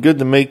would have been good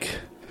to make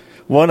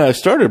when I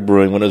started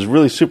brewing when it was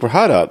really super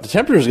hot out. The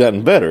temperature's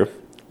gotten better,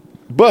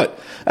 but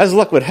as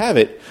luck would have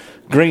it,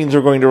 grains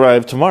are going to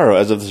arrive tomorrow.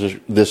 As of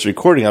this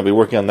recording, I'll be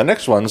working on the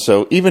next one.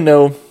 So even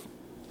though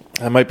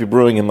I might be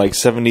brewing in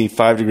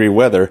 75-degree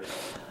weather,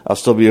 I'll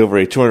still be over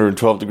a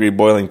 212-degree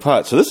boiling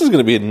pot. So this is going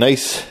to be a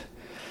nice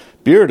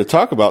beer to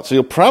talk about. So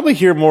you'll probably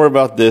hear more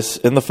about this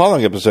in the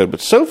following episode.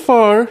 But so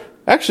far,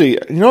 actually,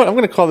 you know what? I'm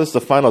going to call this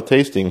the final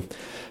tasting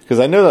because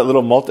I know that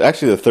little malty,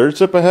 actually the third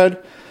sip I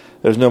had,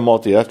 there's no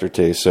malty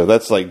aftertaste. So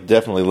that's like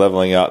definitely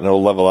leveling out, and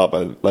it'll level out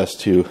by the last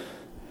two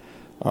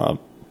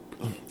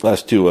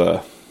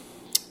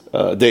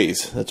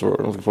days. That's what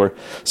we're looking for.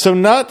 So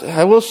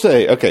I will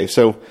say, okay,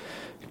 so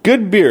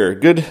good beer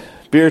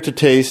to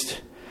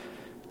taste.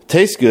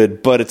 Tastes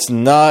good, but it's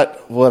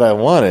not what I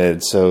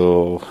wanted.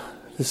 So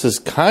this is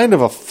kind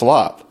of a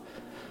flop.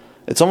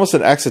 It's almost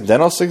an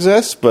accidental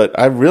success, but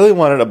I really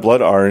wanted a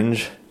blood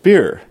orange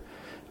beer.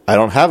 I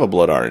don't have a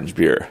blood orange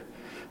beer.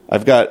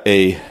 I've got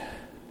a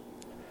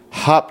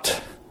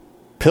hopped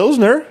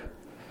Pilsner.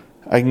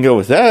 I can go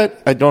with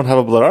that. I don't have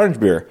a blood orange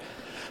beer.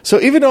 So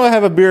even though I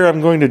have a beer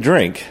I'm going to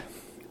drink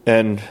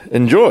and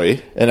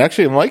enjoy, and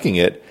actually I'm liking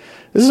it,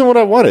 this isn't what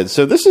I wanted.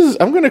 So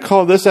I'm going to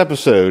call this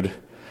episode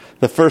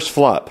the first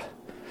flop.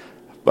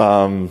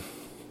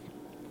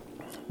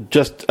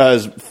 Just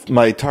as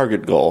my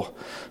target goal.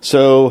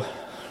 So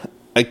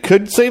I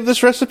could save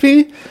this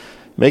recipe,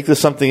 make this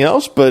something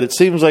else, but it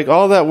seems like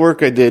all that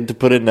work I did to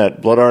put in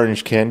that blood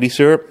orange candy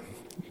syrup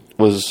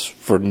was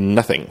for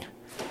nothing.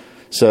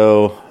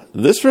 So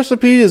this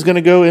recipe is going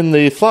to go in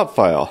the flop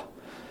file.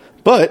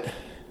 But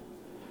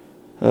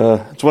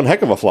it's one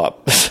heck of a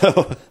flop.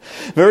 So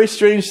very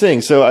strange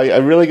thing. So I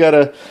really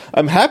gotta.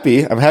 I'm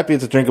happy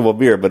it's a drinkable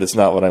beer, but it's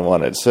not what I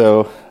wanted.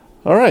 So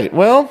all right,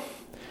 well,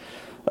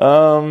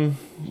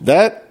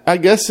 that I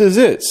guess is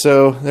it.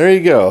 So there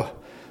you go.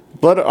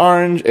 Blood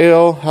orange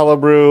ale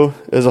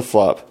Hallowbrew is a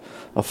flop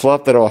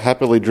that I'll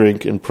happily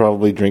drink and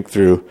probably drink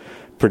through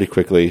pretty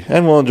quickly,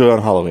 and we'll enjoy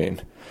on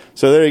Halloween.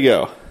 So there you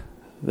go.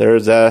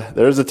 There's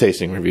a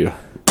tasting review.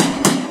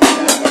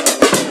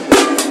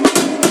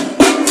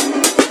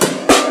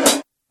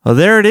 Well,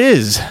 there it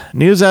is.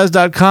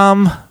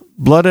 NEOZAZ.com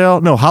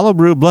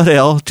Hallowbrew Blood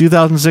Ale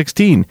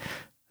 2016.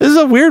 This is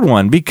a weird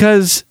one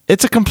because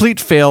it's a complete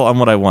fail on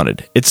what I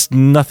wanted. It's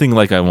nothing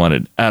like I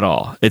wanted at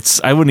all.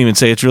 I wouldn't even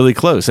say it's really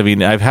close. I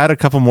mean, I've had a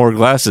couple more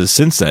glasses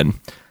since then,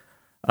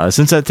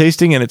 since that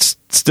tasting, and it's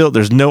still,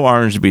 there's no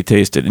orange to be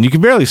tasted, and you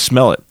can barely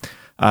smell it.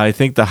 I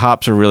think the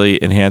hops are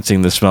really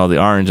enhancing the smell of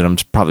the orange, and I'm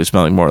probably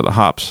smelling more of the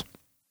hops.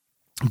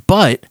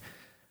 But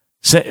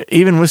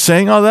even with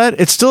saying all that,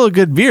 it's still a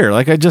good beer.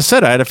 Like I just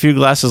said, I had a few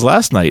glasses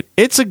last night.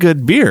 It's a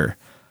good beer.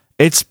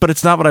 But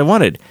it's not what I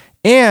wanted.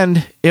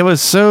 And it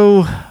was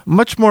so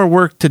much more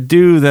work to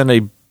do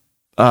than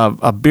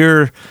a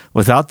beer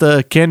without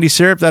the candy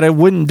syrup that I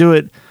wouldn't do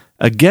it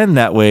again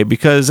that way,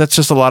 because that's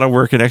just a lot of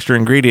work and extra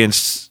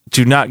ingredients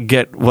to not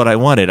get what I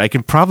wanted. I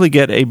can probably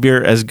get a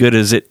beer as good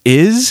as it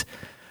is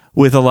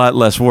with a lot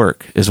less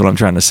work, is what I'm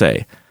trying to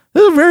say.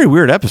 This is a very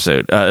weird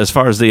episode as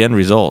far as the end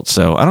result,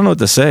 so I don't know what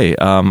to say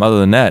other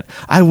than that.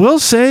 I will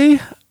say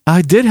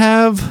I did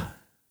have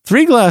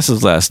 3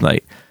 glasses last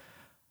night,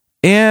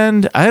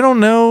 and I don't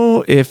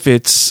know if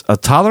it's a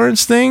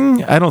tolerance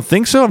thing. I don't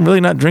think so. I'm really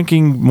not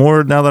drinking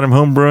more now that I'm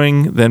home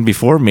brewing than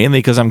before, mainly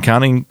because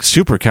I'm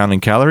super counting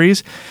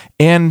calories,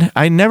 and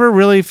I never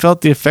really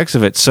felt the effects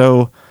of it,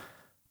 so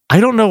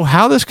I don't know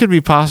how this could be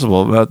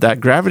possible, but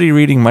that gravity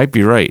reading might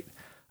be right.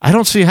 I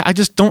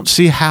just don't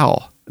see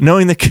how.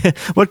 Knowing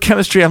what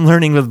chemistry I'm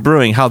learning with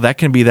brewing, how that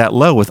can be that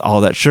low with all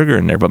that sugar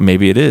in there, but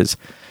maybe it is.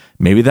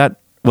 Maybe that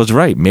was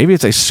right. Maybe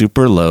it's a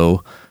super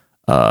low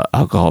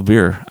alcohol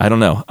beer. I don't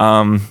know.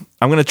 I'm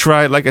going to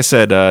try, like I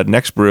said,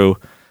 next brew,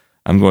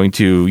 I'm going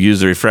to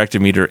use the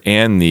refractometer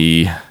and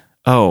the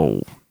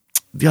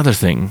other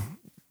thing.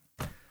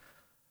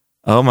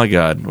 Oh my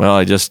God.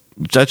 Well,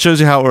 that shows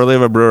you how early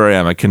of a brewer I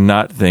am. I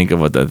cannot think of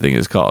what that thing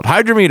is called.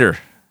 Hydrometer,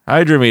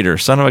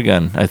 son of a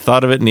gun. I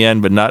thought of it in the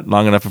end, but not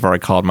long enough before I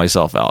called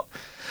myself out.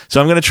 So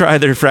I'm going to try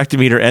the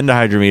refractometer and the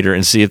hydrometer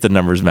and see if the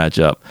numbers match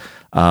up.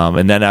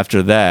 And then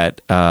after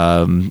that,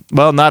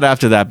 not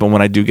after that, but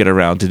when I do get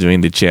around to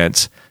doing the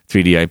Chance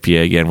 3D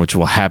IPA again, which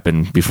will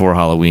happen before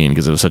Halloween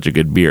because it was such a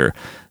good beer,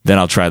 then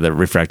I'll try the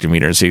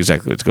refractometer and see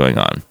exactly what's going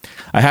on.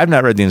 I have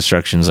not read the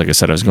instructions like I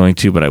said I was going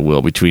to, but I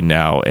will between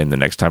now and the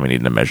next time I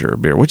need to measure a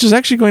beer, which is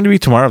actually going to be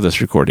tomorrow of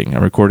this recording.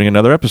 I'm recording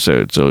another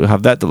episode, so you'll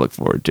have that to look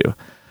forward to.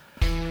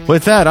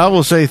 With that, I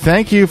will say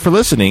thank you for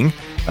listening.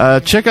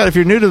 Check out, if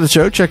you're new to the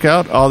show, check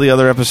out all the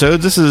other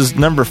episodes. This is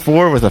number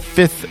 4 with a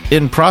 5th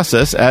in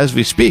process as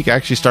we speak. I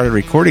actually started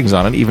recordings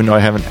on it, even though I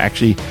haven't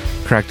actually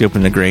cracked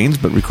open the grains,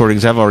 but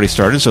recordings have already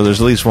started, so there's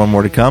at least one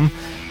more to come.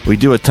 We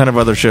do a ton of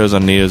other shows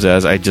on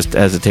NEOZAZ. I just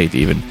hesitate to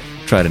even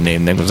try to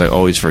name them because I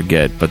always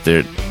forget, but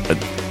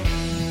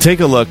take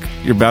a look.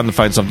 You're bound to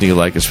find something you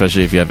like,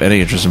 especially if you have any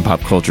interest in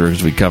pop culture,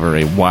 because we cover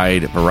a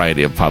wide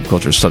variety of pop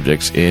culture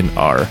subjects in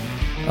our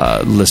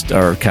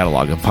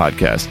catalog of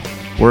podcasts.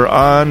 We're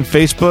on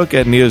Facebook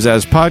at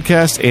NEOZAZ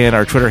Podcast, and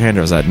our Twitter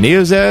handle is at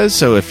NEOZAZ.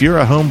 So if you're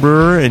a home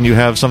brewer and you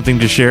have something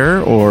to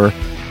share, or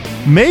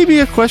maybe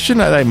a question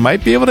that I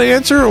might be able to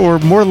answer, or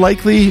more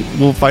likely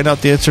we'll find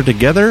out the answer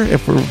together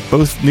if we're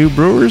both new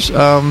brewers,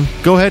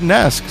 go ahead and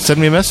ask. Send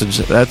me a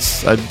message.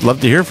 I'd love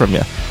to hear from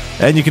you.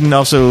 And you can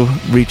also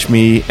reach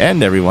me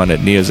and everyone at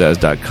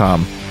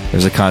NEOZAZ.com.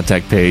 There's a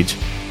contact page,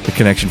 the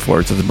connection for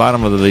it. It's at the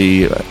bottom of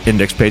the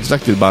index page. It's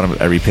actually the bottom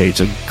of every page.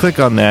 So click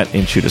on that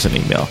and shoot us an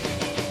email.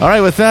 All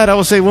right, with that, I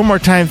will say one more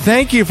time,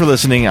 thank you for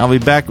listening. I'll be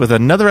back with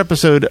another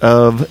episode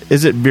of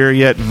Is It Beer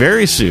Yet?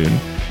 Very soon.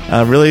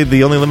 Really,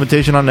 the only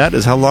limitation on that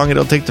is how long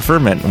it'll take to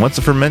ferment. And once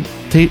the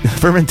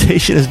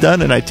fermentation is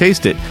done and I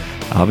taste it,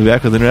 I'll be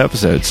back with a new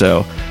episode.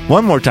 So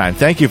one more time,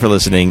 thank you for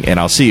listening, and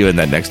I'll see you in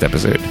that next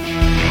episode.